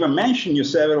has even mentioned you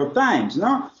several times,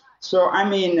 no? So, I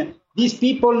mean, these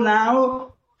people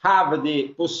now have the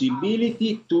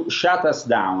possibility to shut us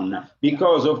down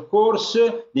because, of course,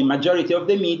 the majority of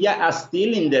the media are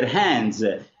still in their hands.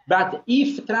 But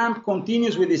if Trump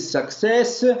continues with his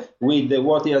success, with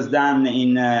what he has done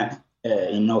in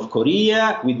North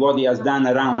Korea, with what he has done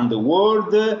around the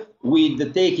world,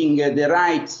 with taking the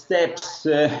right steps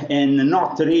and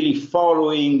not really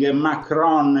following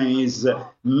Macron, his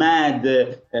mad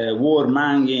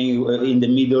warmongering in the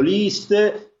Middle East,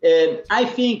 I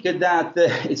think that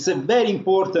it's very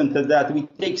important that we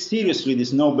take seriously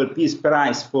this Nobel Peace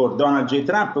Prize for Donald J.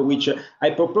 Trump, which I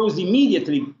proposed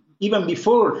immediately, even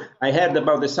before I heard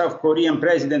about the South Korean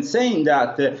president saying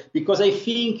that, because I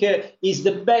think is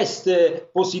the best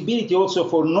possibility also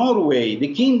for Norway,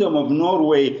 the Kingdom of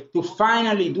Norway, to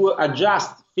finally do a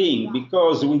just thing,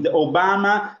 because with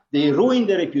Obama, they ruined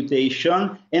their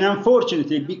reputation. And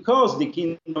unfortunately, because the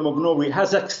Kingdom of Norway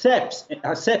has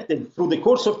accepted through the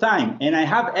course of time, and I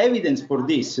have evidence for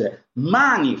this,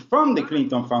 money from the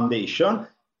Clinton Foundation,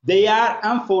 they are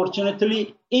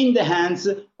unfortunately in the hands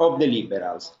of the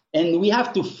liberals. And we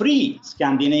have to free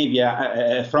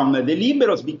Scandinavia from the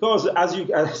liberals, because as you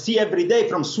see every day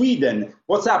from Sweden,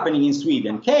 what's happening in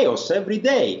Sweden? Chaos every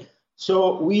day.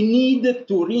 So we need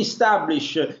to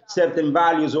reestablish certain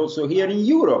values also here in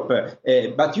Europe.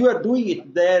 But you are doing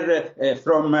it there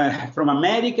from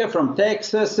America, from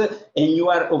Texas, and you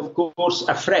are, of course,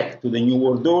 a threat to the New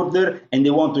World Order, and they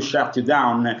want to shut you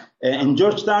down. And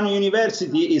Georgetown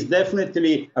University is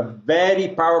definitely a very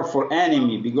powerful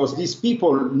enemy, because these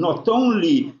people not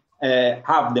only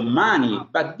have the money,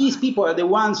 but these people are the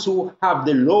ones who have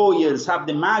the lawyers, have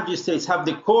the magistrates, have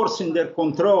the courts in their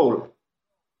control.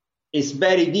 It's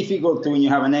very difficult when you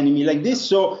have an enemy like this.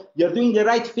 So you're doing the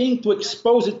right thing to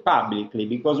expose it publicly,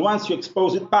 because once you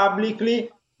expose it publicly,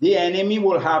 the enemy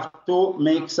will have to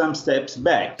make some steps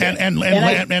back. And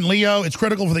Leo, it's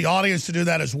critical for the audience to do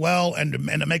that as well, and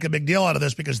to make a big deal out of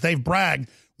this, because they've bragged.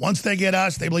 Once they get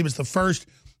us, they believe it's the first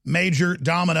major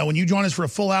domino. When you join us for a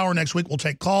full hour next week, we'll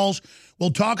take calls.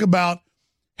 We'll talk about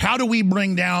how do we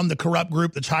bring down the corrupt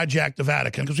group that's hijacked the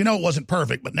Vatican, because we know it wasn't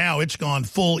perfect, but now it's gone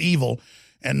full evil.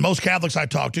 And most Catholics I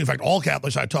talk to, in fact, all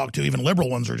Catholics I talk to, even liberal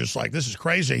ones, are just like, this is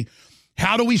crazy.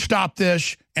 How do we stop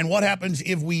this? And what happens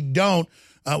if we don't?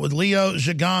 With Leo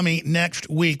Zagami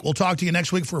next week. We'll talk to you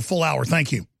next week for a full hour.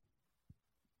 Thank you.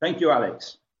 Thank you,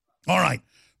 Alex. All right.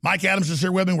 Mike Adams is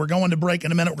here with me. We're going to break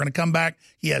in a minute. We're going to come back.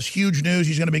 He has huge news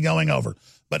he's going to be going over.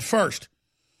 But first,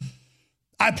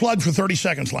 I plugged for 30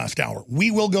 seconds last hour.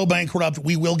 We will go bankrupt.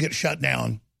 We will get shut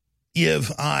down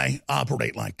if I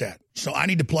operate like that. So I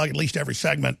need to plug at least every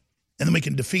segment, and then we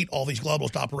can defeat all these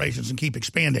globalist operations and keep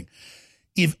expanding.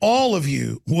 If all of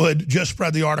you would just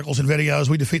spread the articles and videos,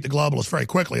 we defeat the globalists very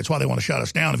quickly. It's why they want to shut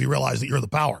us down, if you realize that you're the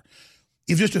power.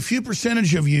 If just a few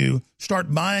percentage of you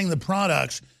start buying the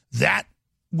products, that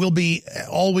will be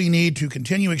all we need to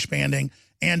continue expanding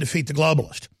and defeat the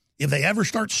globalist. If they ever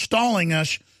start stalling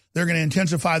us, they're going to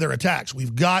intensify their attacks.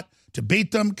 We've got to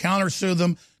beat them, countersue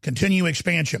them, continue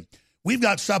expansion. We've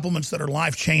got supplements that are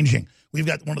life-changing. We've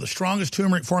got one of the strongest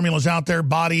turmeric formulas out there,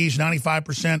 Bodies,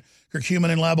 95%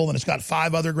 curcumin level, and it's got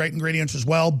 5 other great ingredients as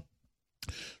well.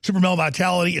 Super Male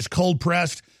Vitality is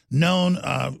cold-pressed, known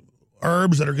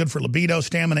herbs that are good for libido,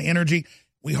 stamina, energy.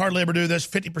 We hardly ever do this.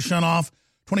 50% off,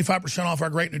 25% off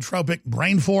our great nootropic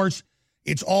Brain Force.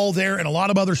 It's all there, and a lot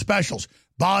of other specials.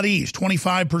 Bodies,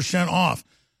 25% off.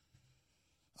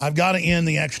 I've got to end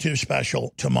the X2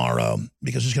 special tomorrow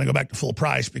because it's going to go back to full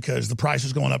price because the price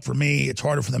is going up for me. It's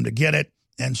harder for them to get it.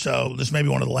 And so this may be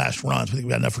one of the last runs. We think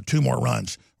we've got enough for 2 more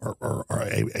runs or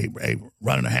a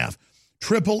run and a half.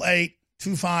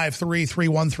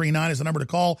 888-253-3139 is the number to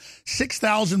call.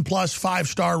 6,000 plus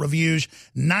 5-star reviews,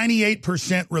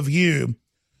 98% review.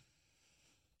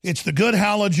 It's the good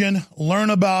halogen. Learn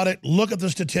about it. Look at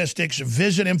the statistics.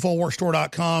 Visit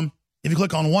InfoWarsStore.com. If you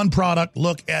click on one product,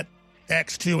 look at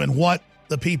X2 and what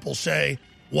the people say,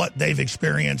 what they've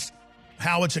experienced,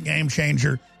 how it's a game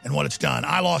changer, and what it's done.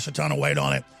 I lost a ton of weight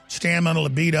on it. Stamina,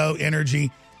 libido,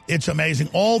 energy. It's amazing.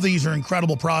 All these are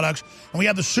incredible products. And we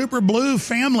have the Super Blue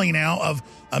family now of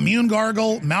Immune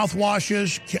Gargle,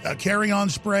 mouthwashes, carry-on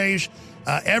sprays,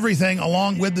 everything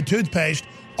along with the toothpaste.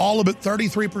 All of it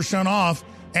 33% off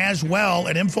as well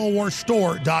at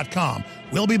InfoWarsStore.com.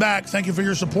 We'll be back. Thank you for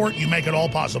your support. You make it all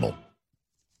possible.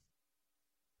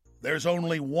 There's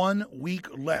only 1 week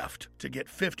left to get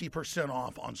 50%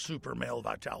 off on Super Male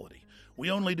Vitality.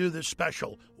 We only do this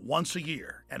special once a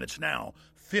year, and it's now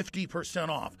 50%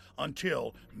 off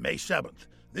until May 7th.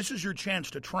 This is your chance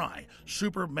to try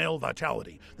Super Male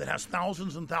Vitality that has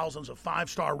thousands and thousands of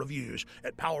 5-star reviews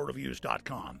at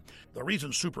PowerReviews.com. The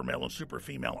reason Super Male and Super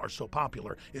Female are so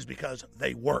popular is because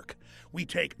they work. We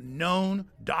take known,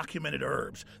 documented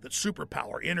herbs that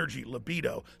superpower energy,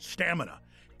 libido, stamina,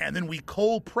 and then we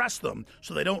cold press them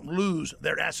so they don't lose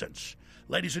their essence.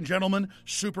 Ladies and gentlemen,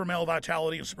 Super Male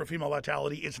Vitality and Super Female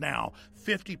Vitality is now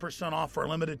 50% off for a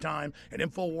limited time at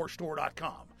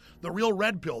InfoWarsStore.com. The Real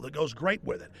Red Pill that goes great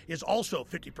with it is also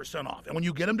 50% off. And when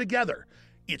you get them together,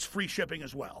 it's free shipping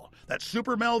as well. That's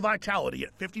Super Male Vitality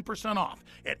at 50% off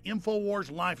at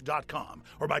InfoWarsLife.com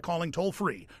or by calling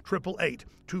toll-free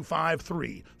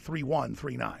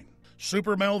 888-253-3139.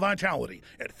 Super Male Vitality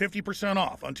at 50%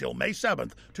 off until May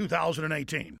 7th,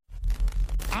 2018.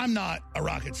 I'm not a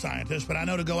rocket scientist, but I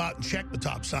know to go out and check the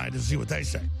top scientists and see what they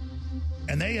say.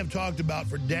 And they have talked about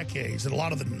for decades that a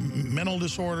lot of the mental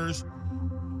disorders,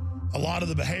 a lot of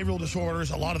the behavioral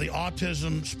disorders, a lot of the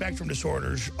autism spectrum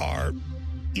disorders are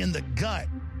in the gut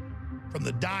from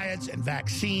the diets and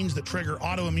vaccines that trigger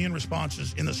autoimmune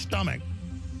responses in the stomach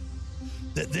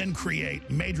that then create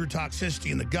major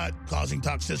toxicity in the gut, causing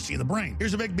toxicity in the brain.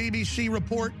 Here's a big BBC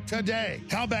report today.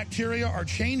 How bacteria are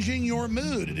changing your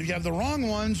mood. And if you have the wrong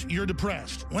ones, you're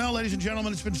depressed. Well, ladies and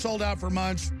gentlemen, it's been sold out for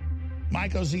months.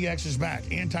 MycoZX is back.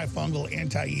 Antifungal,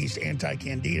 anti-yeast,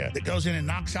 anti-candida that goes in and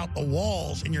knocks out the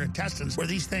walls in your intestines where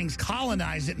these things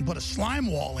colonize it and put a slime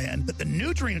wall in that the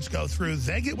nutrients go through.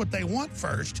 They get what they want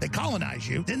first. They colonize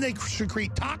you. Then they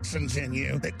secrete toxins in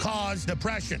you that cause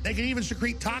depression. They can even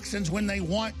secrete toxins when they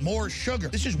want more sugar.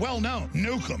 This is well known.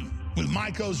 Nuke them with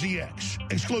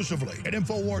MycoZX exclusively at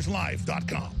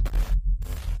InfoWarsLife.com.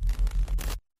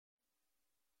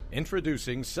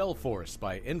 Introducing CellForce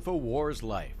by InfoWars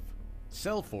Life.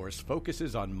 CellForce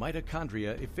focuses on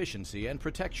mitochondria efficiency and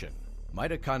protection.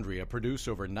 Mitochondria produce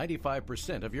over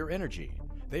 95% of your energy.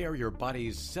 They are your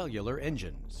body's cellular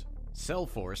engines.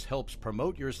 CellForce helps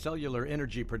promote your cellular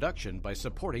energy production by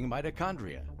supporting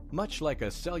mitochondria, much like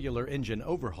a cellular engine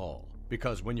overhaul.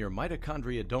 Because when your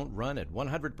mitochondria don't run at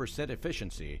 100%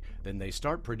 efficiency, then they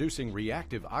start producing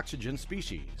reactive oxygen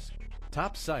species.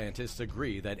 Top scientists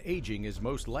agree that aging is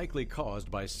most likely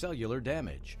caused by cellular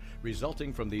damage,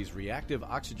 resulting from these reactive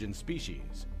oxygen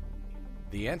species.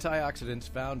 The antioxidants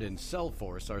found in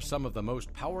CellForce are some of the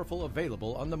most powerful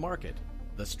available on the market.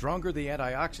 The stronger the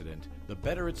antioxidant, the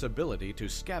better its ability to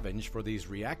scavenge for these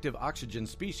reactive oxygen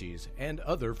species and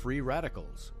other free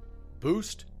radicals.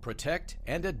 Boost, protect,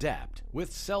 and adapt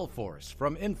with CellForce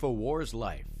from InfoWars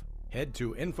Life. Head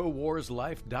to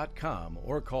InfoWarsLife.com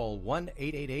or call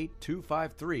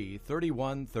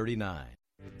 1-888-253-3139.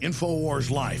 InfoWars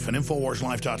Life and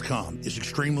InfoWarsLife.com is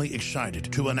extremely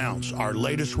excited to announce our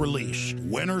latest release,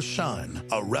 Winter Sun,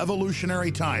 a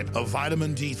revolutionary type of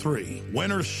vitamin D3.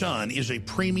 Winter Sun is a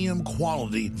premium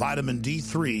quality vitamin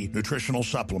D3 nutritional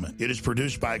supplement. It is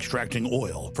produced by extracting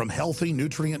oil from healthy,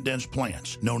 nutrient-dense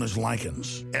plants known as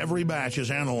lichens. Every batch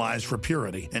is analyzed for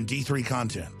purity and D3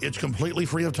 content. It's completely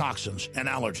free of toxins and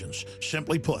allergens.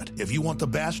 Simply put, if you want the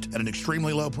best at an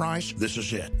extremely low price, this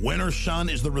is it. Winter Sun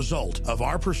is the result of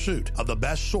our pursuit of the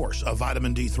best source of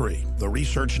vitamin D3. The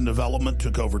research and development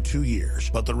took over 2 years,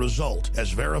 but the result,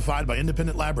 as verified by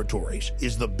independent laboratories,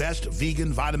 is the best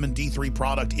vegan vitamin D3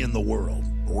 product in the world.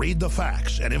 Read the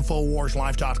facts at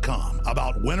InfoWarsLife.com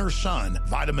about Winter Sun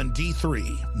Vitamin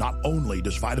D3. Not only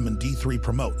does vitamin D3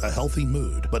 promote a healthy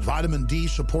mood, but vitamin D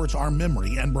supports our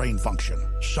memory and brain function,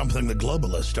 something the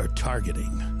globalists are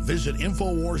targeting. Visit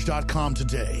InfoWars.com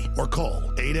today or call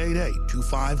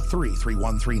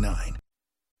 888-253-3139.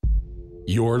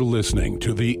 You're listening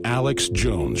to The Alex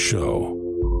Jones Show.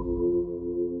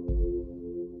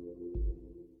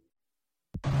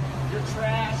 You're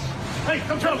trash. Hey,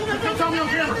 come tell me on camera. Come tell me on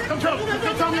camera. Come tell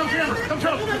me on camera.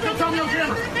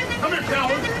 Come here,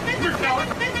 coward.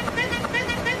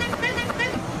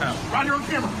 Right here on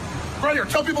camera. Right here.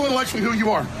 Tell people intellectually who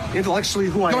you are. Intellectually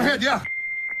who I am? Go ahead, yeah.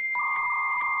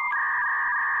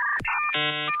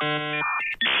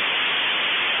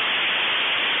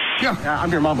 Yeah, I'm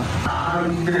your mama.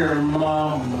 I'm your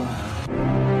mama.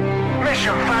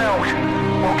 Mission failed.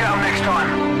 We'll get them next time.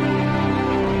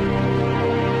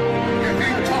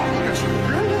 Yeah, talk. Look at you.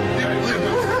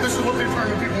 Yeah, this is what they turn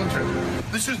the people into.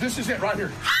 This is it right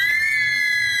here.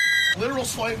 Literal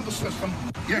slave of the system.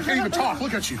 Yeah, can't even talk.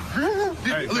 Look at you.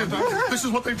 This is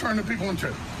what they turn the people into.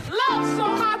 Love so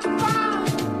hard to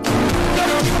find.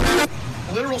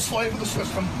 Literal slave of the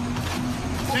system.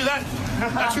 See that?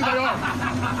 That's who they are.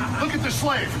 Look at this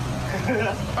slave.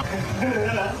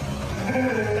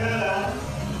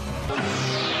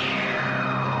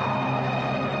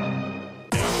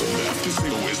 This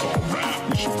is always all rap.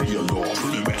 We should free a law.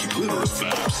 Trimming back your clitoris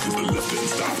flaps. Cause the left ain't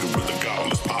stopping with the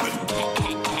gobble is popping.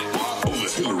 Oh,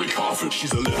 that's Hillary Crawford.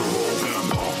 She's a literal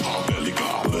vampire. Pop belly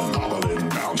goblin. Hobbling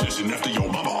down, chasing after your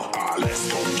mama.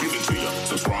 Let's go give it to you.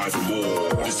 Subscribe for more.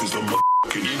 This is a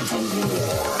motherfucking info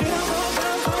war.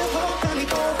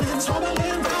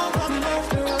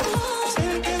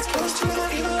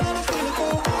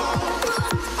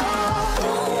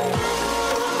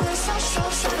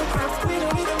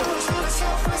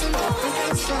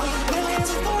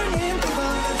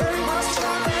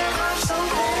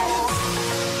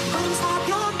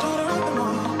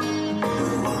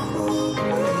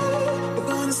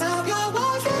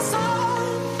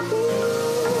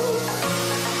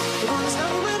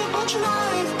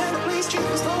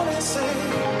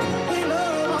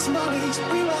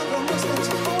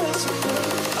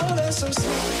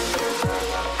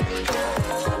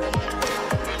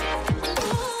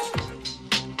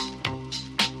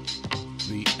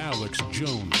 The Alex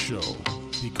Jones Show,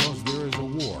 because there is a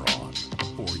war on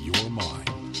for your mind.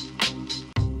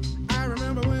 I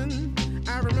remember when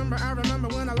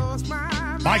I lost my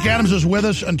mind. Mike Adams is with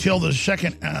us until the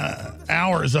second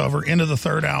hour is over, into the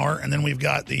third hour, and then we've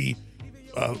got the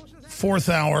fourth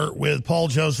hour with Paul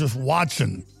Joseph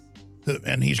Watson,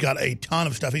 and he's got a ton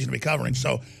of stuff he's going to be covering.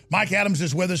 So Mike Adams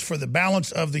is with us for the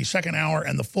balance of the second hour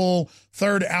and the full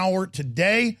third hour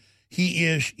today. He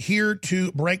is here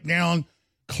to break down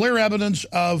clear evidence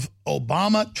of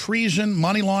Obama treason,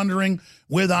 money laundering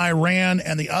with Iran,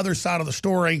 and the other side of the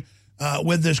story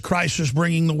with this crisis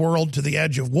bringing the world to the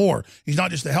edge of war. He's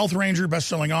not just the health ranger,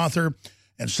 best-selling author,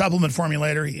 and supplement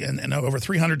formulator, and over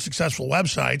 300 successful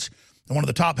websites, and one of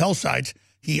the top health sites.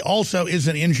 He also is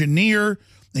an engineer.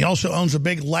 He also owns a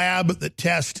big lab that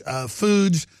tests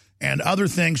foods and other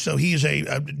things. So he's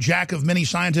a jack of many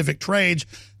scientific trades,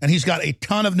 and he's got a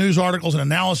ton of news articles and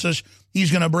analysis he's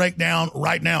going to break down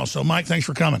right now. So, Mike, thanks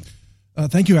for coming.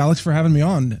 Thank you, Alex, for having me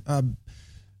on.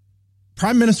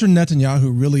 Prime Minister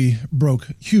Netanyahu really broke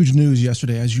huge news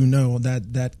yesterday, as you know,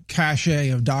 that cache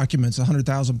of documents,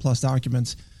 100,000 plus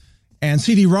documents, and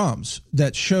CD-ROMs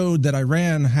that showed that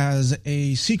Iran has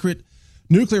a secret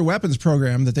nuclear weapons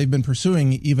program that they've been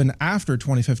pursuing even after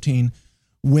 2015,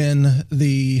 when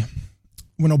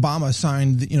Obama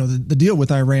signed the deal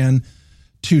with Iran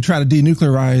to try to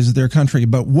denuclearize their country.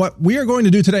 But what we are going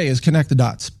to do today is connect the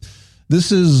dots.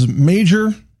 This is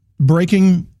major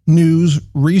breaking news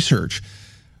research.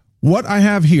 What I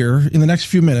have here in the next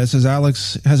few minutes, as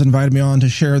Alex has invited me on to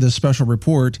share this special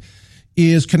report,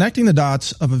 is connecting the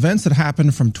dots of events that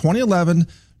happened from 2011,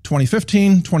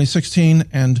 2015, 2016,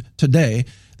 and today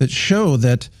that show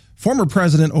that former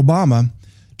President Obama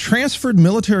transferred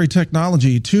military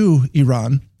technology to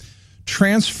Iran,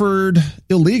 transferred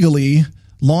illegally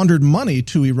laundered money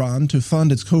to Iran to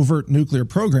fund its covert nuclear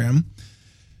program,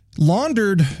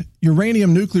 laundered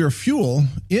uranium nuclear fuel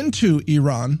into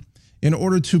Iran in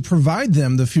order to provide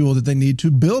them the fuel that they need to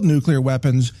build nuclear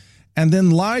weapons, and then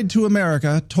lied to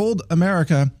America, told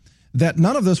America that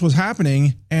none of this was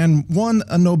happening, and won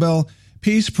a Nobel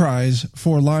Peace Prize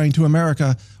for lying to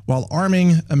America while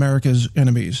arming America's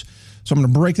enemies. So I'm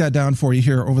going to break that down for you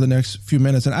here over the next few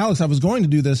minutes. And Alex, I was going to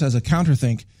do this as a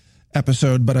counterthink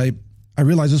episode, but I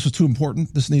realized this was too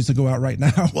important. This needs to go out right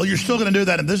now. Well, you're still going to do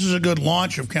that, and this is a good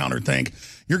launch of Counterthink.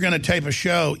 You're going to tape a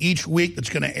show each week that's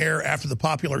going to air after the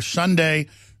popular Sunday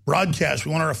broadcast.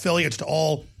 We want our affiliates to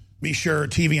all be sure,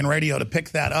 TV and radio, to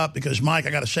pick that up, because Mike, I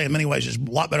got to say, in many ways, is a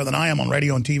lot better than I am on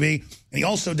radio and TV. And he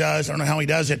also does, I don't know how he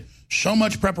does it, so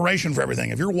much preparation for everything.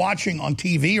 If you're watching on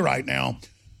TV right now,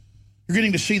 You're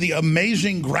getting to see the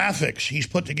amazing graphics he's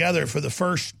put together for the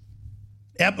first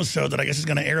episode that I guess is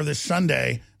going to air this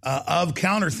Sunday of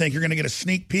Counterthink. You're going to get a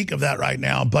sneak peek of that right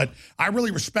now. But I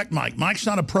really respect Mike. Mike's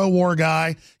not a pro-war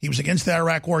guy. He was against the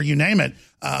Iraq war, you name it.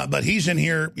 But he's in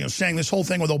here, saying this whole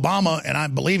thing with Obama, and I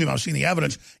believe him, I've seen the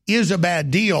evidence, is a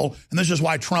bad deal. And this is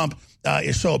why Trump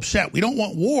is so upset. We don't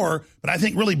want war, but I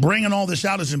think really bringing all this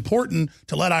out is important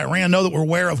to let Iran know that we're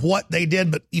aware of what they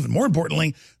did. But even more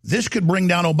importantly, this could bring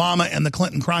down Obama and the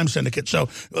Clinton crime syndicate. So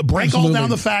break Absolutely. all down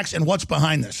the facts and what's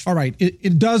behind this. All right.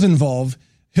 It does involve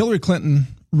Hillary Clinton,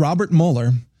 Robert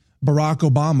Mueller, Barack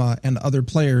Obama, and other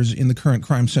players in the current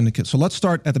crime syndicate. So let's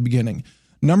start at the beginning.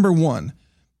 Number one,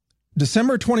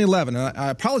 December 2011, and I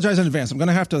apologize in advance. I'm going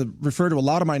to have to refer to a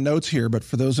lot of my notes here, but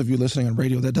for those of you listening on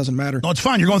radio, that doesn't matter. No, it's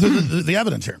fine. You're going through the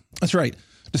evidence here. That's right.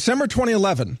 December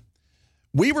 2011,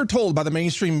 we were told by the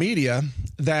mainstream media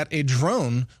that a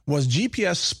drone was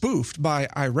GPS spoofed by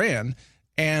Iran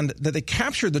and that they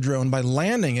captured the drone by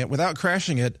landing it without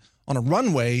crashing it on a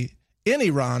runway in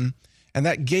Iran, and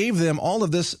that gave them all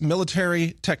of this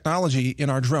military technology in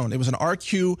our drone. It was an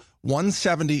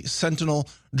RQ-170 Sentinel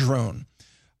drone.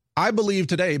 I believe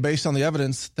today, based on the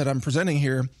evidence that I'm presenting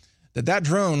here, that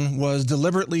drone was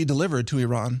deliberately delivered to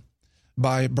Iran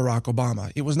by Barack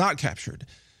Obama. It was not captured.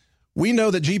 We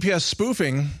know that GPS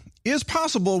spoofing is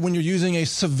possible when you're using a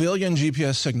civilian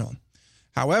GPS signal.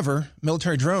 However,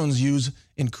 military drones use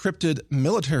encrypted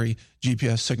military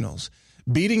GPS signals.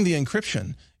 Beating the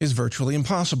encryption is virtually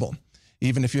impossible,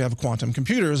 even if you have quantum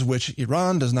computers, which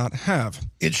Iran does not have.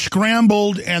 It's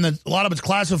scrambled, and a lot of it's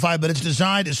classified, but it's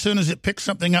designed as soon as it picks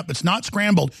something up that's not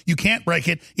scrambled, you can't break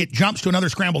it. It jumps to another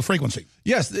scrambled frequency.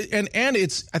 Yes, and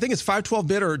it's, I think it's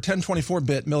 512-bit or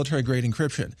 1024-bit military-grade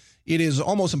encryption. It is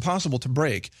almost impossible to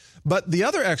break. But the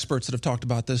other experts that have talked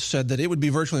about this said that it would be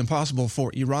virtually impossible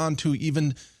for Iran to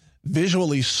even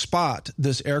visually spot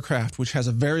this aircraft, which has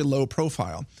a very low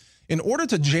profile. In order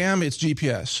to jam its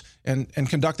GPS and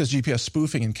conduct this GPS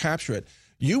spoofing and capture it,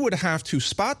 you would have to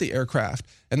spot the aircraft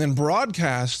and then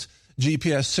broadcast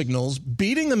GPS signals,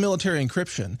 beating the military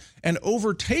encryption and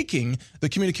overtaking the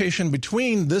communication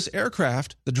between this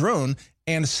aircraft, the drone,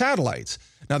 and satellites.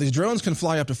 Now, these drones can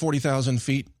fly up to 40,000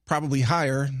 feet, probably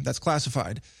higher. That's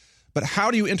classified. But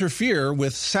how do you interfere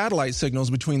with satellite signals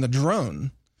between the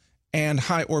drone and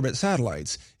high-orbit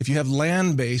satellites? If you have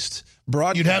land-based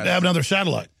broadcast... You'd have to have another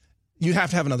satellite. You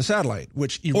have to have another satellite,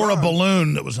 which Iran... Or a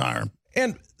balloon that was higher.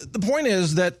 And the point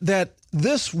is that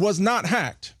this was not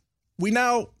hacked.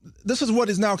 This is what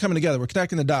is now coming together. We're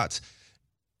connecting the dots.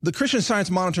 The Christian Science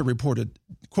Monitor reported,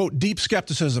 quote, deep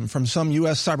skepticism from some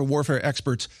U.S. cyber warfare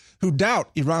experts who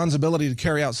doubt Iran's ability to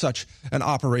carry out such an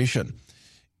operation.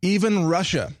 Even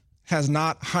Russia has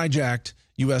not hijacked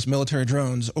U.S. military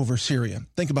drones over Syria.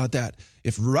 Think about that.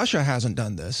 If Russia hasn't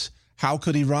done this, how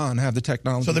could Iran have the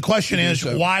technology? So the question is,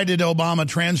 why did Obama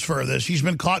transfer this? He's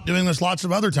been caught doing this lots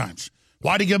of other times.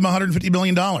 Why did he give him $150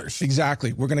 million?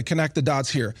 Exactly. We're going to connect the dots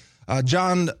here.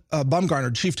 John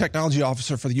Bumgarner, Chief Technology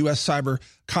Officer for the U.S. Cyber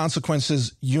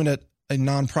Consequences Unit, a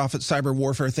nonprofit cyber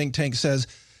warfare think tank, says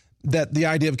that the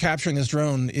idea of capturing this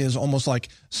drone is almost like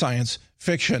science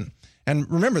fiction.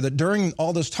 And remember that during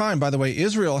all this time, by the way,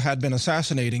 Israel had been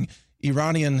assassinating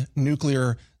Iranian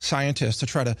nuclear scientists to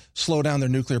try to slow down their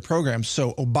nuclear programs.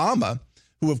 So Obama,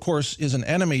 who of course is an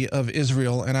enemy of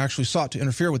Israel and actually sought to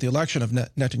interfere with the election of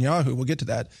Netanyahu, we'll get to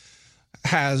that,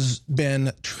 has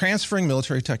been transferring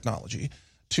military technology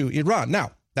to Iran.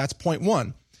 Now, that's point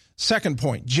one. Second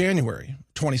point, January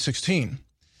 2016,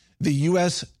 the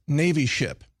U.S. Navy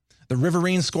ship, the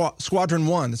Riverine Squadron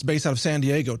 1, that's based out of San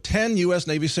Diego, 10 U.S.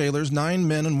 Navy sailors, 9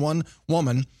 men and 1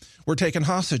 woman, were taken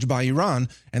hostage by Iran,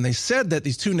 and they said that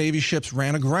these 2 Navy ships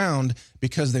ran aground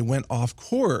because they went off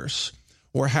course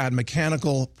or had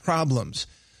mechanical problems.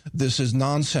 This is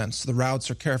nonsense. The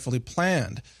routes are carefully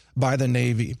planned by the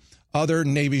Navy. Other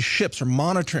Navy ships are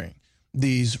monitoring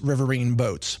these Riverine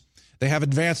boats. They have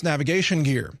advanced navigation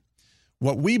gear.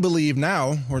 What we believe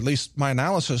now, or at least my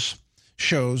analysis,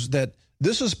 shows that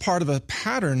this is part of a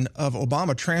pattern of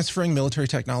Obama transferring military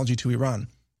technology to Iran.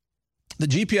 The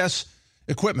GPS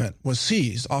equipment was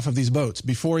seized off of these boats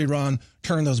before Iran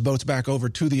turned those boats back over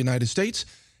to the United States.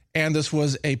 And this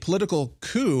was a political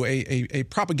coup, a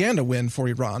propaganda win for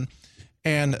Iran.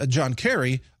 And John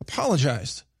Kerry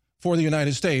apologized for the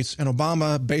United States, and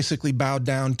Obama basically bowed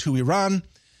down to Iran.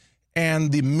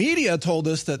 And the media told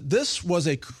us that this was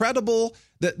a credible,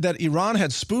 that Iran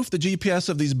had spoofed the GPS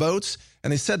of these boats.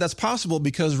 And they said that's possible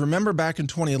because, remember, back in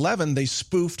 2011, they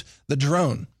spoofed the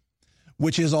drone,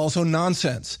 which is also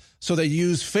nonsense. So they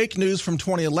used fake news from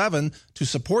 2011 to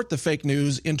support the fake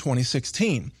news in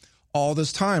 2016. all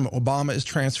this time, Obama is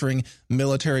transferring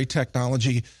military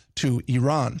technology to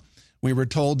Iran. We were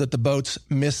told that the boats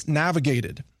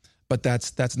misnavigated, but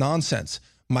that's nonsense.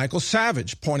 Michael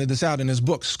Savage pointed this out in his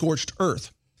book, Scorched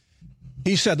Earth.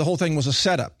 He said the whole thing was a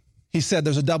setup. He said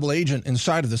there's a double agent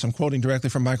inside of this. I'm quoting directly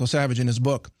from Michael Savage in his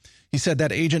book. He said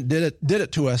that agent did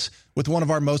it to us with one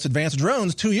of our most advanced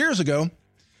drones 2 years ago.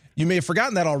 You may have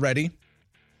forgotten that already,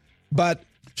 but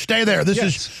stay there.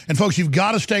 And folks, you've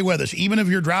got to stay with us. Even if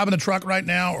you're driving a truck right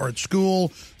now or at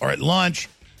school or at lunch,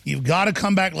 you've got to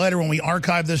come back later when we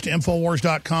archive this to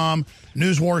Infowars.com,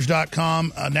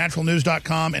 Newswars.com,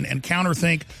 naturalnews.com, and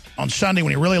Counterthink on Sunday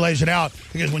when he really lays it out.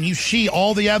 Because when you see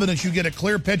all the evidence, you get a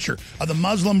clear picture of the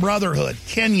Muslim Brotherhood,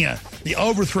 Kenya, the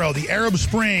overthrow, the Arab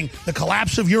Spring, the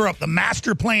collapse of Europe, the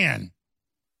master plan.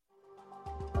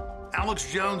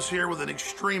 Alex Jones here with an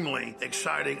extremely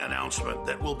exciting announcement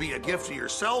that will be a gift to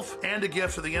yourself and a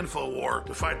gift to the InfoWar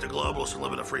to fight the globalists and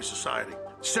live in a free society.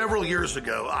 Several years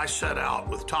ago, I set out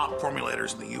with top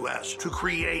formulators in the U.S. to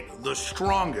create the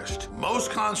strongest,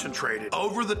 most concentrated,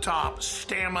 over-the-top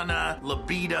stamina,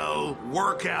 libido,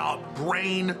 workout,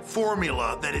 brain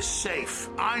formula that is safe.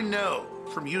 I know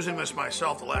from using this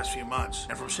myself the last few months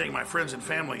and from seeing my friends and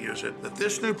family use it, that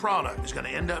this new product is going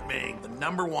to end up being the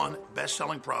 #1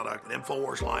 best-selling product at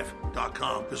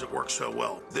InfoWarsLife.com because it works so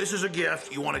well. This is a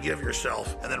gift you want to give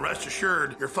yourself, and then rest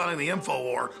assured you're funding the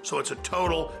InfoWar, so it's a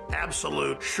total,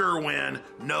 absolute, sure win,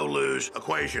 no-lose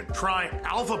equation. Try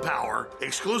Alpha Power,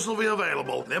 exclusively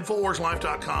available at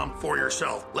InfoWarsLife.com for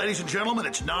yourself. Ladies and gentlemen,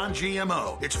 it's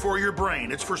non-GMO. It's for your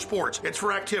brain. It's for sports. It's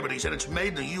for activities, and it's made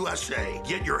in the USA.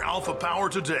 Get your Alpha Power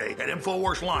today at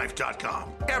InfoWarsLife.com.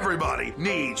 Everybody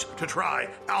needs to try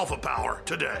Alpha Power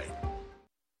today.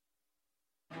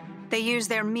 They use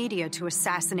their media to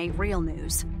assassinate real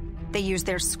news. They use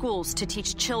their schools to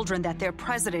teach children that their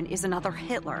president is another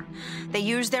Hitler. They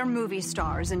use their movie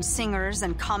stars and singers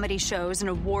and comedy shows and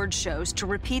award shows to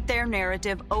repeat their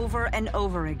narrative over and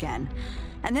over again.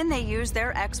 And then they use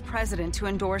their ex-president to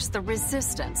endorse the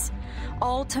resistance,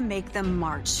 all to make them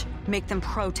march, make them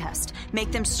protest,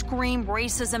 make them scream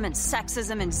racism and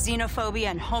sexism and xenophobia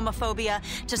and homophobia,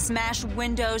 to smash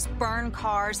windows, burn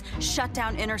cars, shut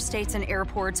down interstates and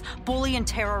airports, bully and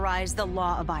terrorize the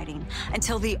law-abiding,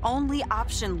 until the only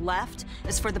option left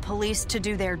is for the police to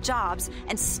do their jobs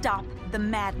and stop the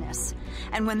madness.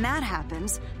 And when that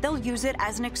happens, they'll use it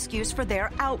as an excuse for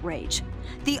their outrage.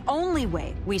 The only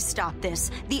way we stop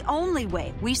this, the only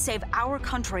way we save our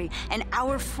country and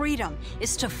our freedom,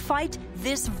 is to fight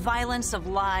this violence of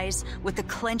lies with the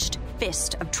clenched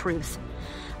fist of truth.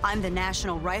 I'm the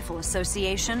National Rifle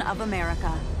Association of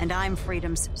America, and I'm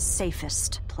freedom's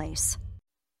safest place.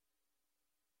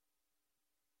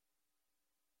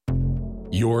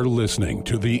 You're listening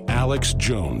to The Alex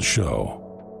Jones Show.